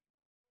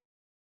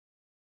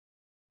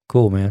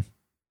 Cool, man.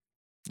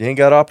 You ain't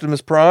got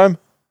Optimus Prime?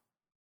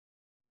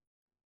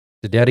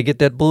 Did Daddy get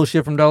that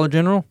bullshit from Dollar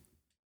General?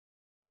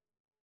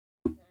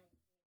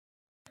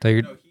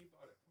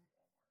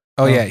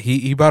 Oh yeah,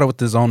 he bought it with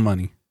his own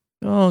money.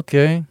 Oh,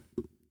 okay.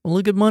 Well,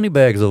 look at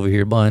Moneybags over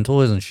here buying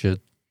toys and shit.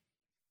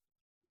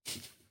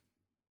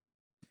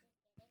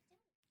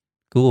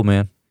 Cool,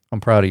 man. I'm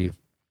proud of you.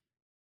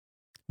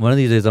 One of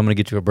these days, I'm going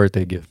to get you a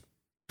birthday gift.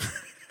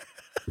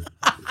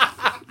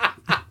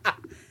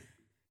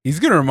 He's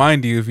gonna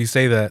remind you if you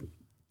say that.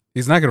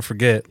 He's not gonna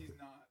forget.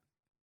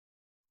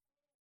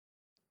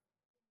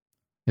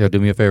 Yeah, do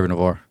me a favor,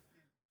 Navar.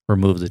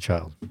 Remove the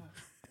child.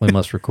 We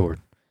must record.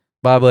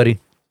 Bye, buddy.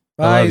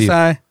 I Bye, love you.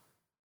 Sai.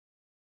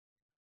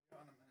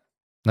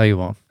 No, you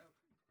won't.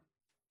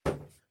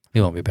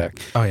 You won't be back.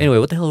 Oh yeah. Anyway,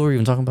 what the hell were we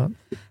even talking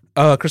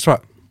about? Chris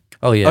Rock.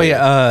 Oh yeah. Oh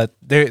yeah,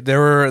 there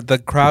were the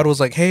crowd was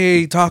like,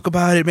 "Hey, talk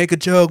about it, make a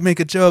joke, make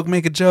a joke,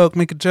 make a joke,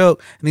 make a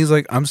joke," and he's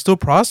like, "I'm still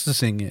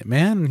processing it,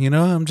 man. You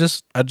know,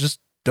 I just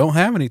don't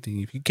have anything.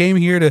 If you came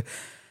here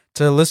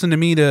to listen to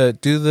me to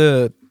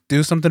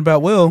do something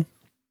about Will,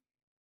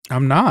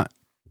 I'm not."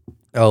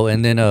 Oh,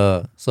 and then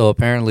so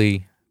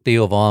apparently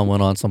Theo Vaughn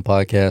went on some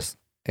podcast.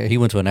 He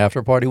went to an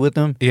after party with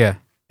them, Yeah,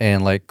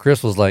 and like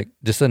Chris was like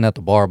just sitting at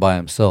the bar by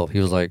himself. He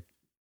was like,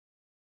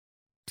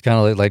 kind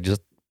of like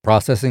just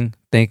processing,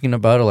 thinking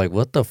about it, like,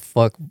 what the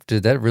fuck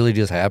did that really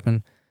just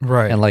happen?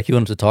 right. And like he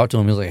went to talk to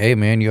him. He was like, "Hey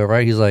man, you all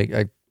right?" He's like,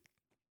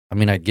 I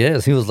mean, I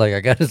guess. He was like,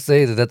 "I gotta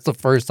say that's the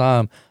first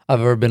time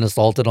I've ever been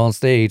assaulted on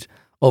stage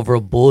over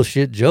a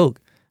bullshit joke."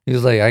 He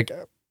was like,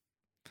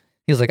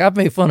 I've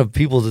made fun of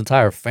people's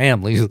entire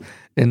families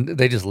and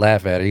they just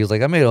laugh at it. He was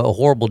like, "I made a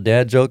horrible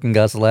dad joke and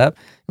got slapped."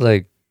 He's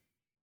like,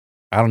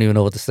 "I don't even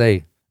know what to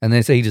say." And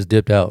they say he just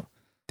dipped out.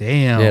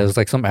 Damn. Yeah, it was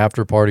like some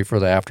after party for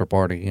the after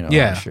party, you know, how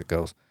Yeah. that shit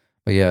goes.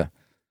 But yeah.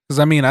 Because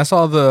I mean, I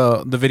saw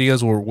the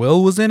videos where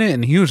Will was in it,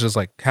 and he was just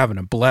like having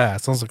a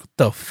blast. I was like, "What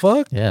the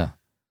fuck?" Yeah.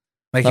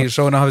 Like he was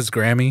showing off his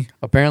Grammy.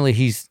 Apparently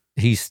he's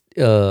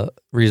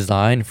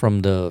resigned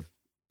from the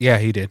Yeah,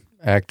 he did.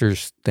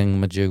 actors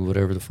thingamajig,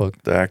 whatever the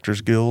fuck. The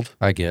Actors Guild.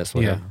 I guess,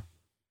 whatever.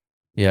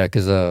 Yeah,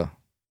 because so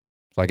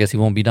I guess he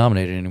won't be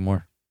nominated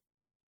anymore.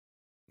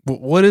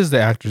 What is the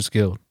Actors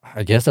Guild?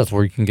 I guess that's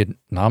where you can get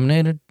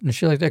nominated and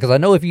shit like that. Because I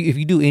know if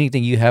you do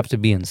anything, you have to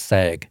be in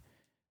SAG.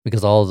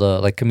 Because all the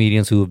like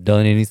comedians who have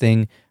done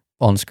anything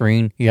on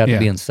screen, you have to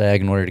be in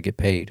SAG in order to get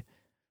paid.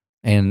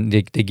 And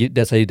they get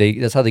that's how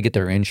they get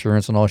their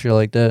insurance and all shit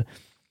like that.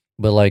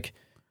 But like,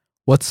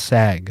 What's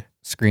SAG?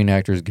 Screen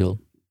Actors Guild.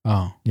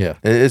 Oh, Yeah.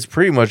 It's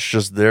pretty much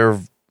just their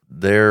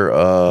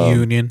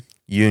union.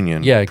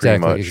 union. Yeah, pretty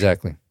exactly. much.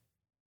 Exactly.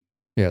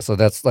 Yeah, so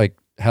that's like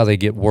how they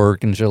get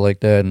work and shit like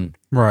that. And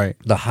Right.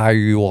 the higher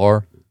you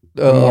are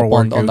The more work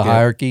on you'll the get.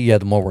 hierarchy, yeah,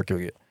 the more work you'll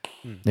get.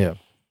 Yeah.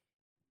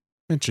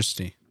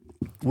 Interesting.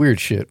 Weird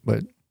shit,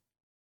 but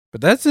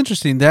But that's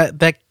interesting. That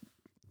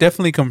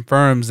definitely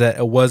confirms that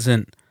it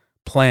wasn't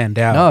planned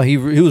out. no, he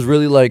was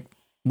really like,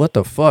 what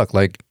the fuck?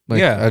 Like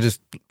Yeah. I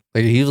just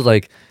like he was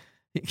like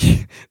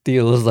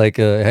Theo was like,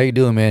 how you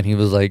doing, man? He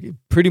was like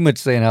pretty much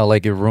saying how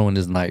like it ruined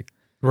his night.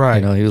 Right.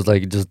 You know, he was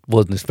like just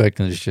wasn't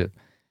expecting this shit.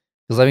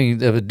 Because I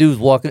mean, if a dude's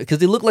walking, because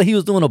he looked like he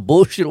was doing a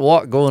bullshit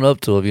walk going up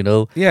to him, you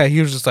know. Yeah,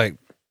 he was just like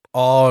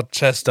all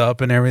chest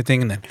up and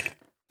everything, and then,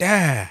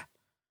 yeah.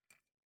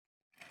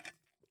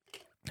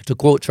 To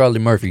quote Charlie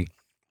Murphy,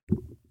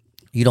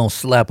 "You don't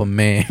slap a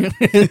man."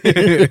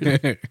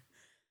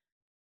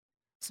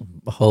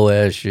 Some whole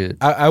ass shit.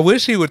 I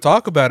wish he would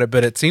talk about it,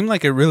 but it seemed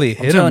like it really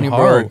I'm hit telling him you,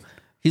 hard. bro.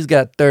 He's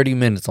got 30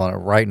 minutes on it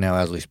right now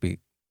as we speak.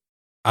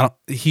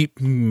 He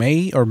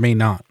may or may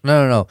not.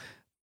 No.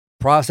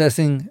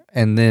 Processing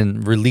and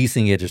then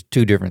releasing it is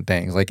two different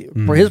things. Like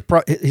for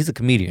he's a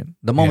comedian.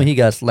 The moment he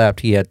got slapped,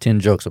 he had 10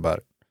 jokes about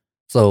it.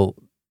 So,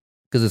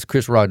 because it's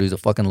Chris Rock, who's a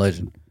fucking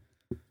legend.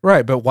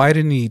 Right, but why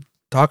didn't he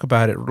talk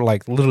about it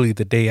like literally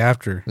the day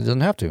after? He doesn't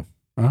have to.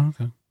 Oh,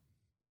 okay.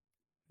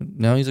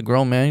 No, he's a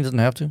grown man. He doesn't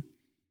have to.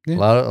 Yeah.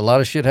 A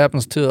lot of shit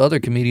happens to other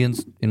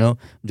comedians. You know,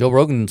 Joe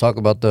Rogan didn't talk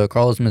about the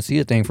Carlos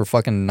Mencia thing for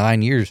fucking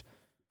 9 years.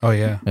 Oh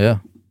yeah, Yeah,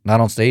 not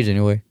on stage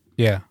anyway.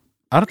 yeah.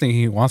 I don't think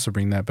he wants to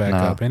bring that back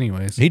Nah. up,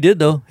 anyways. He did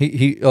though.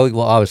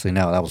 Well, obviously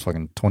now that was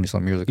fucking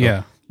 20-something years ago.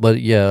 Yeah.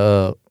 But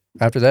yeah,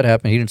 after that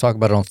happened, he didn't talk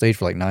about it on stage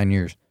for like 9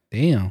 years.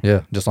 Damn.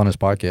 Yeah, just on his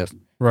podcast.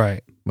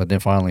 Right. But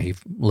then finally he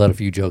let a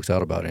few jokes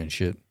out about it and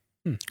shit.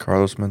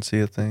 Carlos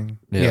Mencia thing.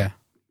 Yeah.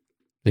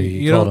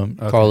 He You called don't- him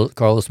okay.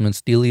 Carlos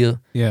Mencia.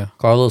 Yeah.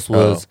 Carlos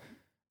was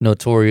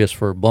notorious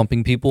for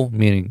bumping people,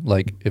 meaning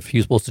like if he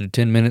was supposed to do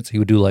 10 minutes, he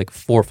would do like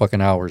 4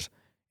 fucking hours,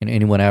 and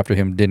anyone after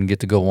him didn't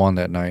get to go on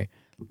that night.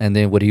 And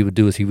then what he would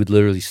do is he would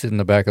literally sit in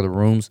the back of the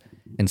rooms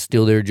and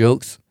steal their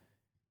jokes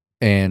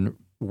and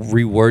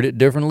reword it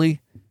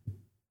differently,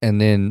 and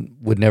then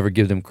would never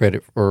give them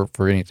credit for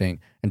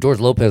anything. And George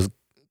Lopez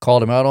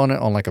called him out on it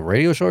on like a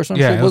radio show or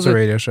something. Yeah, it was a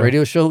radio show.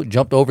 Radio show,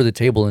 jumped over the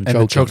table and And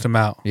then choked choked him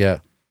out. Yeah.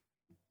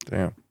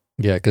 Damn.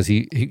 Yeah, because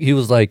he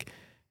was like,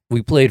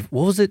 we played,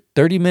 what was it,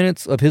 30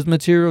 minutes of his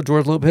material,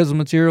 George Lopez's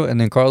material, and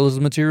then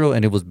Carlos's material,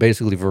 and it was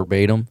basically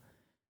verbatim,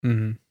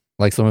 Mm-hmm.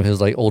 like some of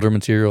his like older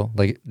material,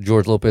 like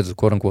George Lopez's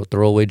quote unquote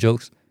throwaway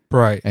jokes,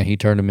 Right. and he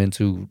turned them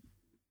into,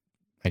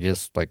 I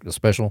guess, like the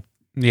special.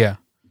 Yeah.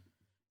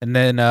 And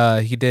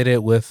then he did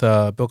it with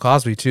Bill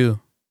Cosby too.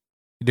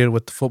 He did it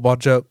with the football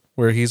joke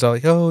where he's all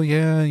like, "Oh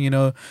yeah, you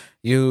know,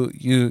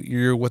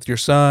 you're with your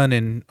son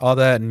and all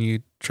that, and you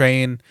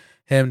train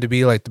him to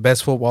be like the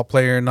best football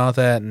player and all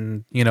that,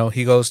 and you know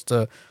he goes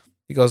to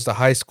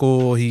high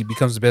school, he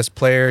becomes the best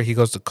player, he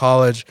goes to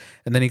college,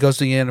 and then he goes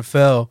to the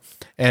NFL,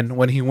 and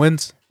when he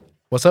wins,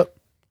 what's up?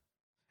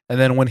 And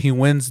then when he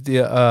wins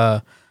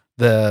the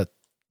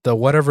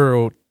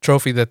whatever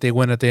trophy that they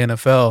win at the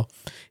NFL,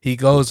 he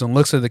goes and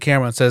looks at the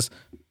camera and says,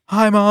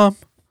 "Hi, Mom,"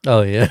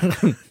 Oh yeah,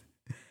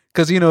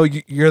 because you know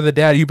you're the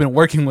dad. You've been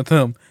working with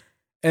him,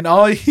 and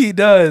all he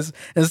does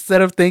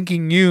instead of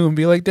thanking you and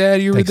be like,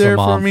 "Dad, you were Thanks for there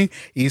for Mom." me,"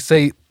 he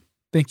say,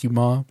 Thank you,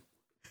 Mom.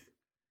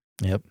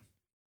 Yep.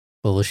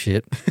 Full of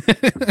shit.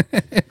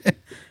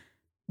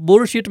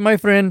 Bullshit, my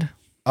friend.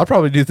 I'll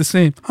probably do the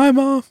same. Hi,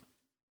 Mom.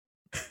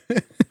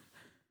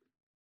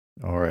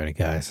 Alrighty,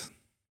 guys.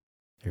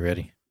 You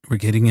ready? We're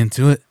getting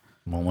into it.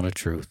 Moment of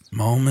truth.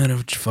 Moment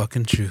of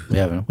fucking truth. We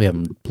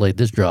haven't played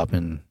this drop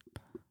in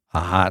a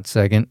hot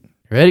second.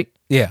 You ready?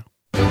 Yeah.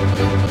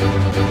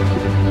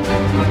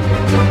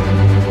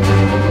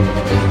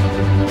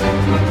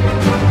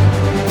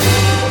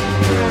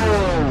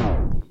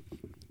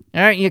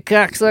 All right, you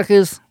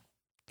cocksuckers.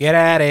 Get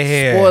out of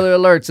here. Spoiler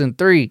alerts in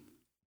 3,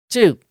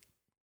 2,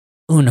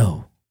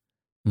 1.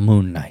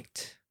 Moon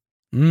Knight.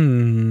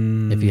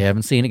 If you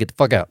haven't seen it, get the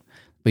fuck out.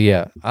 But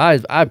yeah,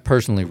 I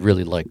personally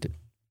really liked it.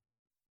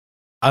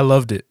 I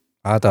loved it.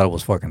 I thought it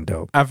was fucking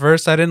dope. At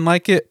first, I didn't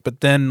like it,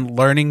 but then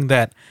learning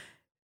that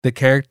the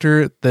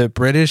character, the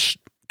British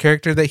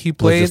character that he It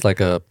was played, just like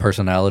a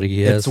personality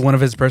he has. it's one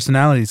of his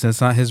personalities. And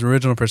it's not his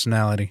original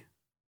personality.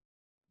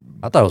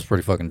 I thought it was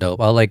pretty fucking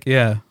dope. I like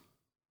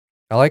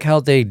how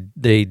they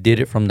did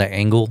it from the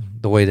angle,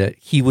 the way that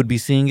he would be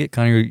seeing it.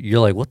 Kind of, you're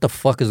like, what the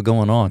fuck is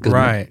going on? 'Cause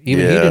Right.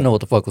 Even he Yeah. didn't know what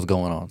the fuck was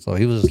going on. So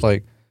he was just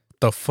like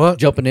The fuck?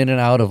 jumping in and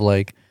out of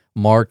like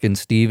Mark and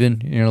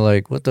Steven. You're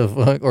like, what the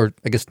fuck? Or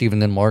I guess Steven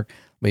then Mark.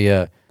 But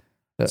yeah.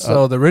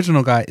 So the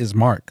original guy is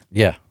Mark.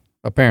 Yeah,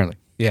 apparently.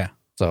 Yeah.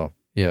 So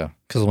yeah,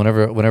 because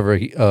whenever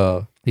he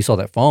saw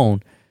that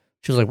phone,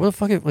 she was like, "What the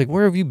fuck? Like,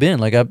 where have you been?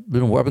 Like, I've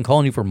been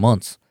calling you for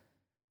months."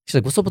 She's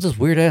like, "What's up with this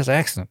weird ass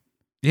accent?"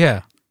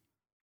 Yeah.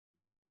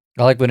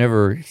 I like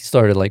whenever he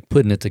started like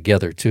putting it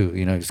together too.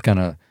 You know, just kind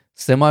of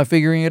semi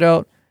figuring it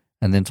out,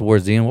 and then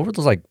towards the end, what were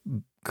those like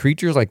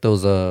creatures, like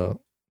those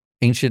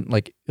ancient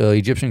like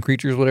Egyptian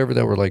creatures, whatever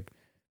that were like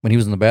when he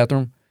was in the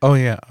bathroom. Oh,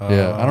 yeah.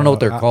 Yeah, I don't know what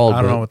they're called, I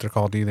don't but- know what they're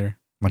called either.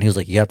 When he was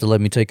like, "You have to let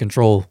me take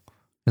control."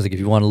 He's like, "If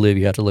you want to live,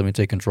 you have to let me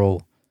take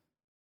control."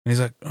 And he's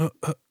like,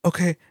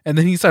 okay. And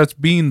then he starts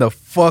beating the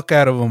fuck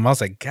out of him. I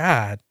was like,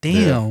 God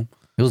damn.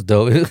 It was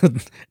dope.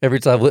 Every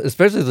time,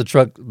 especially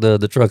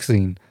the truck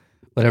scene,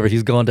 whenever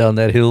he's going down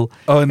that hill.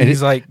 Oh, and And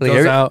he's like, goes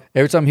every, out.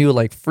 every time he would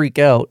like freak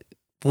out,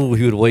 fool,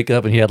 he would wake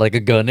up and he had like a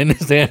gun in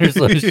his hand or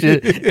some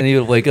shit. And he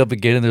would wake up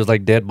again and there's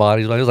like dead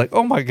bodies. He was like,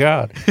 oh my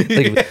God.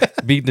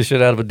 Like beating the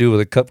shit out of a dude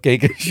with a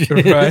cupcake and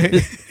shit.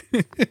 Right.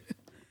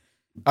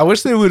 I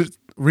wish they would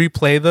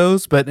replay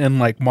those, but in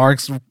like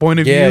Mark's point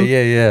of Yeah, view.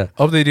 yeah.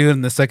 Hope they do it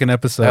in the second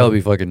episode. That would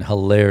be fucking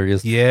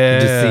hilarious. Yeah.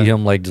 Just see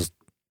him like just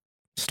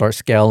start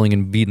scowling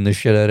and beating the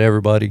shit out of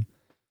everybody.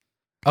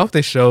 I hope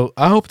they show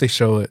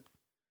it.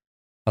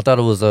 I thought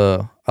it was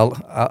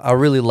I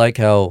really like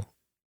how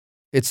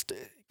it's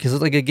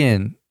because like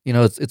again, you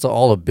know, it's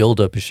all a build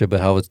up and shit, but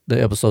how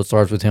the episode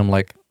starts with him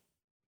like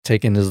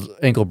taking his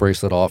ankle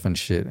bracelet off and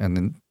shit, and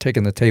then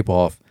taking the tape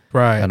off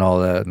Right. and all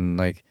that, and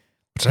like,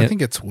 Which I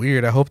think it's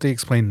weird. I hope they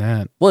explain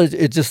that. well,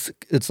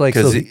 it's like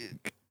Because so,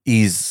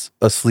 he's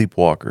a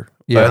sleepwalker.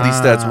 Yeah. At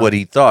least that's what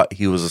he thought.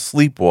 He was a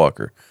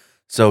sleepwalker.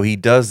 So he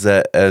does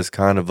that as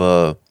kind of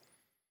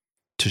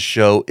to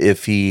show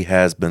if he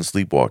has been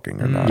sleepwalking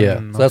or not. yeah.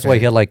 So that's why he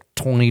okay. had like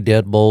 20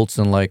 deadbolts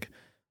and like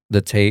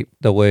the tape.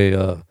 The way,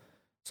 so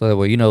that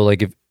way, you know,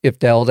 like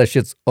if all that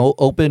shit's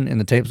open and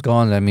the tape's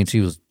gone, that means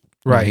he was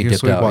Right. he He was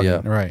dipped out,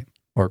 sleepwalking. yeah. Right.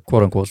 or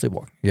quote unquote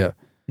sleepwalking. Yeah.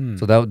 Hmm.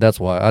 So that's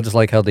why I just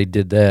like how they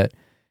did that,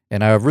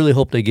 and I really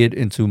hope they get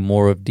into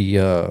more of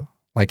the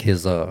like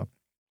his Other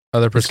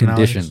his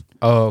personalities. condition.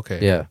 Oh,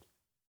 okay. Yeah,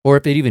 or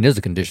if it even is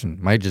a condition,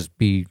 might just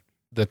be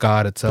The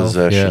god itself.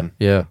 Possession.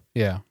 yeah.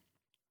 Yeah.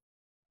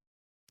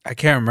 I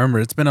can't remember.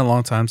 It's been a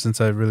long time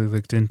since I really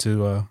looked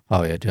into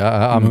Oh yeah, dude,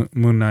 I'm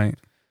Moon Knight.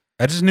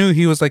 I just knew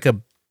he was like a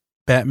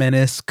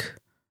Batman-esque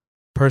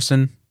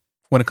person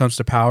when it comes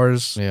to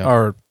powers Yeah.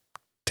 or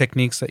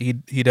techniques that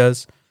he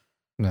does.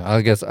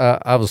 I guess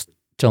I was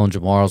telling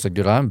Jamar, I was like,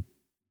 dude, I'm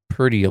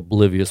pretty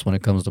oblivious when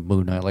it comes to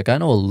Moon Knight. Like I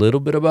know a little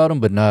bit about him,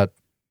 but not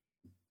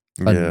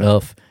Yeah.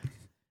 enough.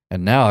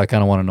 And now I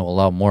kind of want to know a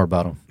lot more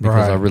about him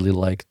because I Right. really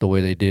like the way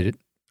they did it.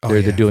 Oh, They're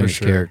yeah, doing for his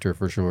sure. character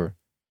for sure.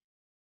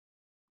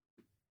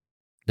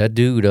 That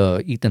dude,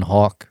 Ethan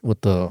Hawke,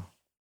 with the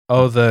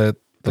Oh, the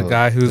The-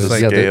 guy who's the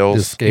like, the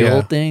scales. scale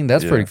Yeah. thing.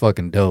 That's Yeah. pretty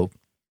fucking dope.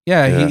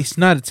 yeah, Yeah. he's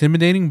not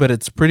intimidating, but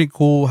it's pretty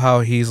cool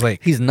how he's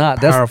like, He's not.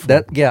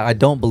 Powerful. Yeah, I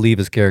don't believe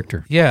his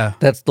character. yeah,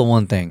 That's the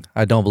one thing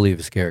I don't believe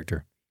his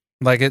character.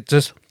 like it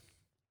just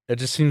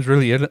seems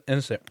really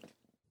innocent.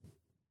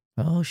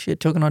 Oh shit,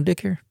 choking on dick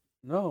here.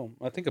 No,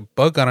 I think a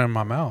bug got in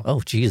my mouth.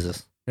 Oh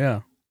Jesus,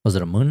 Yeah, was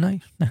it a Moon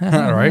Knight?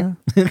 Right.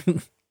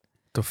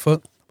 the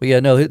fuck. But yeah,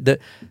 no,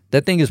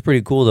 that thing is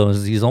pretty cool though.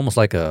 Is he's almost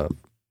like a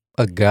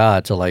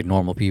god to like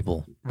normal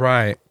people.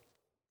 Right.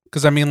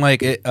 Because I mean,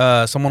 like,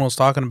 someone was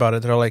talking about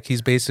it. They're like,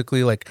 he's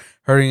basically like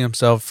hurting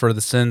himself for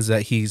the sins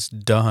that he's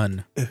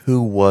done.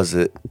 Who was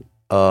it?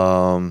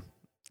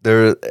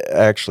 There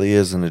actually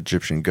is an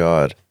Egyptian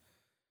god,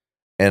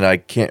 and I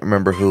can't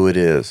remember who it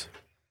is.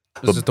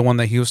 Is it the one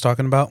that he was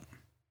talking about?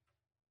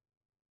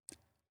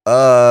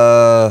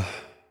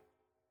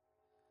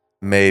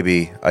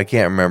 Maybe I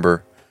can't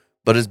remember,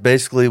 but it's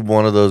basically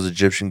one of those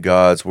Egyptian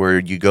gods where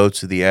you go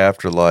to the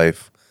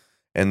afterlife,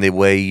 and they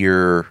weigh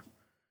your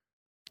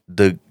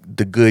the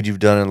good you've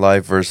done in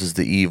life versus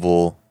the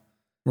evil,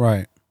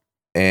 Right.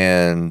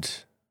 and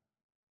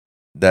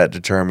that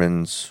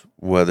determines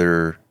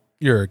whether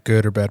You're a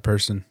good or bad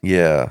person.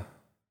 yeah.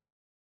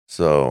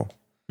 So,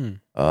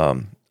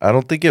 I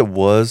don't think it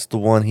was the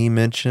one he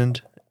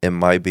mentioned. It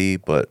might be,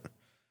 but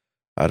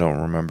I don't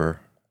remember.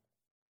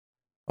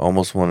 I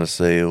almost want to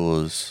say it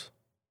was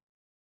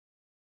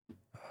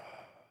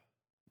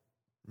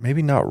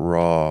maybe not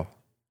Raw.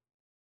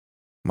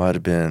 Might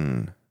have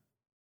been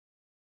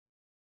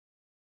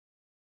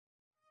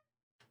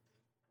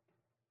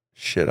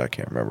shit, I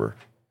can't remember.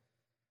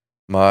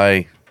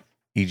 My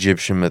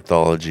Egyptian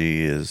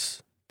mythology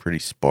is pretty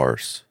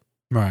sparse.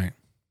 Right.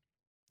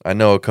 I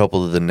know a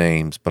couple of the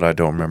names, but I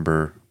don't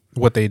remember.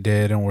 What they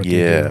did and what they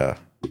did. Yeah.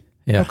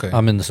 Yeah, Okay.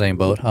 I'm in the same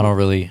boat. I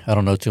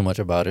don't know too much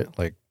about it.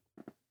 Like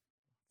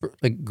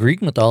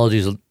Greek mythology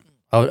is,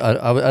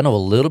 I know a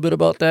little bit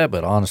about that,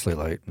 but honestly,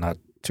 like not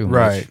too much.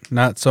 Right.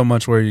 Not so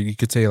much where you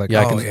could say like,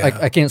 Yeah, oh,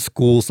 I can't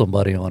school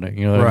somebody on it.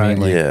 You know what I Right.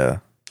 mean? Like, Yeah.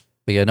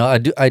 But yeah, no,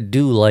 I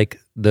do like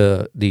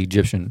the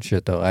Egyptian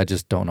shit though. I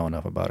just don't know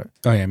enough about it,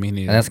 Oh yeah, me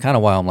neither. and that's kind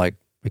of why I'm like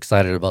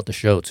excited about the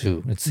show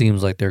too. It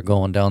seems like they're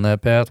going down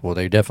that path. Well,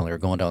 they definitely are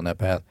going down that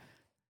path,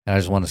 and I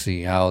just want to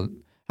see how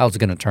it's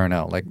going to turn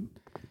out. Like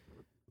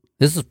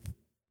this is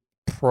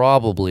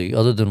probably,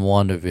 other than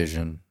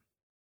WandaVision,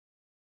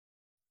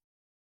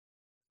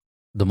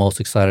 the most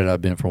excited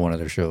I've been for one of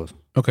their shows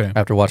okay.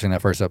 after watching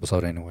that first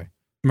episode. Anyway,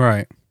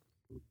 Right.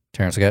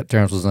 Terrence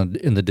was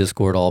in the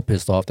Discord all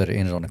pissed off that it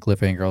ended on a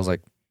cliffhanger. I was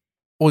like,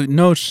 Well,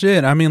 no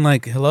shit. I mean,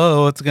 like,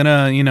 hello, it's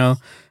gonna,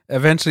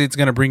 eventually it's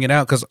gonna bring it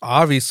out because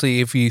obviously,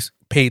 if you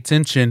pay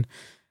attention,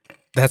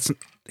 that's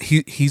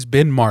he's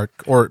been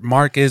Mark, or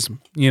Mark is,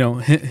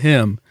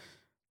 him,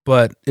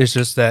 but it's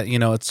just that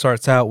it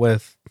starts out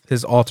with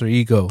his alter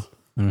ego.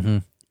 mm-hmm.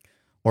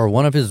 Or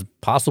one of his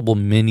possible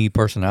mini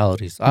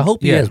personalities. I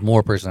hope he Yeah. has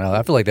more personality.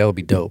 I feel like that would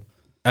be dope.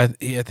 I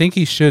think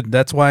he should.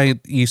 That's why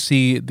you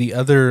see the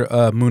other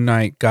Moon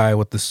Knight guy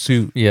with the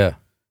suit, Yeah.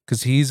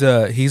 because he's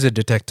a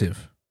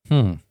detective.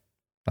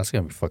 That's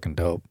gonna be fucking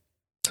dope.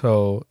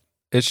 So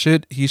he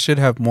should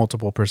have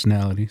multiple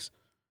personalities.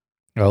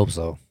 I hope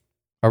so.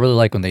 I really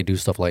like when they do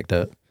stuff like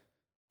that.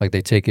 Like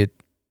they take it.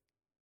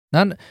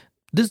 Not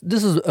this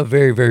is a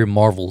very, very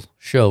Marvel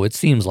show. It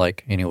seems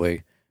like,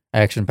 anyway,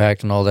 action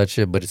packed and all that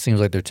shit. But it seems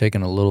like they're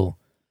taking a little,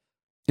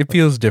 It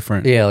feels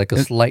different. like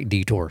a slight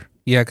detour.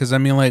 Yeah, because I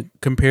mean, like,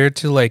 compared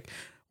to like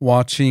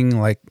watching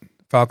like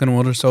Falcon and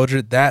Winter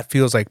Soldier, that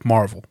feels like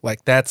Marvel.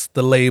 Like that's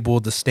the label,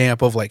 the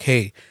stamp of like,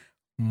 hey,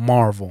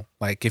 Marvel.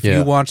 Like if Yeah.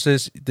 you watch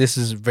this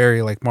is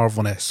very like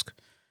Marvel-esque.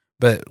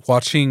 But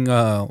watching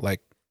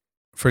like,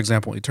 for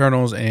example,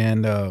 Eternals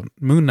and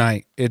Moon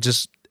Knight, it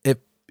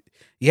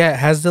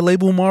has the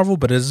label Marvel,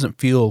 but it doesn't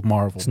feel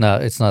Marvel. It's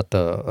not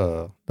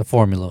the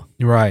formula.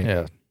 Right.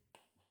 Yeah.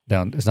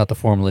 It's not the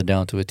formula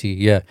down to a T.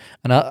 Yeah.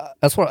 And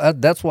that's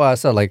why I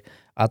said, like,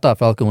 I thought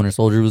Falcon Winter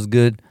Soldier was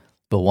good,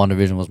 but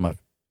WandaVision was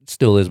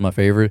still is my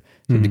favorite.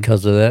 Mhm.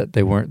 Because of that,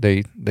 they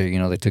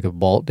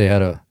took they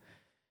had a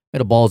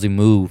ballsy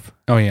move.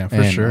 Oh yeah, for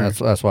And sure.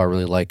 That's why I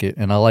really like it.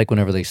 And I like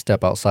whenever they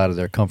step outside of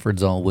their comfort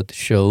zone with the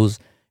shows,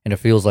 and it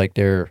feels like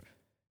they're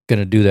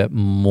gonna do that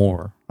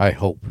more. I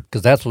hope,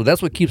 because that's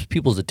what keeps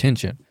people's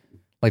attention.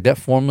 Like that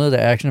formula, the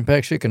action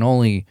pack shit can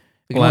only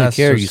Lasts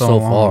carry for you so so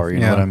long. far. You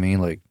know Yeah. what I mean?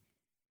 Like,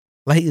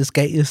 Latest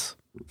gators.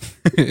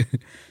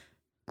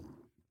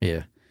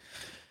 yeah,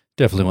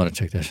 definitely want to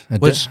check that.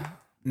 Which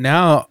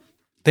now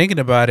thinking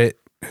about it,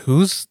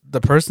 who's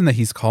the person that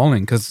he's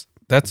calling? Because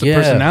that's the Yeah.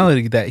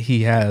 personality that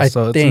he has. I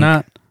So it's think-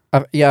 not.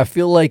 I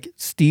feel like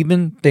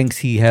Steven thinks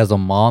he has a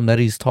mom that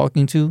he's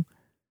talking to,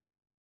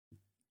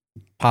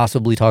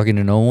 possibly talking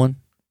to no one.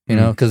 You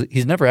know, because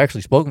he's never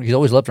actually spoken. He's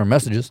always left her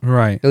messages,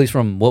 Right. at least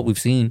from what we've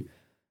seen.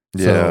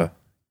 Yeah.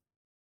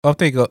 I hope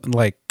they go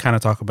like kind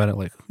of talk about it.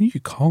 Like, who are you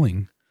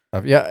calling?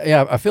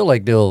 Yeah. I feel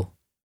like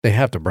they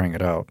have to bring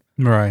it out.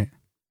 Right.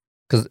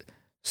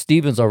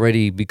 Steven's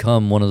already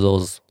become one of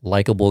those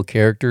likable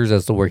characters,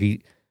 as to where he's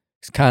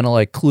kind of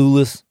like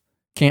clueless,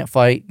 can't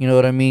fight. You know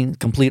what I mean?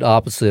 Complete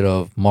opposite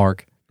of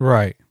Mark.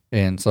 Right.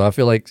 And so I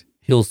feel like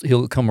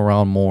he'll come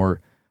around more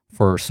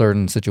for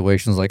certain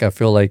situations. Like I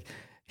feel like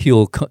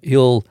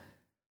he'll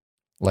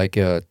like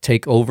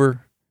take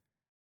over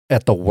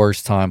at the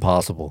worst time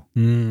possible.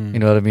 Mm. You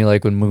know what I mean?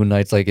 Like when Moon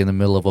Knight's like in the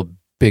middle of a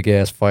big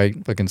ass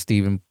fight, fucking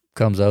Steven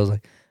comes out, I was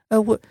like,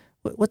 oh,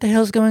 what the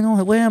hell's going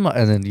on? Where am I?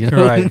 And then, you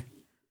know, Right.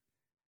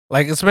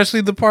 Like,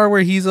 especially the part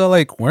where he's all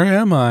like, where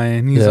am I?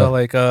 And he's Yeah. all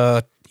like,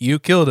 you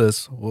killed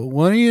us.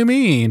 What do you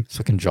mean?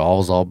 fucking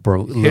jaws all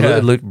broke. Yeah.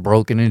 It looked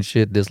broken and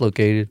shit,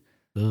 dislocated.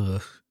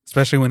 Ugh.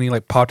 Especially when he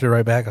like popped it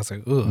right back. I was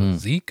like, ugh,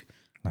 Zeke?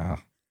 Nah.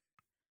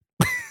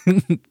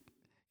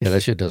 Yeah,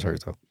 that shit does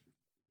hurt though.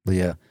 But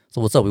yeah.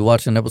 So what's up? We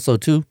watching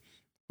episode 2?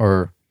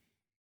 Or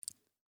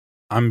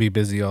I'm gonna be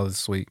busy all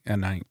this week at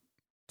night.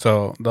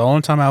 So the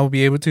only time I will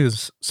be able to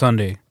is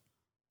Sunday.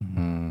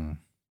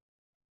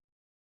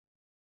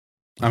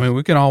 I mean,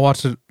 we can all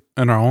watch it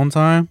in our own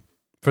time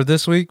for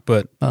this week,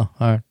 but oh,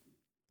 all right.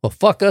 Well,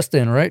 fuck us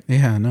then, right?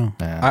 Yeah, no.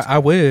 Nah, I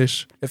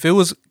wish if it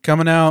was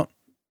coming out.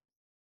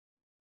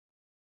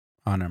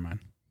 Oh, never mind.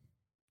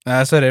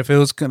 I said if it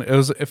was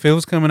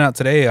coming out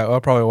today,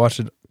 I'll probably watch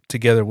it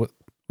together with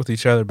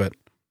each other, but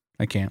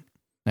I can't.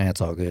 nah,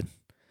 it's all good.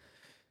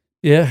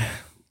 Yeah,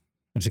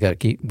 we just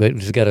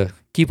gotta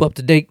keep up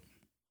to date.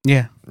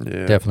 Yeah.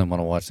 Yeah. Definitely want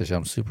to watch this.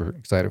 I'm super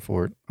excited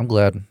for it. I'm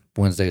glad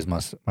Wednesday is my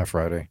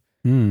Friday.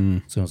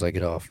 Mm. As soon as I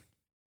get off,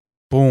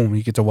 Boom,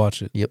 you get to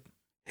watch it. Yep.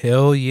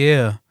 Hell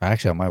yeah. I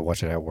might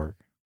watch it at work.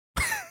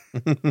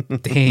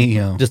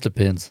 Damn. Just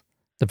depends.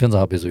 Depends on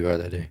how busy we are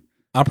that day.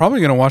 I'm probably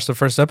gonna watch the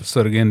first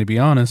episode again, to be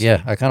honest.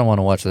 Yeah, I kind of want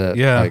to watch that.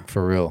 Yeah. Like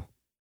for real.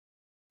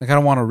 I kind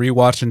of want to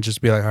rewatch and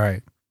just be like, all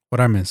right, what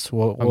I missed?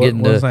 What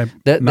getting was I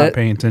not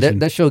paying attention?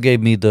 That show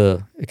gave me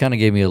it kind of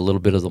gave me a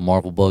little bit of the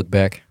Marvel bug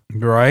back.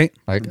 Right?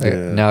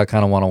 Now I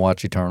kind of want to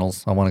watch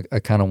Eternals. I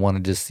kind of want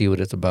to just see what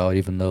it's about,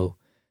 even though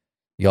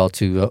y'all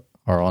two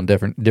are on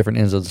different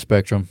ends of the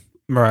spectrum.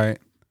 Right.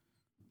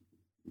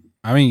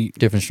 I mean,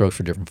 Different strokes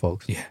for different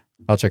folks. Yeah.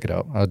 I'll check it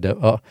out.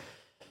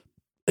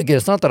 Again,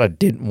 it's not that I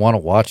didn't want to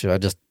watch it. I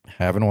just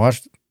haven't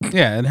watched it.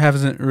 yeah, it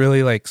hasn't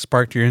really like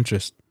sparked your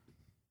interest.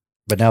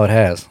 But now it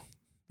has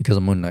because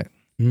of Moon Knight.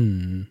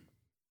 Hmm.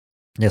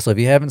 Yeah, so if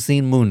you haven't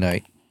seen Moon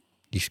Knight,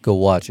 you should go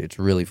watch it. It's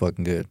really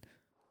fucking good.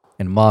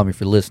 And Mom, if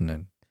you're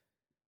listening,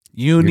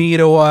 You need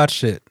to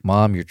watch it.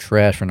 Mom, you're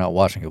trash for not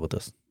watching it with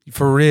us.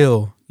 For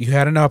real. You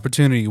had an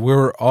opportunity. We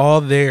were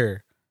all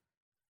there.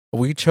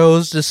 We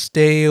chose to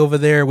stay over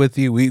there with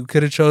you. We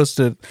could have chose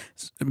to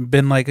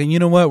been like, you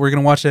know what? We're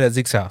gonna watch it at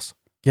Zeke's house.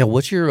 Yeah,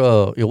 what's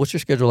your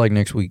schedule like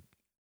next week?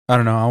 I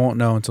don't know. I won't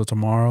know until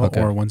tomorrow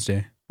Okay. or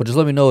Wednesday. Well, just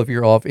let me know if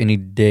you're off any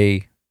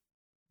day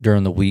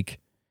during the week,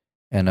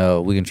 and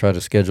we can try to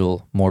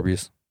schedule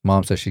Morbius.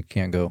 Mom says she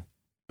can't go.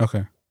 Okay.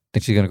 I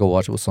think she's gonna go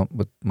watch it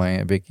with my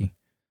Aunt Vicky,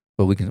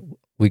 but we can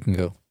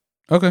go.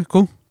 Okay,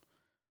 cool.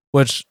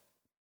 Which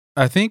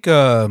I think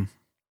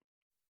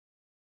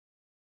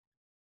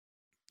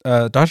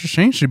Doctor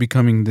Strange should be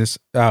coming this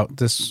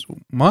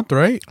month,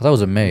 right? I thought it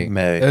was in May.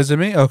 May. Is it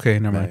me? Okay,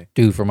 never mind. May.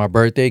 Dude, for my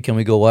birthday, can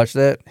we go watch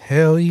that?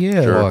 Hell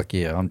yeah. Sure. Fuck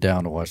yeah, I'm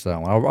down to watch that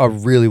one. I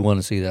really want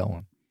to see that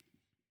one.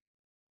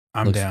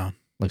 I'm Looks- down.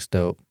 Looks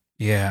dope.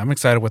 Yeah, I'm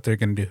excited what they're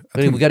gonna do. I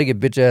Hey, think we got to get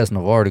bitch ass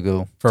Navarre to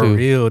go for too.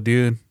 real,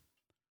 dude.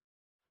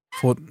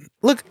 For,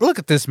 look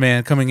at this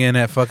man coming in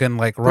at fucking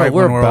like Bro, right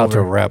we're when we're about to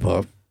over. wrap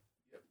up.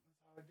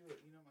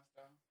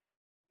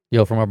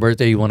 Yo, for my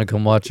birthday, you want to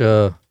come watch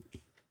Doctor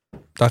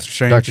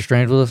Strange. Doctor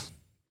Strange with us?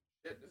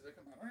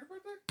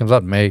 Comes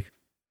out in May.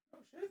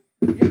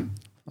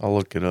 I'll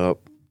look it up.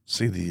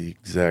 See the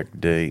exact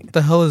date. What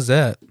the hell is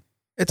that?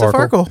 It's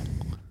Farkle. a Farkle.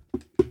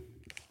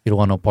 You don't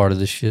want no part of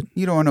this shit.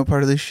 You don't want no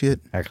part of this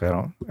shit. Actually, I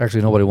don't.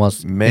 Actually, nobody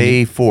wants.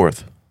 May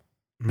 4th.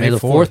 May the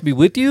 4th be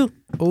with you.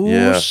 Oh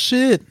Yeah.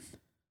 shit!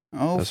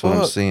 Oh, That's fuck. what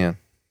I'm seeing.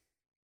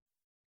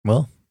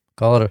 Well,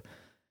 call it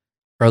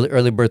a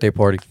early birthday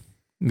party.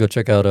 Go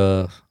check out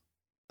Mr.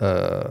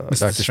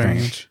 Doctor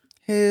Strange.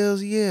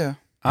 Hells yeah.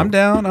 I'm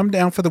down. I'm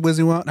down for the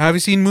Wizzy one. Have you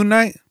seen Moon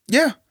Knight?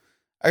 Yeah.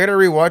 I got to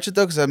rewatch it,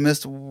 though, because I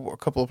missed a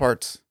couple of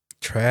parts.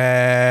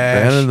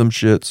 Trash. Banning them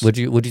shits. What'd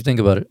you think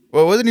about it?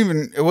 Well, it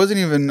wasn't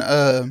even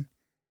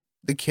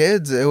the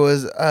kids. It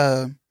was,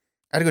 I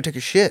had to go take a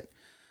shit.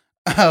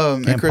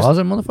 And Can't Chris, pause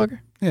it, motherfucker.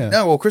 Yeah.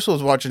 no, well, Crystal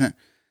was watching it.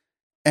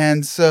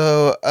 And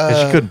so, And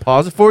she couldn't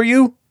pause it for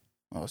you?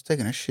 I was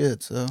taking a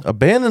shit, so.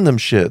 Abandon them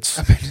shits.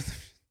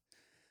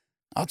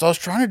 That's all I was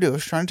trying to do. I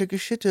was trying to take a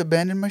shit to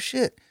abandon my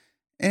shit.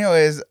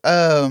 Anyways,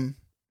 but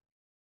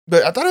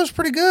I thought it was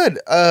pretty good.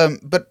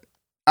 But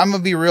I'm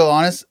gonna be real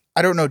honest.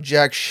 I don't know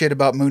jack shit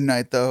about Moon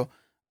Knight though.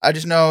 I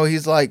just know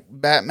he's like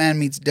Batman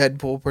meets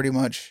Deadpool pretty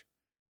much,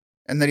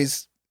 and that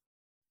he's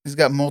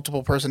got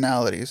multiple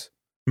personalities.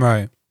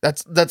 Right.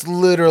 That's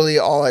literally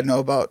all I know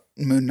about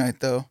Moon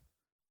Knight though.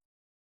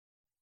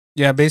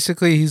 Yeah.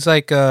 Basically, he's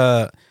like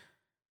I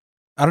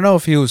don't know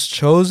if he was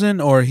chosen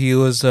or he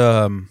was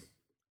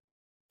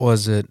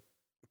it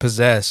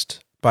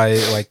possessed by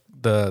like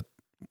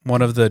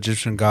one of the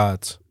Egyptian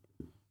gods.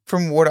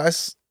 From when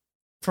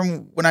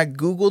I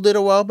Googled it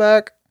a while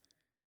back,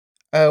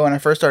 when I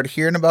first started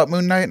hearing about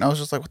Moon Knight, and I was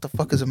just like, what the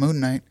fuck is a Moon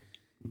Knight?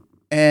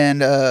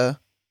 And I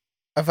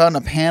found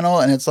a panel,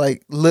 and it's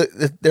like,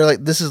 they're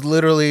like, this is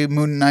literally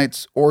Moon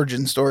Knight's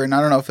origin story, and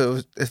I don't know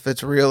if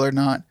it's real or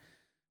not,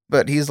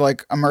 but he's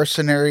like a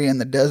mercenary in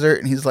the desert,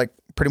 and he's like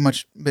pretty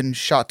much been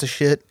shot to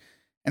shit,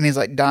 and he's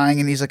like dying,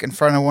 and he's like in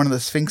front of one of the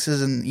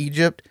sphinxes in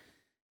Egypt,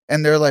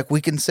 and they're like, we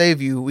can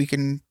save you, we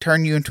can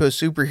turn you into a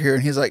superhero,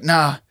 and he's like,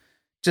 nah,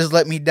 just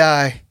let me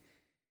die.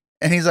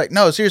 And he's like,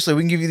 no, seriously,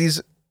 we can give you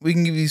these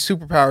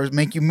superpowers,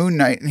 make you Moon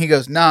Knight. And he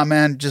goes, nah,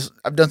 man,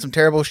 I've done some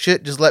terrible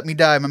shit, just let me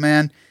die, my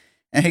man.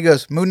 And he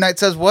goes, Moon Knight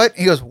says what?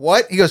 He goes,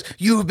 what? He goes,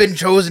 you've been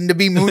chosen to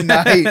be Moon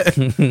Knight.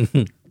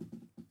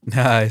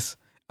 Nice.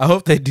 I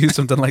hope they do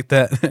something like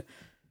that.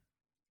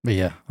 But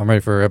yeah, I'm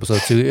ready for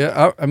episode 2.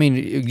 Yeah, I mean,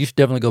 you should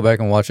definitely go back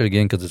and watch it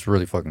again because it's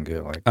really fucking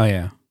good. Like, Oh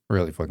yeah.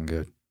 really fucking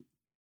good.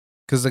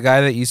 Because the guy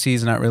that you see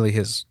is not really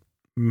his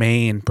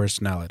main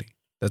personality.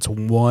 That's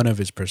one of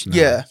his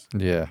personalities. Yeah.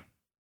 Yeah.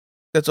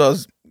 That's what I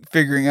was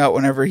figuring out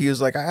whenever he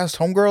was like, I asked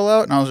Homegirl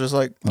out, and I was just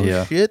like, oh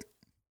Yeah. shit.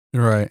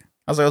 Right.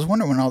 I was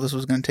wondering when all this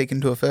was going to take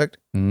into effect.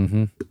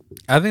 Mm-hmm.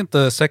 I think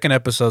the second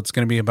episode's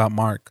going to be about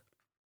Mark.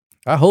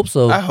 I hope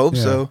so. I hope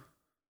yeah. so.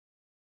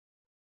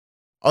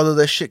 Although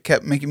that shit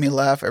kept making me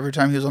laugh every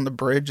time he was on the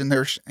bridge and he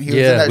was in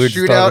that we were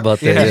just talking shootout. about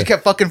He that. just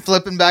kept fucking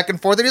flipping back and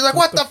forth, and he's like,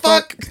 "What the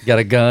fuck?" He got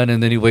a gun,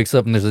 and then he wakes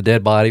up and there's a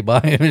dead body by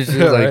him. It's just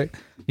Right. like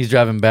he's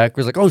driving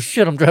backwards. Like, oh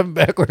shit, I'm driving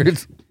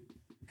backwards.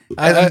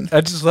 I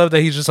just love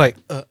that he's just like,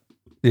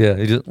 Yeah,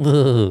 he just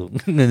and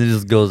then it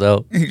just goes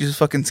out. He just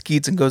fucking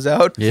skeets and goes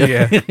out. Yeah,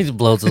 Yeah. he just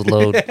blows his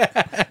load.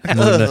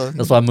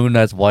 That's why Moon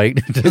Knight's white.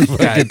 Just God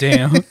fucking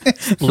damn.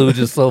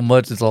 splooges so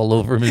much it's all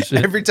over him and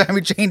shit. Every time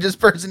he changes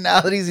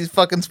personalities, he's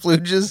fucking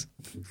splooges.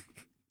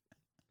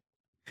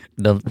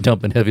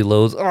 Dumping heavy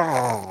loads.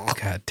 Oh.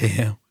 God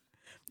damn.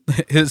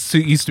 His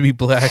suit used to be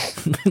black.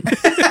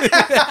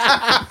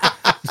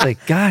 It's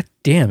like, God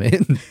damn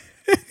it.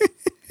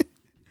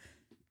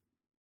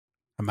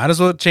 I might as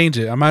well change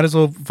it. I might as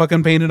well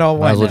fucking paint it all Might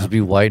white as well now. just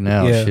be white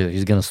now. Yeah. Shit,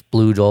 he's gonna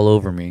splooge all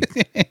over me.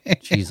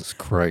 Jesus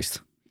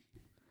Christ.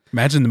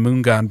 Imagine the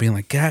moon god being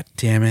like, God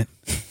damn it.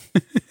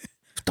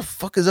 What the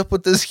fuck is up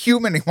with this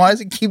human? Why does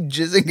he keep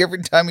jizzing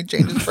every time he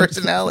changes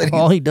personality?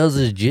 All he does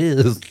is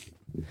jizz.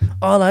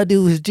 All I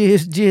do is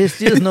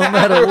jizz, no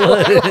matter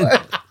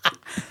what.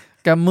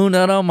 Got Moon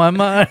Knight on my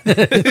mind.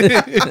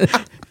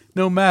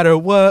 No matter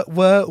what.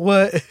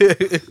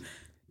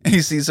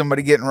 You see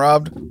somebody getting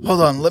robbed.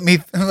 Hold on, let me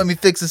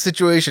fix the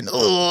situation.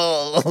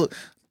 Ugh.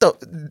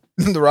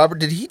 The robber,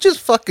 did he just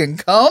fucking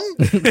come?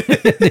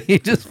 He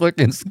just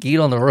fucking skied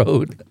on the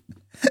road.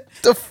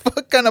 The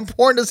fuck kind of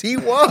porn does he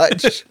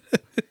watch?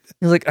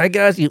 He's like, I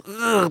got you.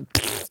 Ugh.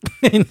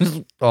 And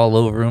just all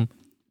over him.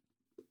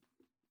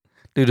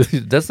 Dude,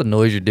 that's the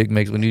noise your dick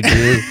makes when you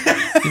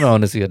jizz. You don't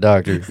want to see a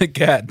doctor.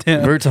 God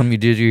damn. Every time you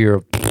jizz, you hear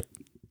a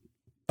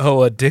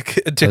Oh, a dick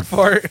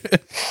fart.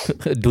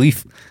 a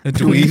dweef. A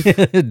dweef.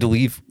 A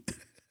dweef.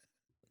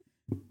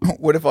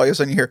 What if all of a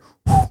sudden you hear,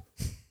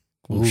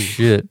 Oh,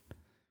 shit.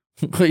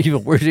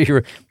 Even worse, you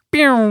hear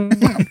pew. you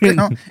had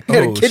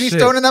Oh, a kidney shit.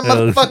 stone in that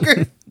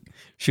motherfucker?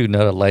 Shooting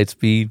out at light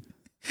speed.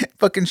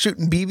 Fucking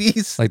shooting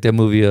BBs? Like that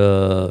movie,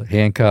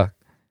 Hancock.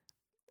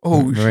 Oh,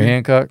 Remember shit.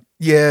 Hancock?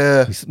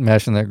 Yeah. He's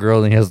smashing that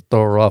girl and he has to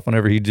throw her off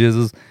whenever he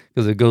jizzes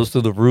because it goes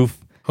through the roof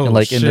Oh, and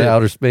like shit. into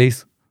outer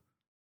space.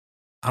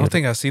 I don't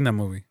think I've seen that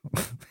movie.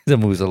 That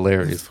movie's It's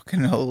hilarious. fucking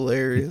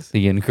hilarious.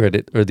 The end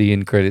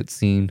credit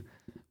scene,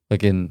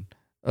 like in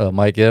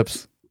Mike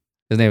Epps.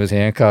 His name is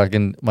Hancock,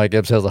 and Mike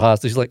Epps has a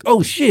hostage. He's like,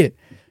 "Oh shit,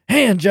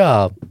 hand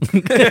job."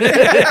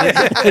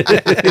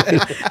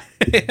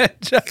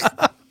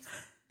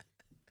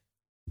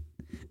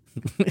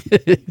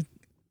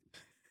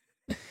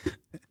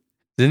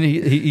 Then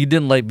he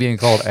didn't like being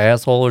called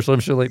asshole or some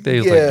shit like that. He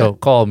was Yeah. like, "Don't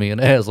call me an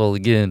asshole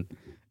again."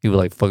 He would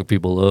like fuck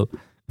people up.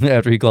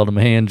 After he called him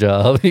a hand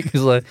job, he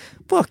was like,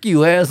 "Fuck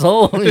you,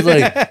 asshole." He's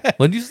like,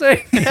 "What'd you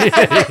say?" He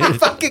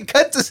fucking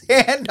cuts his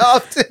hand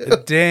off too.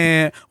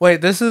 Damn.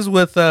 Wait, this is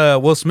with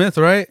Will Smith,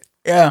 right?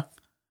 Yeah.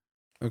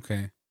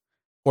 Okay.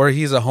 Or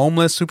he's a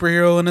homeless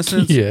superhero in a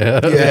sense?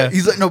 Yeah. Yeah.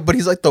 He's like, no, but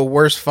he's like the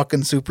worst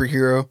fucking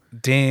superhero.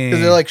 Damn.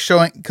 Because they're like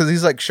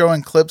he's like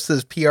showing clips to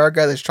this PR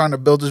guy that's trying to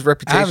build his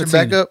reputation haven't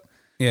back seen it. up.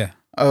 Yeah.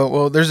 Oh,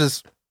 well, there's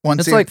this one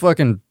It's scene. like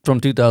fucking from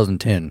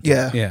 2010.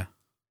 yeah. Yeah.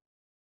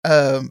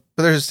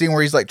 But there's a scene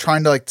where he's like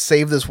trying to like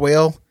save this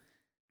whale.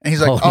 And he's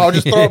like, Oh, I'll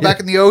just throw yeah. it back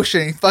in the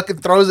ocean. He fucking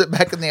throws it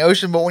back in the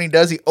ocean. But when he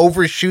does, he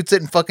overshoots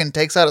it and fucking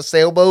takes out a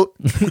sailboat.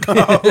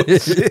 Oh,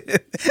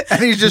 shit.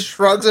 And he just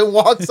shrugs and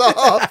walks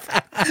off.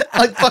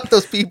 Like, fuck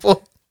those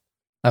people.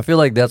 I feel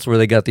like that's where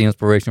they got the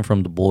inspiration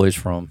from The Boys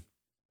from.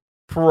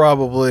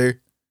 Probably.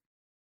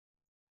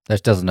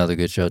 That's another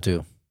good show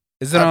too.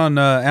 Is it on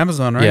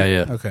Amazon, right? Yeah,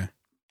 yeah. Okay.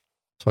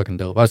 It's fucking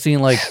dope. I've seen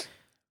like,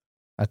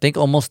 I think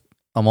I'm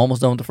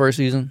almost done with the first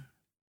season.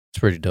 It's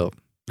pretty dope.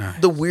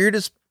 The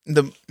weirdest,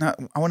 I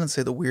wouldn't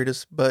say the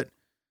weirdest, but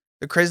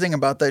the crazy thing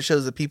about that show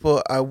is the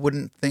people I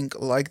wouldn't think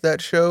like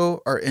that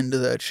show are into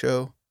that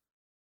show.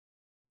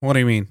 What do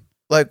you mean?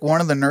 Like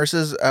one of the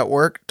nurses at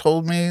work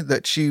told me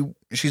that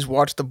she's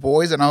watched The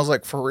Boys, and I was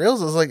like, for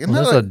reals? I was like, isn't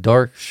Well, that that's like, a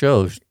dark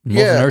show. Most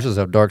Yeah. nurses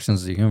have dark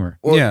senses of humor.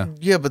 well, Yeah.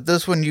 yeah, but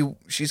this one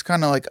she's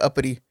kind of like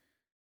uppity,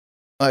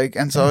 like,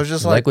 and so I was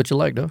just You like, like what you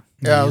like though.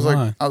 yeah, I You was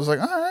lie. like,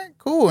 all right,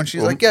 cool, and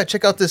she's like, yeah,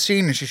 check out this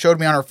scene, and she showed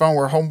me on her phone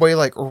where homeboy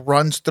like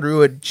runs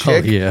through a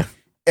chick, Oh yeah,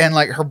 and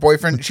like her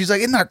boyfriend, she's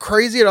like, isn't that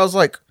crazy? And I was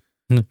like,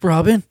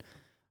 Robin.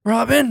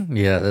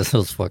 Yeah, this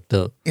was fucked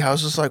up. yeah, I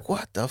was just like,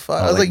 what the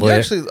fuck? Oh, I was like,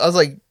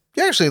 like,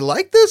 you actually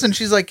like this? And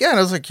she's like, yeah. And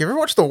I was like, you ever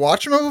watched The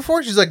Watchmen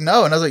before? She's like,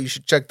 no. And I was like, you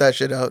should check that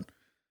shit out.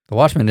 The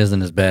Watchmen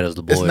isn't as bad as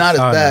The Boys. It's not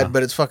as Oh, bad, no.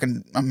 but it's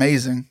fucking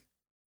amazing.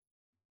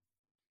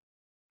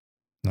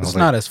 I was It's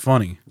like, not as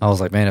funny. I was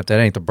like, man, if that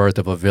ain't the birth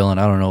of a villain,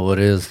 I don't know what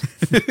is.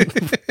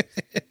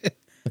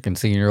 Fucking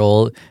seeing your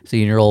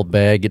old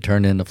bag get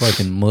turned into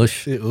fucking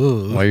mush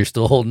Ooh. while you're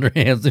still holding her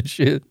hands and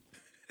shit.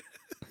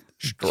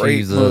 Straight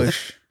Jesus.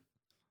 mush.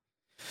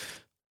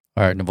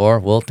 All right, Navarre.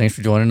 Well, thanks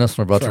for joining us.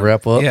 We're about to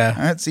wrap up. Yeah.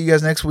 All right, see you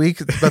guys next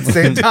week about the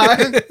same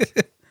time.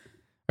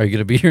 Are you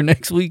gonna be here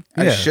next week?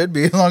 I Yeah. should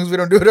be, as long as we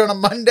don't do it on a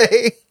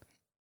Monday.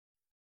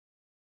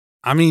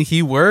 I mean,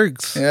 he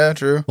works. Yeah,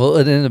 true. Well,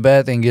 and then the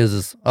bad thing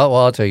is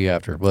I'll tell you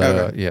after. But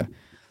Okay. yeah,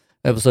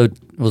 episode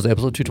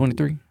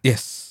 223.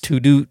 Yes. Two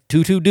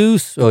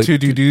dudes. Oh, Two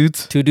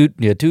dudes. two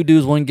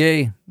dudes, one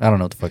gay. I don't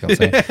know what the fuck I'm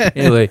saying.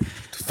 Anyway,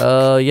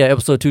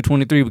 episode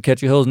 223. We'll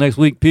catch you hoes next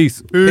week.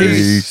 Peace.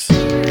 Peace.